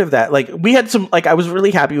beginning part of that, like we had some, like I was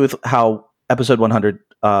really happy with how episode 100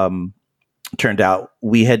 turned out.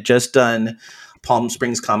 We had just done Palm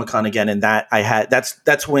Springs Comic-Con again, and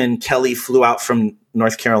that's when Kelly flew out from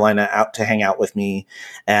North Carolina out to hang out with me,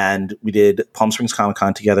 and we did Palm Springs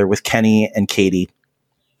Comic-Con together with Kenny and Katie.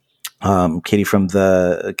 Katie from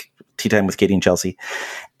the Tea Time with Katie and Chelsea.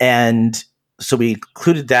 And so we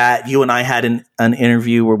included that. You and I had an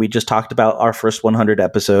interview where we just talked about our first 100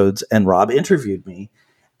 episodes, and Rob interviewed me.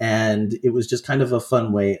 And it was just kind of a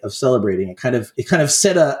fun way of celebrating. It kind of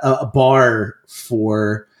set a bar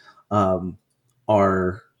for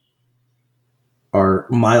our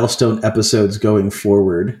milestone episodes going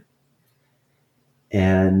forward.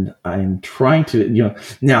 And I'm trying to,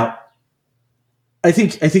 now I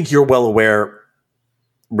think you're well aware,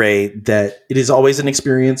 Ray, that it is always an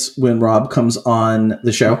experience when Rob comes on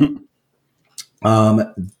the show.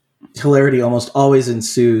 Hilarity almost always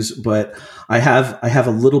ensues, but I have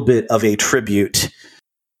a little bit of a tribute.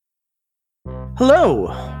 Hello,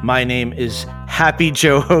 my name is Happy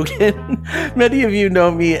Joe Hogan. Many of you know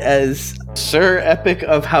me as Sir Epic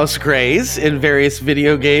of House Grays in various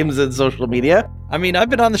video games and social media. I mean, I've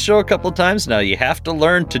been on the show a couple times now. You have to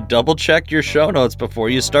learn to double check your show notes before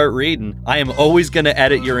you start reading. I am always going to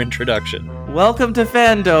edit your introduction. Welcome to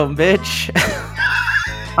Fandom, bitch.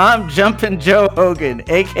 I'm Jumpin' Joe Hogan,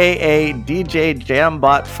 a.k.a. DJ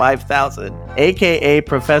Jambot 5000, a.k.a.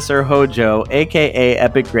 Professor Hojo, a.k.a.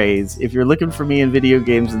 Epic Grays, if you're looking for me in video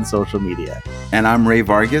games and social media. And I'm Ray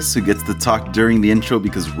Vargas, who gets to talk during the intro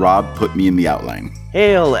because Rob put me in the outline.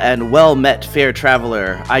 Hail and well met, fair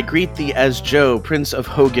traveler. I greet thee as Joe, Prince of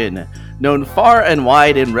Hogan, known far and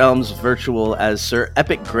wide in realms virtual as Sir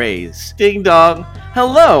Epic Grays. Ding dong.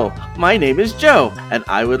 Hello, my name is Joe, and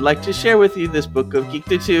I would like to share with you this book of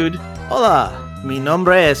Geektitude. Hola, mi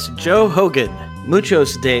nombre es Joe Hogan.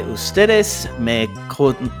 Muchos de ustedes me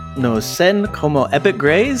conocen como Epic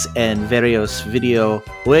Grays en varios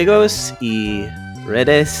videojuegos y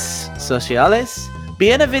redes sociales.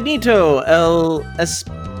 Bienvenido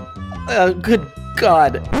good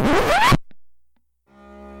God.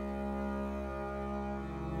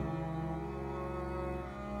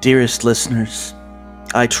 Dearest listeners,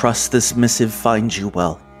 I trust this missive finds you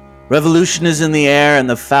well. Revolution is in the air, and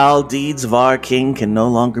the foul deeds of our king can no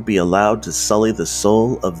longer be allowed to sully the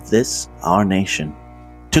soul of this, our nation.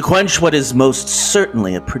 To quench what is most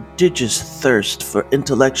certainly a prodigious thirst for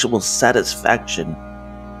intellectual satisfaction,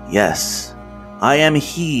 yes, I am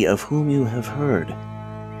he of whom you have heard.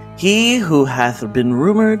 He who hath been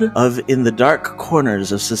rumored of in the dark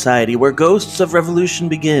corners of society where ghosts of revolution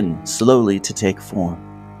begin slowly to take form.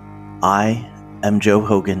 I am Joe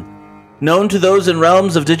Hogan, known to those in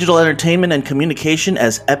realms of digital entertainment and communication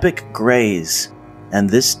as Epic Grays. And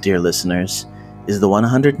this, dear listeners, is the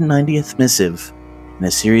 190th missive in a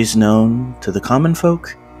series known to the common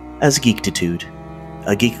folk as Geektitude,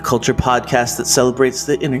 a geek culture podcast that celebrates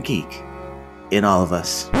the inner geek in all of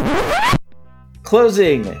us.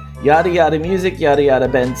 Closing. Yada yada music, yada yada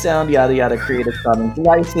Bensound, yada yada Creative Commons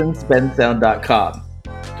license, bensound.com.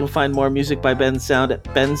 You'll find more music by Bensound at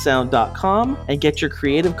bensound.com and get your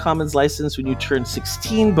Creative Commons license when you turn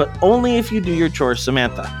 16, but only if you do your chores,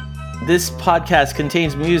 Samantha. This podcast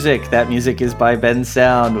contains music. That music is by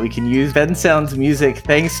Bensound. We can use Bensound's music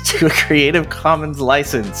thanks to a Creative Commons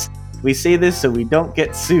license. We say this so we don't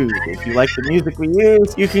get sued. If you like the music we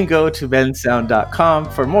use, you can go to bensound.com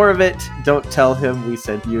for more of it. Don't tell him we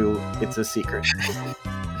sent you. It's a secret.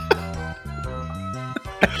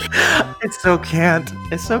 It so can't.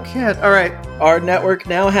 All right. Our network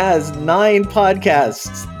now has 9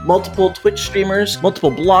 podcasts, multiple Twitch streamers, multiple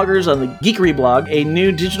bloggers on the Geekery blog, a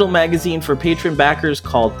new digital magazine for patron backers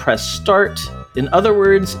called Press Start. In other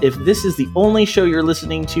words, if this is the only show you're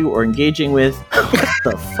listening to or engaging with, what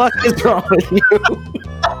the fuck is wrong with you?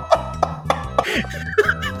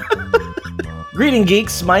 Greeting,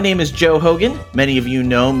 geeks. My name is Joe Hogan. Many of you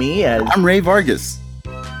know me as... I'm Ray Vargas.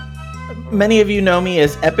 Many of you know me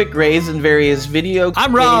as Epic Grays in various video...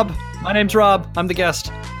 I'm Rob. My name's Rob. I'm the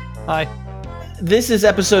guest. Hi. This is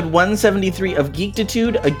episode 173 of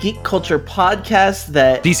Geektitude, a geek culture podcast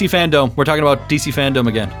that... DC Fandom. We're talking about DC Fandom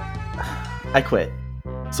again. I quit.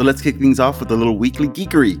 So let's kick things off with a little weekly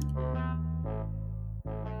geekery.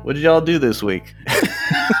 What did y'all do this week?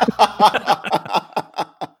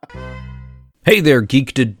 Hey there,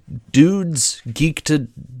 geek to dudes.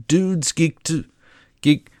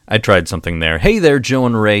 I tried something there. Hey there, Joe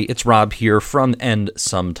and Ray. It's Rob here from And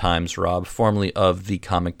Sometimes Rob, formerly of The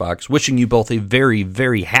Comic Box, wishing you both a very,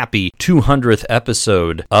 very happy 200th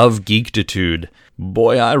episode of Geektitude.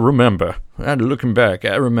 Boy, I remember. Looking back,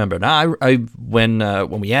 I remember. Now, when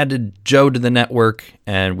we added Joe to the network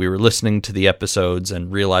and we were listening to the episodes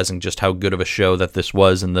and realizing just how good of a show that this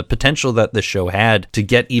was and the potential that this show had to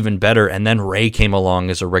get even better, and then Ray came along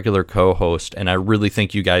as a regular co-host, and I really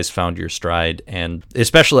think you guys found your stride. And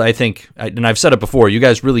especially, I think, and I've said it before, you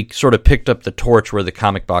guys really sort of picked up the torch where the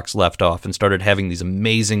Comic Box left off and started having these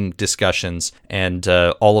amazing discussions, and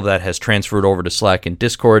all of that has transferred over to Slack and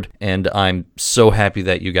Discord, and I'm so happy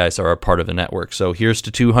that you guys are a part of the network. So here's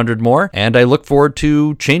to 200 more, and I look forward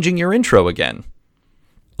to changing your intro again.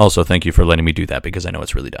 Also, thank you for letting me do that because I know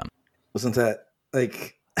it's really dumb. Wasn't that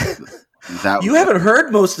like that? You haven't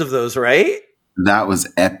heard most of those, right? That was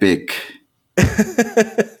epic.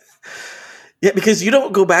 Yeah, because you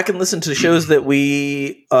don't go back and listen to shows that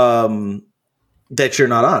we that you're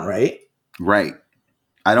not on, right? Right.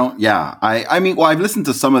 I don't. Yeah. I mean, well, I've listened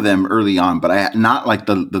to some of them early on, but not like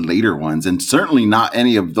the later ones, and certainly not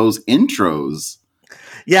any of those intros.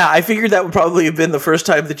 Yeah, I figured that would probably have been the first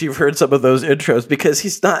time that you've heard some of those intros because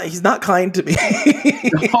he's not kind to me.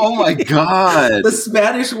 Oh my God. The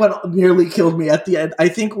Spanish one nearly killed me at the end. I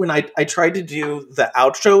think when I tried to do the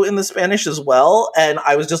outro in the Spanish as well, and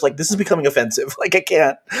I was just like, this is becoming offensive. Like, I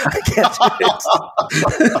can't do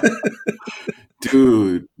it.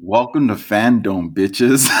 Dude, welcome to Fandom,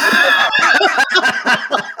 bitches.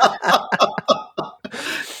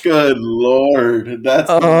 Good Lord. That's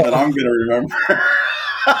what I'm going to remember.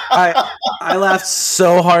 I laughed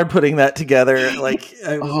so hard putting that together. Like,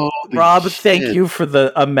 Rob, thank you for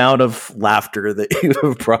the amount of laughter that you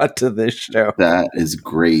have brought to this show. That is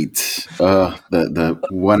great. The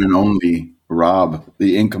one and only Rob,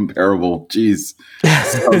 the incomparable. Jeez,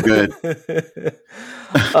 so good.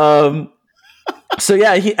 So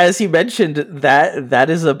yeah, as he mentioned, that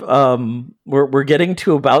is we're getting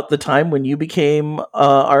to about the time when you became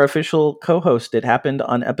our official co-host. It happened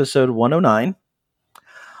on episode 109.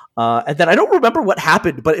 And then I don't remember what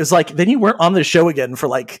happened, but it was like then you weren't on the show again for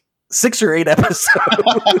like 6 or 8 episodes.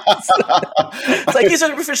 It's like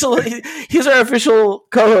he's our official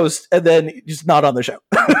co-host, and then just not on the show.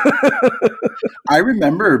 I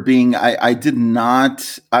remember being, I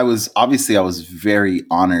was very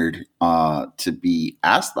honored to be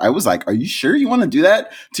asked. I was like, are you sure you want to do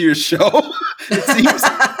that to your show? It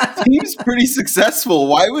seems pretty successful.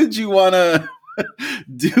 Why would you want to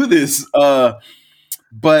do this?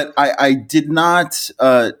 But I did not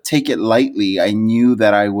take it lightly. I knew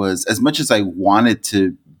that I was, as much as I wanted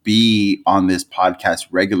to be on this podcast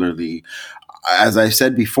regularly, as I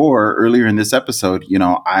said before earlier in this episode,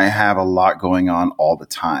 I have a lot going on all the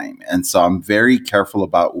time. And so I'm very careful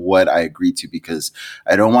about what I agree to because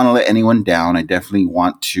I don't want to let anyone down. I definitely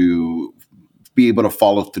want to be able to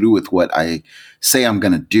follow through with what I say I'm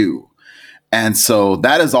going to do. And so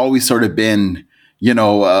that has always sort of been,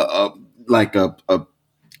 like a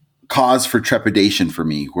cause for trepidation for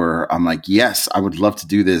me, where I'm like, yes, I would love to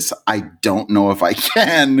do this. I don't know if I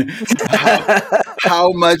can.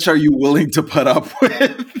 How much are you willing to put up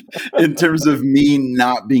with in terms of me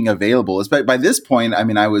not being available? By this point, I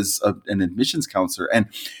mean, I was an admissions counselor, and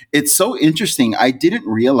it's so interesting. I didn't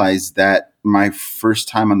realize that my first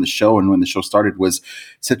time on the show and when the show started was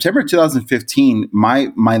September 2015.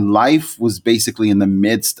 My life was basically in the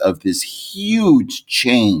midst of this huge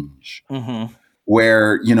change. Mm-hmm.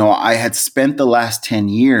 Where, I had spent the last 10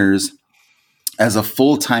 years as a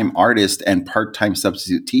full-time artist and part-time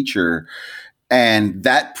substitute teacher. And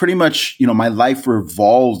that pretty much, my life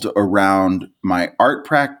revolved around my art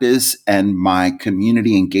practice and my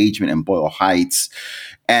community engagement in Boyle Heights.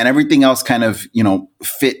 And everything else kind of,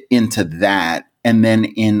 fit into that. And then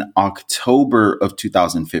in October of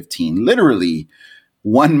 2015, literally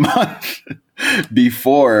 1 month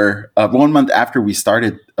before, 1 month after we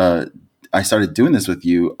started, I started doing this with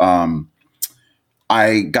you.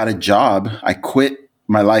 I got a job. I quit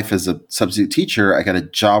my life as a substitute teacher. I got a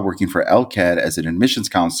job working for LCAD as an admissions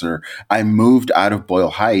counselor. I moved out of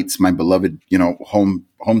Boyle Heights, my beloved,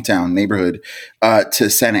 hometown neighborhood, to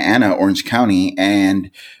Santa Ana, Orange County. And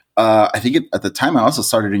I think at the time I also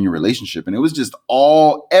started a new relationship, and it was just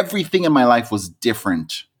everything in my life was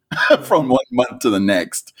different from 1 month to the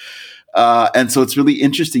next. And so it's really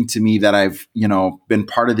interesting to me that I've, been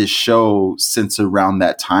part of this show since around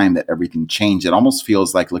that time that everything changed. It almost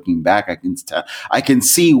feels like, looking back, I can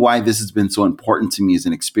see why this has been so important to me as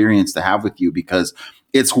an experience to have with you, because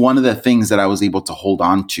it's one of the things that I was able to hold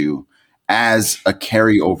on to as a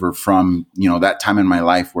carryover from, that time in my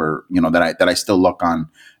life where, that I still look on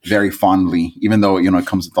very fondly, even though, it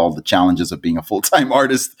comes with all the challenges of being a full-time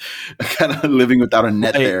artist, kind of living without a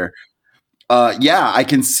net there. I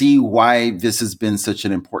can see why this has been such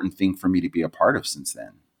an important thing for me to be a part of since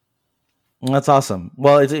then. That's awesome.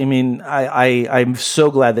 Well, I'm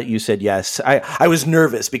so glad that you said yes. I was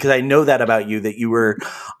nervous because I know that about you, that you were,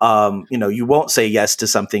 you won't say yes to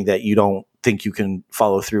something that you don't think you can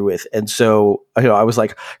follow through with. And so, I was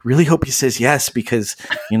like, really hope he says yes, because,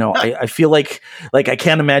 I feel like I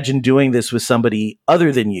can't imagine doing this with somebody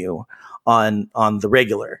other than you on the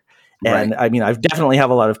regular. And right. I mean, I definitely have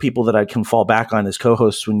a lot of people that I can fall back on as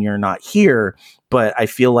co-hosts when you're not here, but I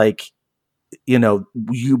feel like,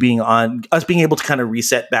 you being on, us being able to kind of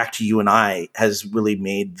reset back to you and I has really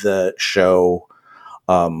made the show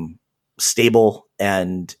stable,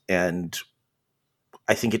 and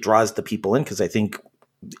I think it draws the people in, because I think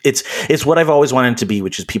it's what I've always wanted to be,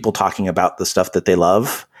 which is people talking about the stuff that they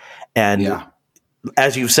love. And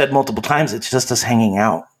as you've said multiple times, it's just us hanging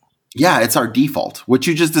out. Yeah, it's our default. What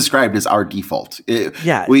you just described is our default.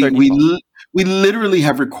 We literally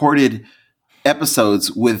have recorded episodes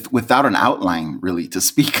without an outline, really, to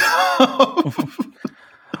speak of.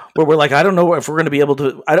 Where we're like, I don't know if we're going to be able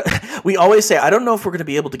to. We always say, I don't know if we're going to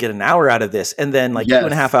be able to get an hour out of this, and then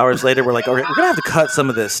 2.5 hours later, we're like, okay, we're going to have to cut some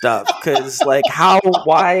of this stuff, because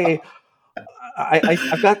why?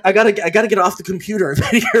 I got to get off the computer and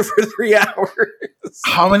be here for 3 hours.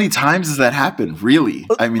 How many times does that happen? Really?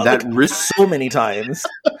 I mean, that risk so many times.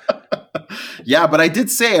 Yeah, but I did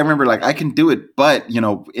say, I remember, I can do it, but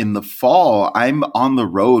in the fall, I'm on the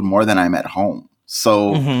road more than I'm at home.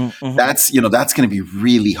 So that's going to be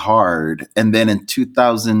really hard. And then in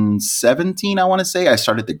 2017, I want to say, I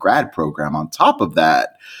started the grad program on top of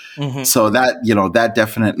that. Mm-hmm. So that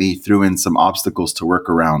definitely threw in some obstacles to work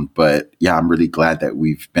around. But yeah, I'm really glad that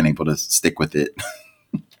we've been able to stick with it.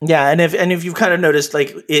 Yeah, and if you've kind of noticed,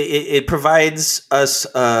 it provides us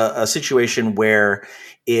a situation where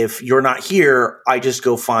if you're not here, I just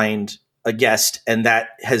go find a guest, and that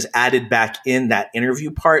has added back in that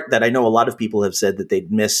interview part that I know a lot of people have said that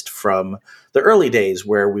they'd missed from the early days,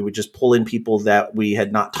 where we would just pull in people that we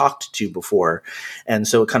had not talked to before. And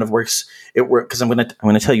so it kind of works. It works because I'm going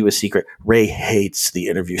to tell you a secret. Ray hates the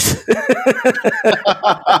interviews.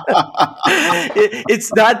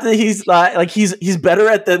 It's not that he's not like he's better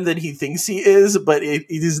at them than he thinks he is, but it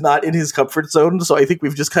is not in his comfort zone. So I think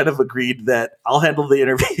we've just kind of agreed that I'll handle the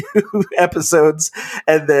interview episodes,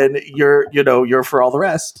 and then you're for all the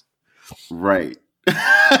rest. Right.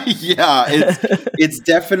 Yeah, it's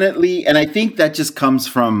definitely, and I think that just comes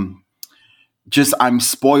from just I'm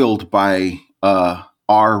spoiled by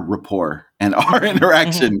our rapport and our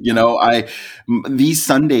interaction. These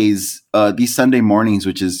Sunday mornings,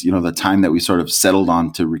 which is the time that we sort of settled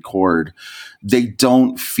on to record, they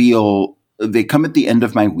come at the end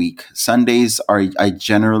of my week. Sundays I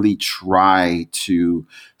generally try to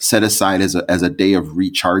set aside as a day of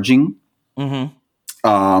recharging. Mm-hmm.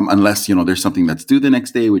 Unless, there's something that's due the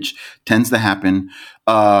next day, which tends to happen.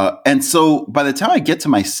 And so by the time I get to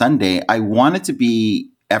my Sunday, I want it to be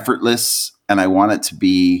effortless, and I want it to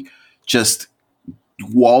be just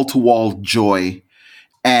wall to wall joy.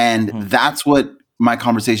 And that's what my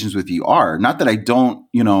conversations with you are. Not that I don't,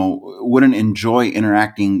 wouldn't enjoy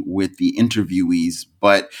interacting with the interviewees,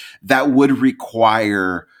 but that would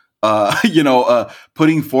require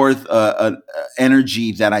putting forth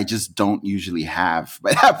energy that I just don't usually have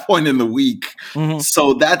by that point in the week. Mm-hmm.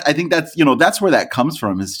 So that I think that's where that comes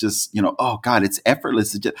from. It's just, oh God, it's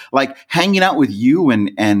effortless. It's just, like hanging out with you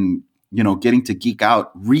and getting to geek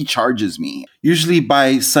out recharges me. Usually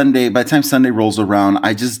by the time Sunday rolls around,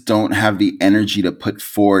 I just don't have the energy to put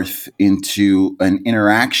forth into an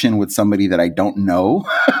interaction with somebody that I don't know.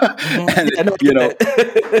 And,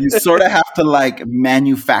 you sort of have to like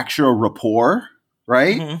manufacture a rapport,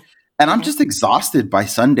 right? Mm-hmm. And I'm just exhausted by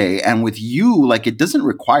Sunday. And with you, like, it doesn't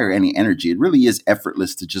require any energy. It really is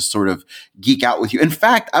effortless to just sort of geek out with you. In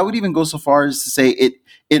fact, I would even go so far as to say it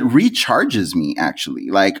recharges me, actually.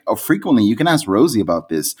 Like, frequently, you can ask Rosie about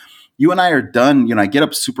this. You and I are done. I get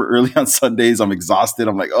up super early on Sundays. I'm exhausted.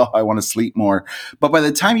 I'm like, oh, I want to sleep more. But by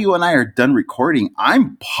the time you and I are done recording,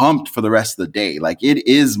 I'm pumped for the rest of the day. Like, it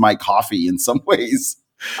is my coffee in some ways.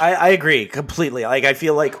 I agree completely. Like, I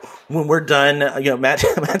feel like when we're done,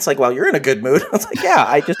 Matt's like, well, you're in a good mood. I was like, yeah,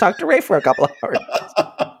 I just talked to Ray for a couple of hours.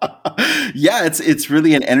 Yeah, it's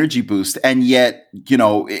really an energy boost. And yet,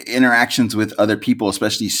 interactions with other people,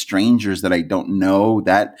 especially strangers that I don't know,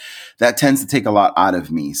 that tends to take a lot out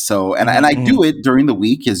of me. So, and I do it during the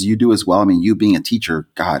week, as you do as well. I mean, you being a teacher,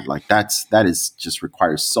 God, like that is just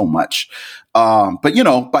requires so much. But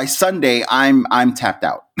by Sunday, I'm tapped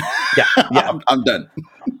out. Yeah. I'm done.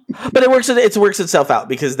 But it works itself out,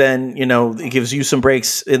 because then, it gives you some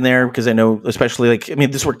breaks in there, because I know, especially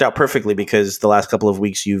this worked out perfectly because the last couple of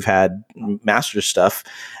weeks you've had master's stuff,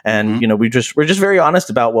 and, we're just very honest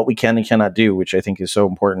about what we can and cannot do, which I think is so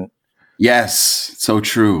important. Yes. So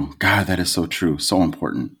true. God, that is so true. So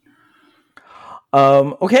important.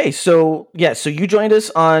 Okay. So you joined us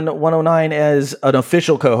on 109 as an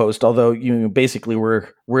official co-host, although you basically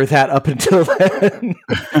were that up until then.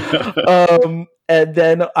 And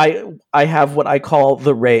then I have what I call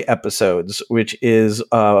the Ray episodes, which is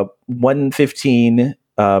 115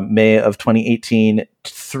 May of 2018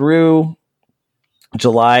 through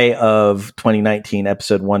July of 2019,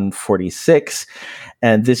 episode 146.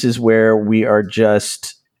 And this is where we are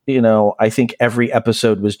just, I think every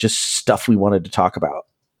episode was just stuff we wanted to talk about.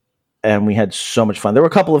 And we had so much fun. There were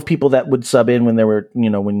a couple of people that would sub in when there were,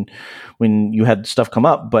 when you had stuff come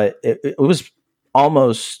up, but it was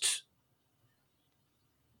almost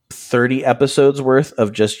 30 episodes worth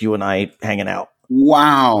of just you and I hanging out.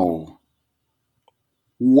 Wow.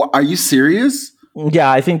 Are you serious? Yeah,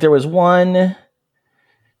 I think there was 1,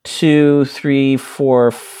 2, 3,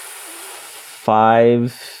 4,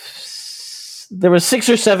 5. There was 6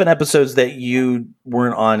 or 7 episodes that you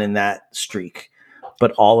weren't on in that streak,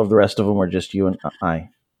 but all of the rest of them were just you and I.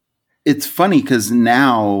 It's funny because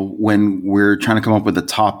now when we're trying to come up with a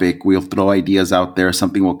topic, we'll throw ideas out there.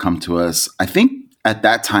 Something will come to us. I think at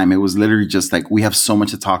that time, it was literally just like, we have so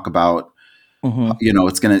much to talk about. Mm-hmm.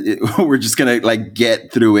 We're just going to like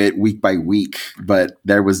get through it week by week. But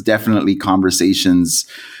there was definitely conversations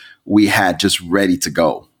we had just ready to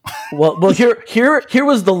go. Well, here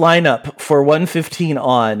was the lineup for 115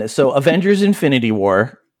 on. So Avengers Infinity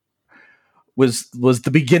War was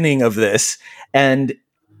the beginning of this. And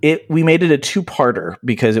we made it a 2-parter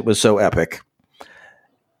because it was so epic.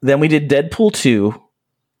 Then we did Deadpool 2.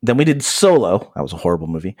 Then we did Solo. That was a horrible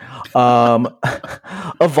movie.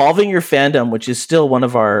 Evolving Your Fandom, which is still one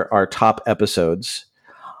of our top episodes.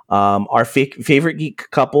 Our favorite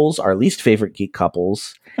geek couples, our least favorite geek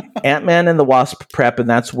couples, Ant-Man and the Wasp prep, and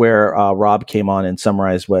that's where Rob came on and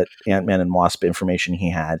summarized what Ant-Man and Wasp information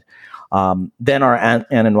he had. Then our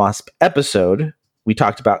Ant-Man and Wasp episode, we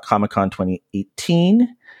talked about Comic-Con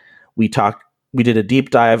 2018. We did a deep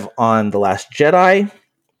dive on The Last Jedi.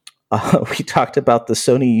 We talked about the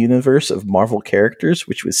Sony universe of Marvel characters,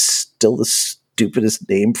 which was still the stupidest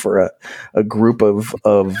name for a group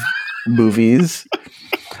of movies.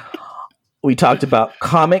 We talked about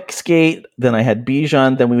Comicsgate. Then I had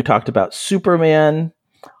Bijan. Then we talked about Superman.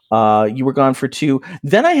 You were gone for 2.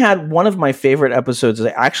 Then I had one of my favorite episodes. I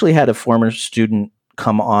actually had a former student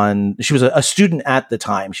come on. She was a student at the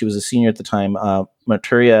time. She was a senior at the time,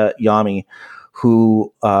 Maturia Yami,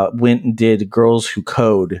 who went and did Girls Who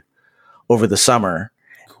Code over the summer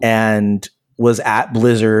and was at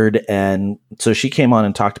Blizzard. And so she came on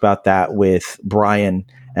and talked about that with Brian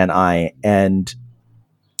and I. And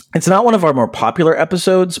it's not one of our more popular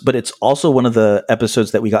episodes, but it's also one of the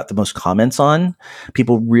episodes that we got the most comments on.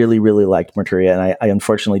 People really, really liked Merturia, and I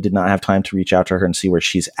unfortunately did not have time to reach out to her and see where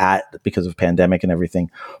she's at because of pandemic and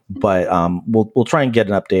everything. But we'll try and get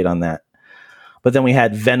an update on that. But then we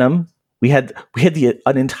had Venom. We had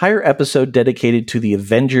an entire episode dedicated to the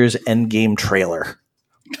Avengers Endgame trailer.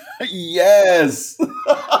 Yes.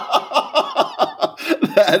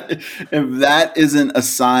 If that isn't a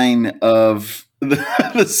sign of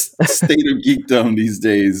the state of geekdom these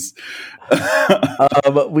days.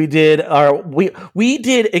 We did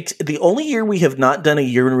the only year we have not done a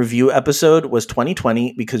year in review episode was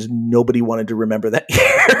 2020 because nobody wanted to remember that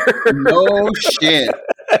year. No shit.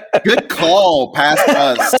 Good call, past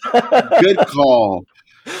us. Good call.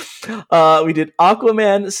 We did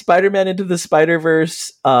Aquaman, Spider-Man Into the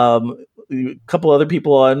Spider-Verse, a couple other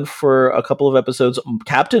people on for a couple of episodes,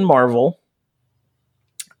 Captain Marvel,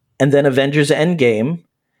 and then Avengers Endgame,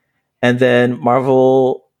 and then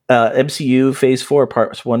Marvel MCU Phase 4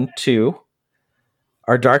 Parts 1, 2,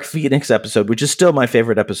 our Dark Phoenix episode, which is still my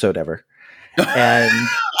favorite episode ever. And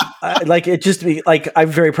I'm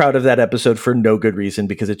very proud of that episode for no good reason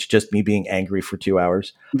because it's just me being angry for 2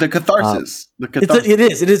 hours. The catharsis.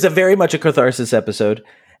 It is a very much a catharsis episode.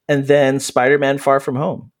 And then Spider-Man Far From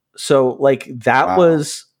Home. So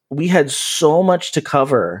we had so much to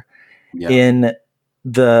cover in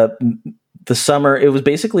the summer. It was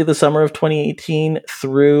basically the summer of 2018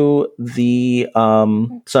 through the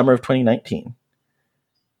summer of 2019.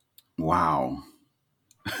 Wow.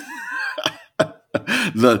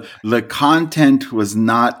 The content was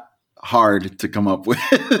not hard to come up with.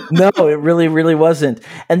 No, it really, really wasn't.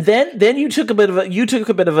 And then you took a bit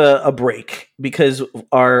of a break because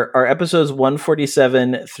our episodes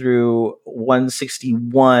 147 through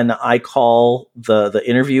 161 I call the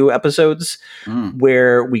interview episodes,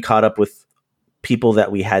 where we caught up with people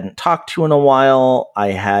that we hadn't talked to in a while. I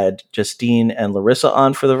had Justine and Larissa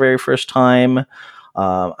on for the very first time.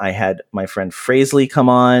 I had my friend Fraisley come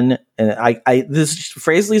on, and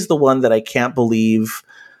Fraisley's the one that I can't believe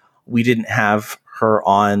we didn't have her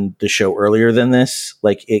on the show earlier than this.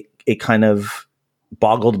 Like it kind of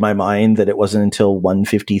boggled my mind that it wasn't until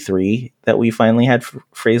 153 that we finally had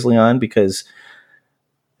Fraisley on because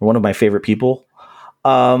they're one of my favorite people.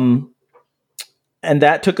 And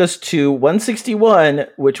that took us to 161,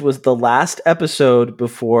 which was the last episode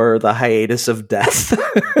before the hiatus of death. Say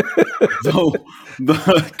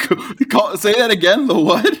that again. The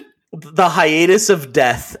what? The hiatus of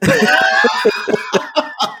death.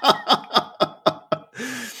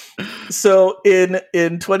 So in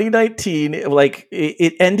 2019,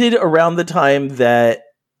 it ended around the time that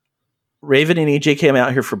Raven and EJ came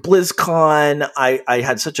out here for BlizzCon. I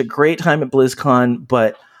had such a great time at BlizzCon,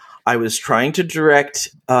 but I was trying to direct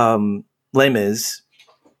Les Mis,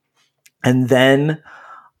 and then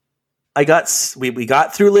we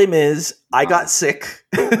got through Les Mis. I got sick,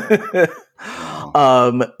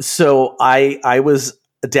 so I was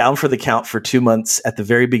down for the count for 2 months at the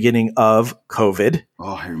very beginning of COVID.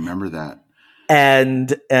 Oh, I remember that.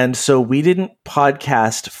 And so we didn't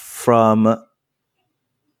podcast from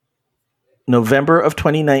November of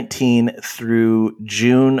 2019 through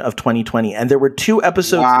June of 2020. And there were 2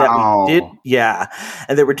 episodes that we did. Yeah.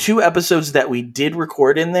 And there were 2 episodes that we did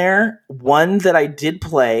record in there. One that I did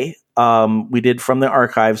play, we did from the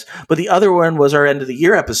archives, but the other one was our end of the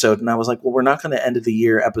year episode. And I was like, well, we're not going to end of the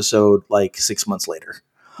year episode like 6 months later.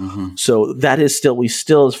 Mm-hmm. So that is we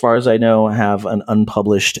still, as far as I know, have an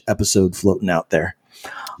unpublished episode floating out there.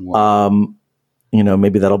 Wow.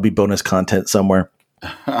 Maybe that'll be bonus content somewhere.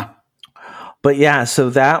 But yeah,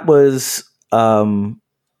 so that was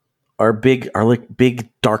our big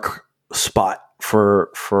dark spot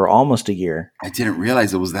for almost a year. I didn't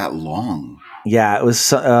realize it was that long. Yeah, it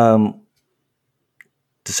was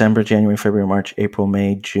December, January, February, March, April,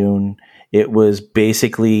 May, June. It was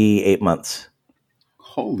basically 8 months.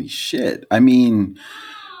 Holy shit. I mean,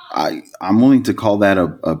 I'm willing to call that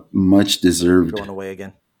a much deserved. Going away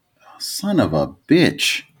again. Son of a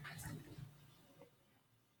bitch.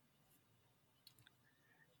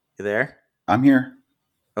 You there? I'm here.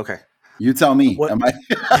 Okay. You tell me. What, Am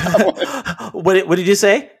I? what did you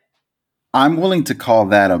say? I'm willing to call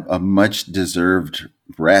that a much deserved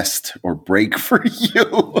rest or break for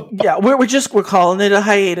you. Yeah, we're calling it a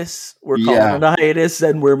hiatus. We're calling it a hiatus,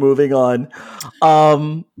 and we're moving on.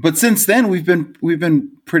 But since then, we've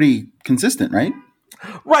been pretty consistent, right?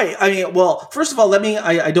 Right. I mean, well, first of all,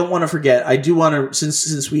 I don't want to forget. I do want to,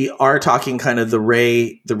 since we are talking kind of the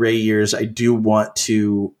Ray years, I do want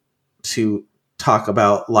to talk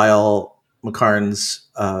about Lyle McCarn's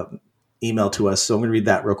email to us. So I'm going to read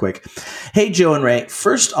that real quick. Hey, Joe and Ray.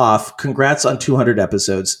 First off, congrats on 200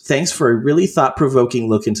 episodes. Thanks for a really thought-provoking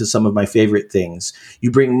look into some of my favorite things.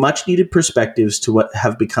 You bring much-needed perspectives to what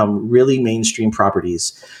have become really mainstream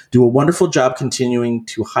properties. Do a wonderful job continuing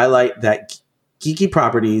to highlight that geeky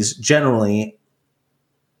properties generally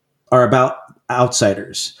are about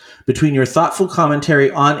outsiders. Between your thoughtful commentary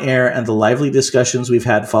on air and the lively discussions we've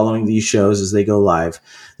had following these shows as they go live,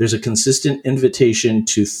 there's a consistent invitation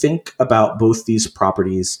to think about both these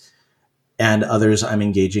properties and others I'm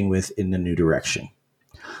engaging with in a new direction.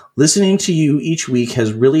 Listening to you each week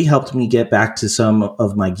has really helped me get back to some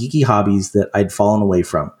of my geeky hobbies that I'd fallen away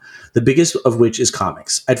from, the biggest of which is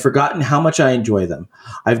comics. I'd forgotten how much I enjoy them.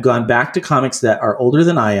 I've gone back to comics that are older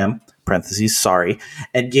than I am, parentheses, sorry,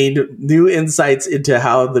 and gained new insights into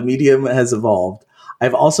how the medium has evolved.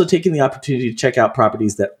 I've also taken the opportunity to check out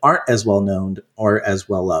properties that aren't as well known or as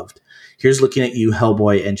well loved. Here's looking at you,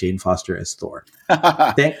 Hellboy and Jane Foster as Thor.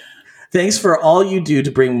 Thanks for all you do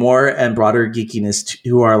to bring more and broader geekiness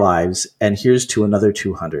to our lives. And here's to another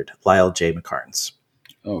 200. Lyle J. McCarns.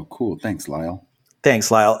 Oh, cool. Thanks, Lyle.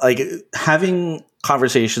 Thanks, Lyle. Like having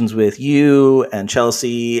conversations with you and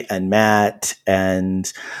Chelsea and Matt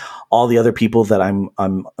and all the other people that I'm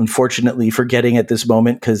unfortunately forgetting at this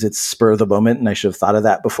moment because it's spur of the moment and I should have thought of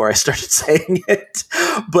that before I started saying it.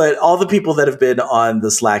 But all the people that have been on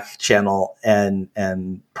the Slack channel and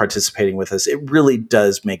participating with us, it really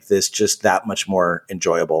does make this just that much more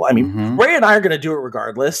enjoyable. I mean, Ray and I are going to do it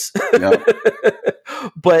regardless. Yep.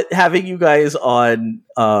 But having you guys on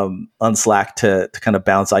Slack to kind of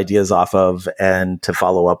bounce ideas off of and to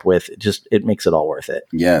follow up with, it makes it all worth it.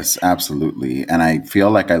 Yes, absolutely. And I feel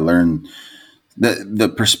like I learned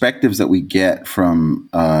the perspectives that we get from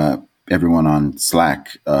everyone on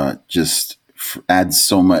Slack just adds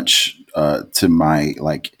so much to my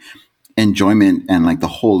enjoyment and the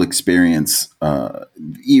whole experience,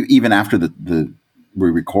 even after we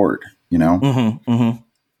record, you know? Mm-hmm, mm-hmm.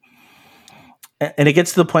 And it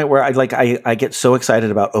gets to the point where I get so excited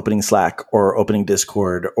about opening Slack or opening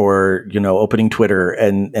Discord or, opening Twitter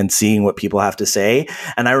and seeing what people have to say.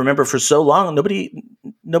 And I remember for so long, nobody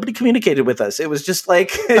communicated with us. It was just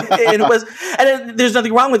there's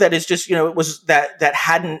nothing wrong with that. It's just, it was that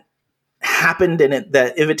hadn't happened and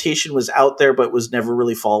that invitation was out there, but was never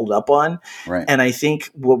really followed up on. Right. And I think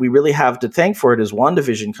what we really have to thank for it is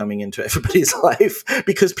WandaVision coming into everybody's life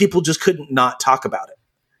because people just couldn't not talk about it.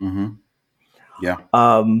 Mm-hmm. Yeah.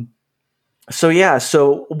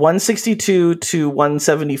 So 162 to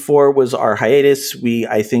 174 was our hiatus.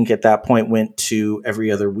 I think at that point went to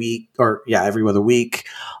every other week. We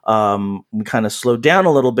kind of slowed down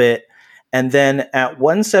a little bit. And then at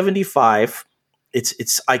 175,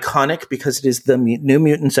 it's iconic because it is the New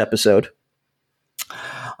Mutants episode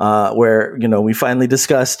where, we finally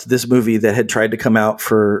discussed this movie that had tried to come out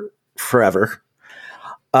for forever.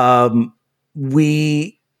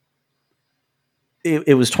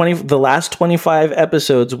 It was the last 25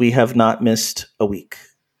 episodes, we have not missed a week.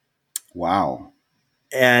 Wow.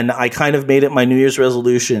 And I kind of made it my New Year's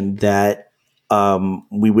resolution that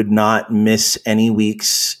we would not miss any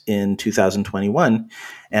weeks in 2021.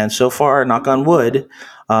 And so far, knock on wood,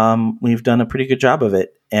 we've done a pretty good job of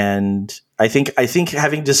it. And I think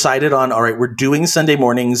having decided on, all right, we're doing Sunday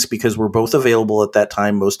mornings because we're both available at that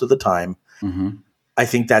time most of the time. Mm-hmm. I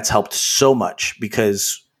think that's helped so much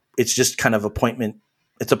because it's just kind of appointment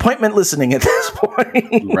listening at this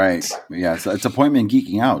point. Right. Yeah. So it's appointment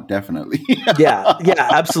geeking out. Definitely. Yeah,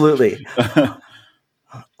 absolutely.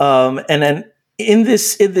 And then in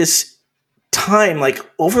this time,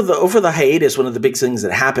 over the hiatus, one of the big things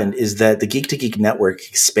that happened is that the Geek to Geek network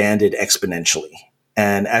expanded exponentially.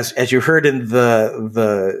 And as you heard in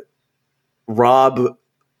the Rob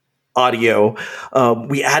audio,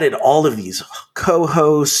 we added all of these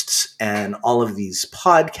co-hosts and all of these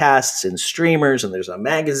podcasts and streamers, and there's a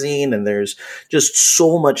magazine, and there's just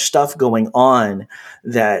so much stuff going on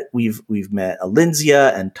that we've met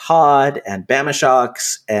Alinzia and Todd and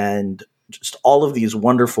Bamashocks and just all of these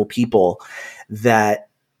wonderful people that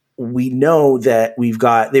we know that they've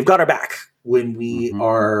got our back when we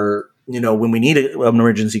are, when we need an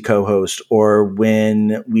emergency co-host, or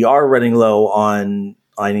when we are running low on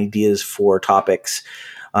ideas for topics.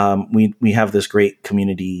 We have this great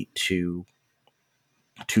community to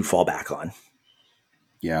fall back on.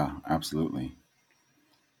 Yeah, absolutely.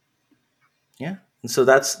 Yeah. And so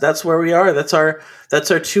that's where we are. That's our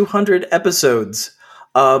 200 episodes.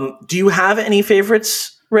 Do you have any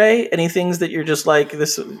favorites, Ray? Any things that you're just like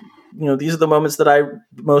this, these are the moments that I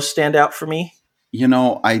most stand out for me?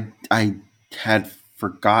 I had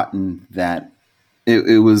forgotten that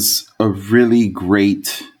it was a really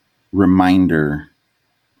great reminder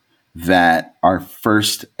that our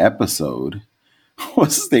first episode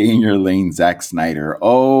was Stay in Your Lane, Zack Snyder.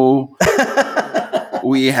 Oh,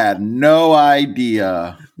 we had no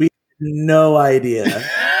idea.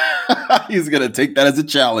 He's going to take that as a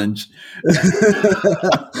challenge.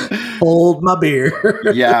 Hold my beer.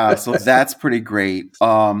 Yeah, so that's pretty great.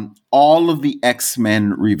 All of the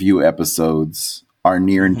X-Men review episodes are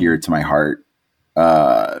near and dear to my heart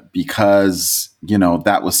because,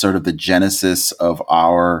 that was sort of the genesis of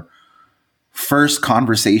our first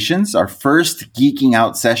conversations. Our first geeking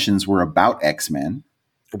out sessions were about X-Men.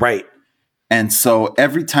 Right. And so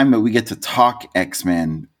every time that we get to talk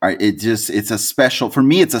X-Men, it's a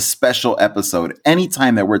special episode.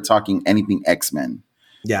 Anytime that we're talking anything X-Men.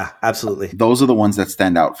 Yeah, absolutely. Those are the ones that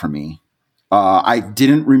stand out for me. I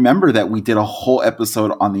didn't remember that we did a whole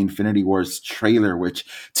episode on the Infinity Wars trailer, which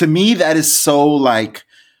to me, that is so like,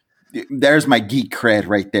 there's my geek cred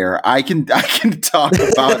right there. I can talk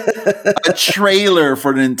about a trailer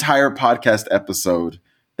for an entire podcast episode.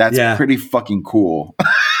 That's pretty fucking cool.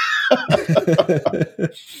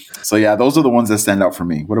 So yeah, those are the ones that stand out for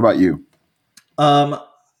me. What about you?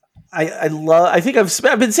 I think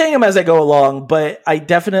I've been saying them as I go along, but I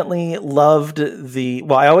definitely loved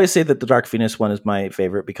I always say that the Dark Phoenix one is my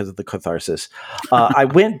favorite because of the catharsis. I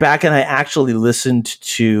went back and I actually listened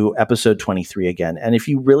to episode 23 again. And if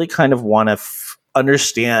you really kind of want to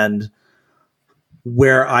understand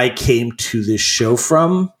where I came to this show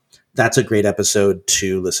from, that's a great episode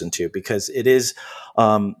to listen to, because it is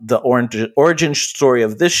the origin story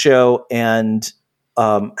of this show and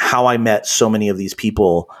how I met so many of these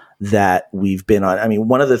people that we've been on. I mean,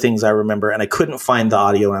 one of the things I remember, and I couldn't find the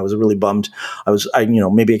audio, and I was really bummed.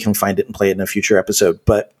 Maybe I can find it and play it in a future episode,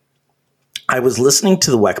 but I was listening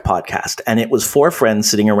to the WEC podcast, and it was 4 friends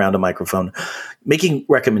sitting around a microphone making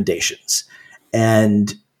recommendations.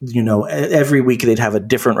 And, every week they'd have a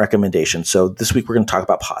different recommendation. So this week we're going to talk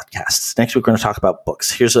about podcasts. Next week we're going to talk about books.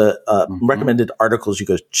 Here's a recommended articles you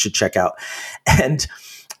guys should check out. And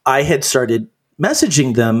I had started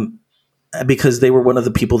messaging them because they were one of the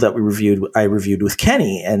people that I reviewed with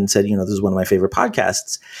Kenny, and said, this is one of my favorite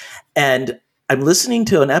podcasts. And I'm listening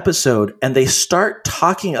to an episode and they start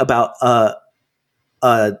talking about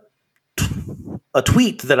a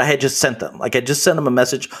tweet that I had just sent them. Like I just sent them a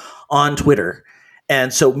message on Twitter.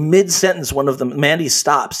 And so mid-sentence, one of them, Mandy,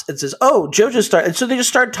 stops and says, "Oh, Joe just started." And so they just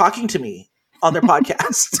started talking to me on their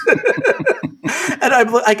podcast. And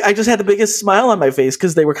I just had the biggest smile on my face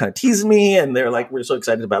because they were kind of teasing me, and they're like, "We're so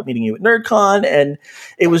excited about meeting you at NerdCon." And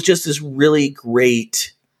it was just this really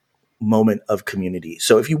great moment of community.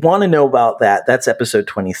 So if you want to know about that, that's episode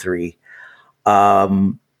 23. I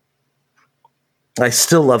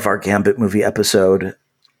still love our Gambit movie episode.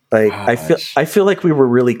 Like I feel like we were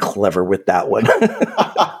really clever with that one.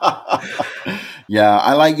 Yeah,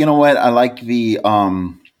 I like, I like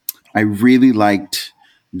I really liked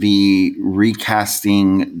the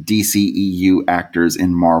recasting DCEU actors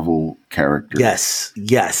in Marvel characters.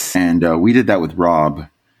 Yes. And we did that with Rob,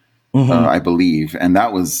 I believe. And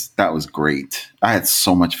that was great. I had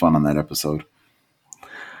so much fun on that episode.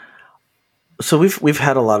 So we've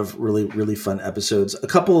had a lot of really, really fun episodes. A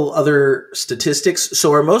couple other statistics.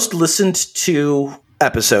 So our most listened to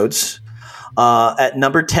episodes at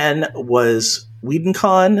number 10 was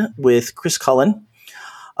WhedonCon with Chris Cullen,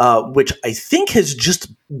 which I think has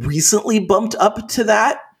just recently bumped up to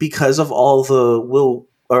that because of all the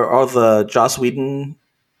Joss Whedon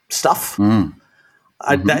stuff.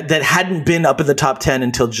 That hadn't been up in the top 10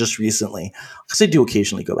 until just recently. Because I do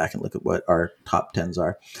occasionally go back and look at what our top 10s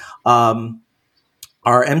are.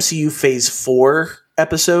 Our MCU Phase 4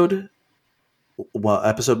 episode,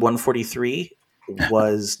 episode 143,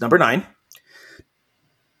 was number 9.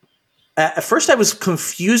 at first I was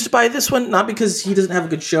confused by this one, not because he doesn't have a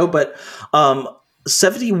good show, but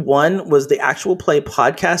 71 was the Actual Play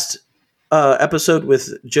podcast episode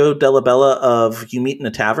with Joe Dellabella of You Meet in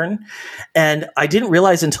a Tavern. And I didn't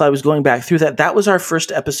realize until I was going back through that was our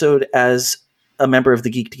first episode as a member of the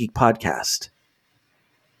Geek to Geek podcast.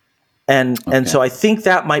 And so I think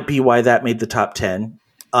that might be why that made the top 10.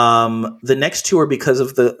 The next two are because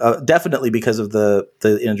of definitely because of the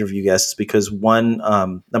interview guests, because one,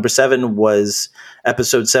 number 7 was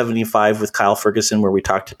episode 75 with Kyle Ferguson, where we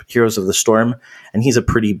talked Heroes of the Storm, and he's a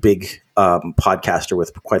pretty big podcaster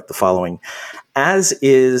with quite the following, as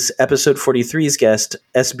is episode 43's guest,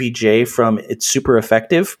 SBJ from It's Super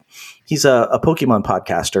Effective. He's a Pokemon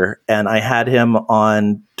podcaster, and I had him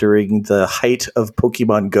on during the height of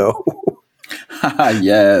Pokemon Go.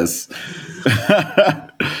 Yes.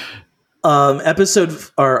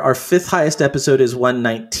 Our fifth highest episode is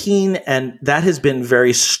 119, and that has been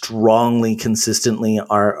very strongly, consistently in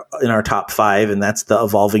our top 5, and that's the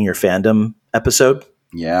Evolving Your Fandom episode.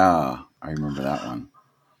 Yeah, I remember that one.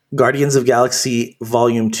 Guardians of Galaxy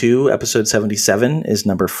Volume 2, episode 77 is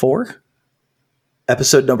number 4.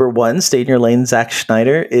 Episode number 1, Stay in Your Lane, Zack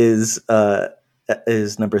Schneider, is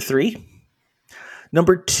number 3.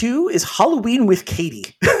 Number 2 is Halloween with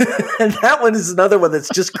Katie. And that one is another one that's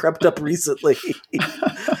just crept up recently.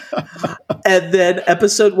 And then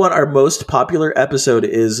episode 1, our most popular episode,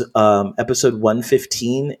 is episode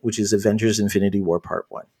 115, which is Avengers Infinity War Part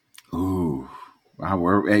 1. Ooh.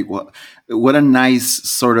 Wow. What a nice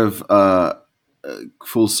sort of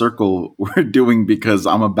full circle we're doing, because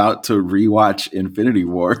I'm about to rewatch Infinity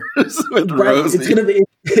Wars with Rosie.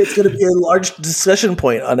 It's gonna be a large discussion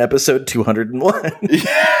point on episode 201.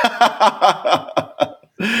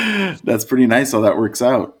 That's pretty nice how that works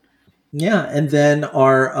out. Yeah, and then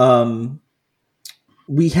our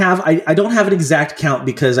we have I don't have an exact count,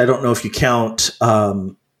 because I don't know if you count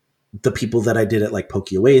the people that I did at like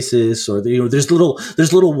Poke Oasis, or there's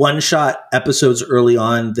little one shot episodes early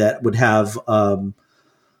on that would have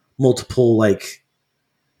multiple like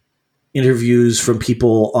interviews from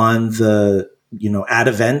people on the at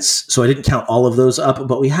events. So I didn't count all of those up,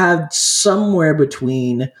 but we had somewhere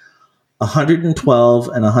between 112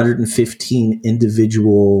 and 115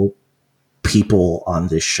 individual people on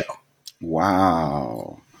this show.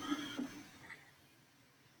 Wow.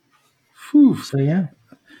 Whew. So yeah.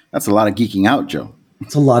 That's a lot of geeking out, Joe.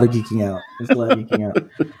 It's a lot of geeking out.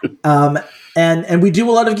 And we do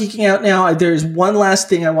a lot of geeking out now. There's one last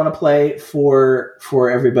thing I want to play for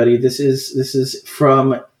everybody. This is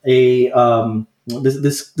from a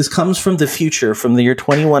this comes from the future, from the year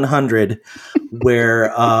 2100,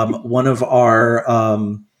 where one of our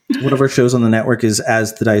shows on the network is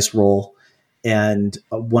As the Dice Roll, and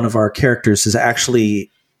one of our characters has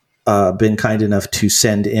actually been kind enough to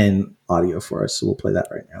send in audio for us, so we'll play that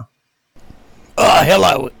right now.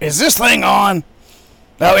 Hello, is this thing on?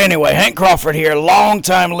 Oh, anyway, Hank Crawford here,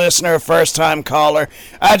 long-time listener, first-time caller.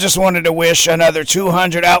 I just wanted to wish another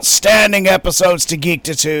 200 outstanding episodes to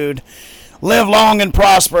Geektitude. Live long and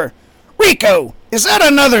prosper. Rico, is that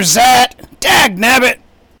another Zat? Dagnabbit!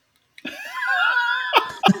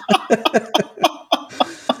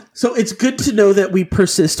 So it's good to know that we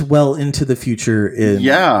persist well into the future in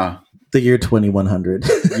the year 2100.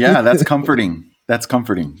 Yeah, that's comforting. That's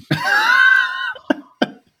comforting.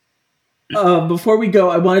 Before we go,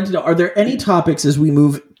 I wanted to know, are there any topics as we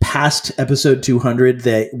move past episode 200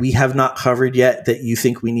 that we have not covered yet that you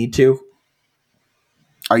think we need to?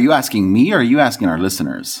 Are you asking me, or are you asking our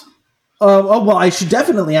listeners? Well, I should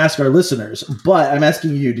definitely ask our listeners, but I'm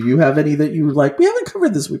asking you, do you have any that you were like, we haven't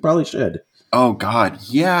covered this, we probably should? Oh God,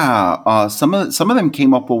 yeah. Some of them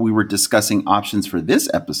came up while we were discussing options for this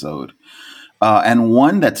episode, and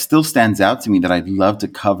one that still stands out to me that I'd love to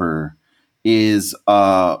cover is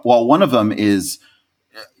one of them is,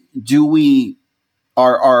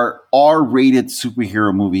 are R-rated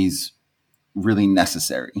superhero movies really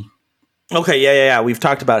necessary? Okay, yeah. We've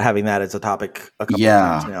talked about having that as a topic a couple of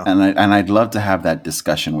times now. and I'd love to have that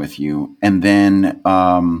discussion with you. And then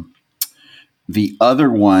the other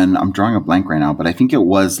one, I'm drawing a blank right now, but I think it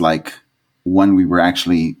was like one we were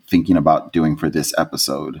actually thinking about doing for this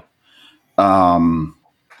episode. I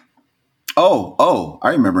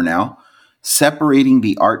remember now. Separating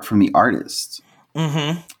the art from the artist.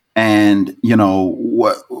 Mm-hmm. And,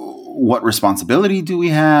 what responsibility do we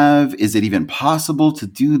have? Is it even possible to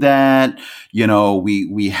do that?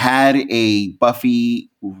 We had a Buffy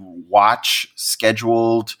watch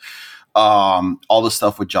scheduled. All the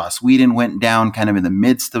stuff with Joss Whedon went down kind of in the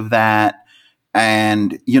midst of that.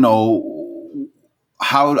 And,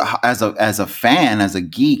 how as a fan, as a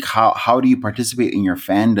geek, how do you participate in your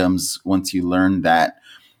fandoms once you learn that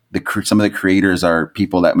some of the creators are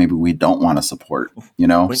people that maybe we don't want to support, you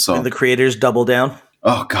know? When the creators double down.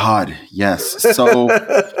 Oh God, yes. So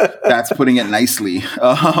that's putting it nicely.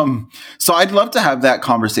 So I'd love to have that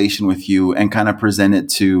conversation with you and kind of present it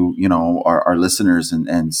to, you know, our listeners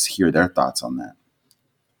and hear their thoughts on that.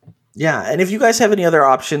 Yeah, and if you guys have any other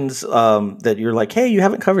options that you're like, hey, you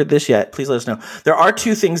haven't covered this yet, please let us know. There are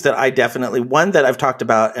two things that I definitely, one that I've talked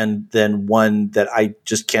about, and then one that I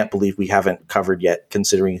just can't believe we haven't covered yet,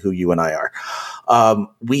 considering who you and I are.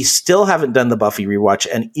 We still haven't done the Buffy rewatch,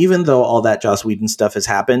 and even though all that Joss Whedon stuff has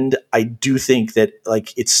happened, I do think that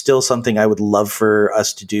like it's still something I would love for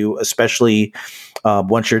us to do, especially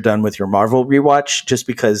once you're done with your Marvel rewatch, just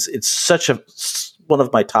because it's such one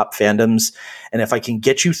of my top fandoms. And if I can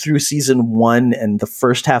get you through season 1 and the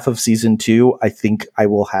first half of season 2, I think I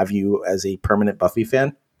will have you as a permanent Buffy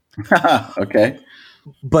fan. Okay.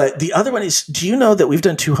 But the other one is, do you know that we've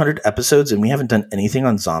done 200 episodes and we haven't done anything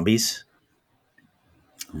on zombies?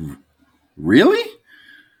 Really?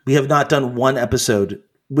 We have not done one episode.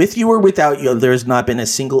 With you or without you, there has not been a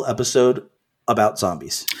single episode about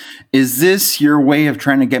zombies. Is this your way of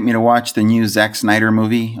trying to get me to watch the new Zack Snyder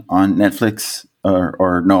movie on Netflix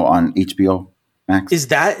or no, on HBO Max? Is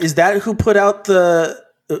that who put out the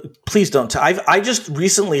please don't. I just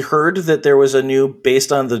recently heard that there was a new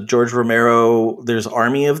based on the George Romero. There's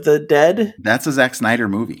Army of the Dead. That's a Zack Snyder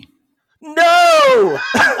movie. No,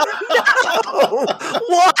 no.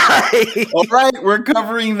 Why? All right, we're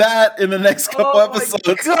covering that in the next couple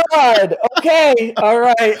episodes. God. Okay. All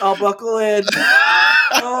right. I'll buckle in.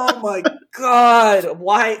 Oh my God.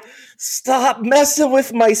 Why? Stop messing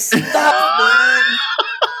with my stuff, man.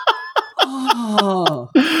 Oh.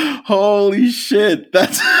 Holy shit.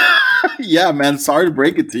 That's yeah, man. Sorry to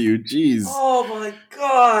break it to you. Jeez. Oh my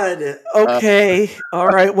God. Okay. All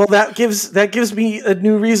right. Well, that gives me a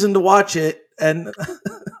new reason to watch it. And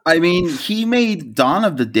I mean, he made Dawn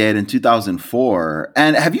of the Dead in 2004.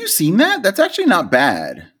 And have you seen that? That's actually not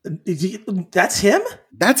bad. That's him?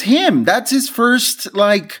 That's him. That's his first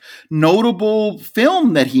like notable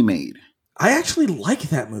film that he made. I actually like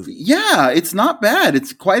that movie. Yeah, it's not bad.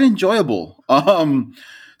 It's quite enjoyable.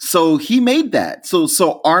 So he made that.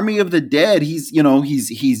 So Army of the Dead, he's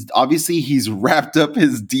obviously he's wrapped up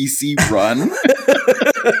his DC run.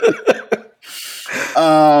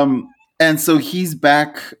 And so he's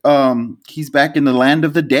back in the land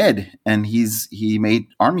of the dead, and he made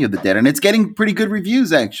Army of the Dead, and it's getting pretty good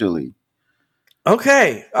reviews actually.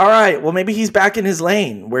 Okay. All right. Well, maybe he's back in his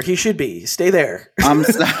lane where he should be. Stay there.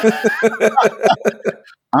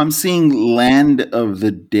 I'm seeing Land of the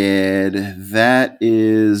Dead. That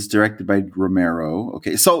is directed by Romero.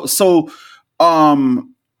 Okay. So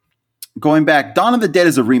going back, Dawn of the Dead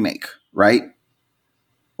is a remake, right?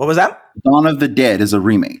 What was that? Dawn of the Dead is a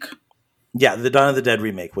remake. Yeah, the Dawn of the Dead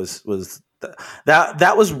remake was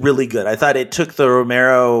that was really good. I thought it took the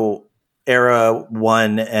Romero era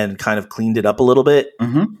one and kind of cleaned it up a little bit.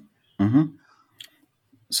 Mm-hmm. Mm-hmm.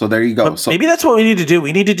 So there you go. So maybe that's what we need to do.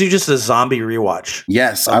 We need to do just a zombie rewatch.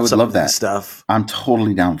 Yes, I would love that stuff. I'm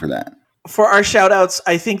totally down for that. For our shout outs,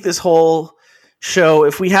 I think this whole show,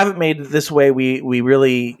 if we haven't made it this way, we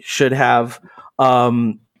really should have.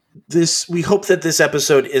 We hope that this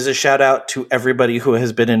episode is a shout out to everybody who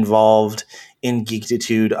has been involved in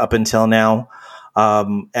Geektitude up until now.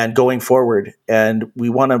 And going forward. And we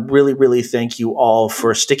want to really, really thank you all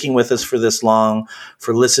for sticking with us for this long,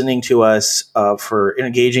 for listening to us, for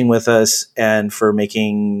engaging with us, and for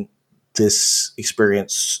making this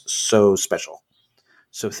experience so special.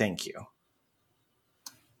 So thank you.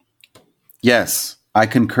 Yes, I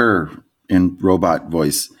concur in robot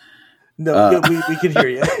voice. No, we can hear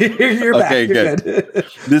you. You're back. Okay, You're good.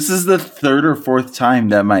 This is the third or fourth time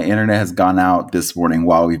that my internet has gone out this morning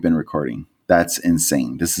while we've been recording. That's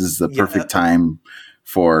insane. This is the perfect time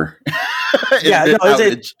for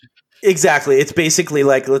exactly. It's basically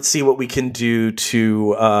like, let's see what we can do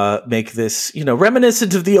to make this,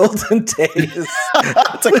 reminiscent of the olden days.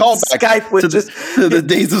 It's a callback Skype to the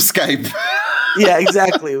days of Skype. Yeah,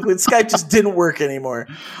 exactly. When Skype just didn't work anymore.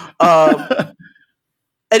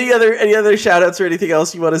 Any other shout outs or anything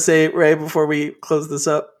else you want to say, Ray, before we close this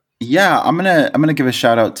up? Yeah, I'm gonna give a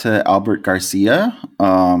shout out to Albert Garcia,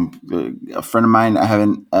 a friend of mine.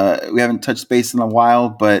 We haven't touched base in a while,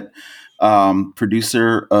 but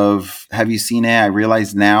producer of Have You Seen It? I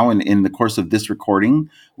realize now, in the course of this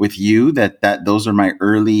recording with you, that those are my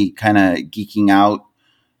early kind of geeking out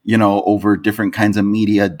over different kinds of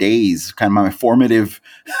media days, kind of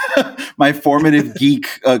my formative geek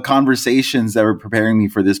conversations that were preparing me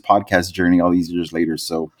for this podcast journey all these years later.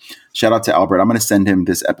 So shout out to Albert. I'm going to send him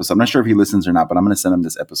this episode. I'm not sure if he listens or not, but I'm going to send him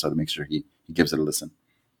this episode to make sure he gives it a listen.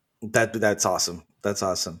 That's awesome. That's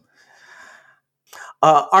awesome.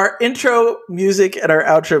 Our intro music and our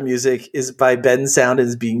outro music is by Bensound and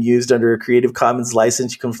is being used under a Creative Commons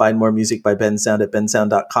license. You can find more music by Bensound at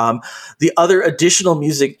bensound.com. The other additional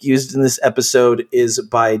music used in this episode is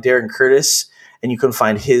by Darren Curtis, and you can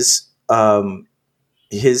find his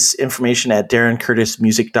information at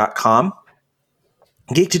darrencurtismusic.com.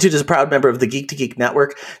 Geek2Dude is a proud member of the Geek to Geek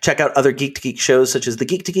Network. Check out other Geek to Geek shows such as the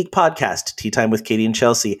Geek to Geek Podcast, Tea Time with Katie and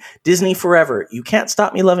Chelsea, Disney Forever, You Can't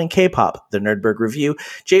Stop Me Loving K-Pop, The Nerdberg Review,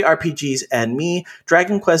 JRPGs and Me,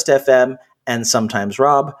 Dragon Quest FM, and Sometimes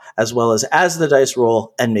Rob, as well as the Dice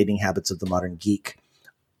Roll and Mating Habits of the Modern Geek.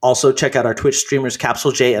 Also, check out our Twitch streamers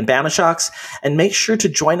Capsule J and Bamashocks, and make sure to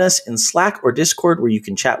join us in Slack or Discord where you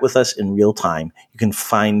can chat with us in real time. You can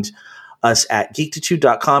find us at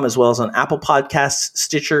geek2.com as well as on Apple Podcasts,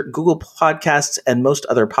 Stitcher, Google Podcasts, and most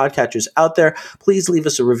other podcatchers out there. Please leave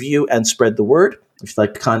us a review and spread the word. If you'd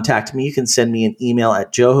like to contact me, you can send me an email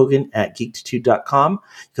at joehogan@geek2dude.com.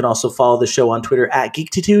 You can also follow the show on Twitter at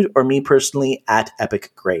Geek2Dude or me personally at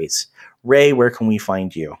Epic Grays. Ray, where can we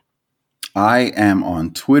find you? I am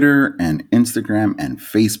on Twitter and Instagram and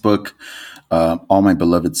Facebook, all my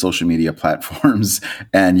beloved social media platforms.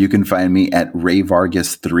 And you can find me at Ray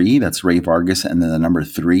Vargas 3. That's Ray Vargas and then the number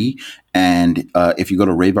 3. And if you go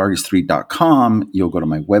to rayvargas3.com, you'll go to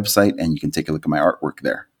my website and you can take a look at my artwork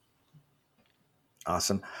there.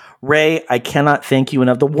 Awesome. Ray, I cannot thank you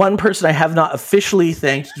enough. The one person I have not officially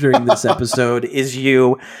thanked during this episode is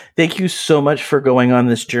you. Thank you so much for going on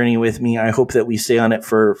this journey with me. I hope that we stay on it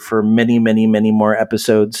for many, many, many more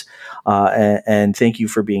episodes. And thank you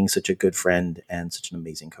for being such a good friend and such an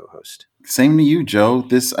amazing co-host. Same to you, Joe.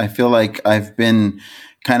 I feel like I've been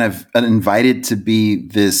kind of invited to be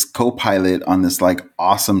this co-pilot on this like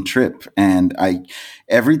awesome trip. And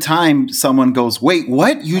every time someone goes, wait,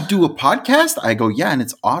 what? You do a podcast? I go, yeah, and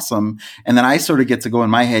it's awesome. And then I sort of get to go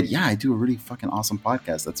in my head, yeah, I do a really fucking awesome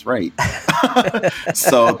podcast. That's right.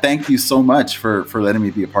 So thank you so much for letting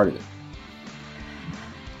me be a part of it.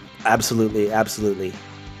 Absolutely. Absolutely.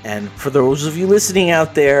 And for those of you listening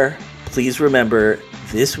out there, please remember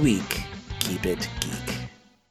this week, keep it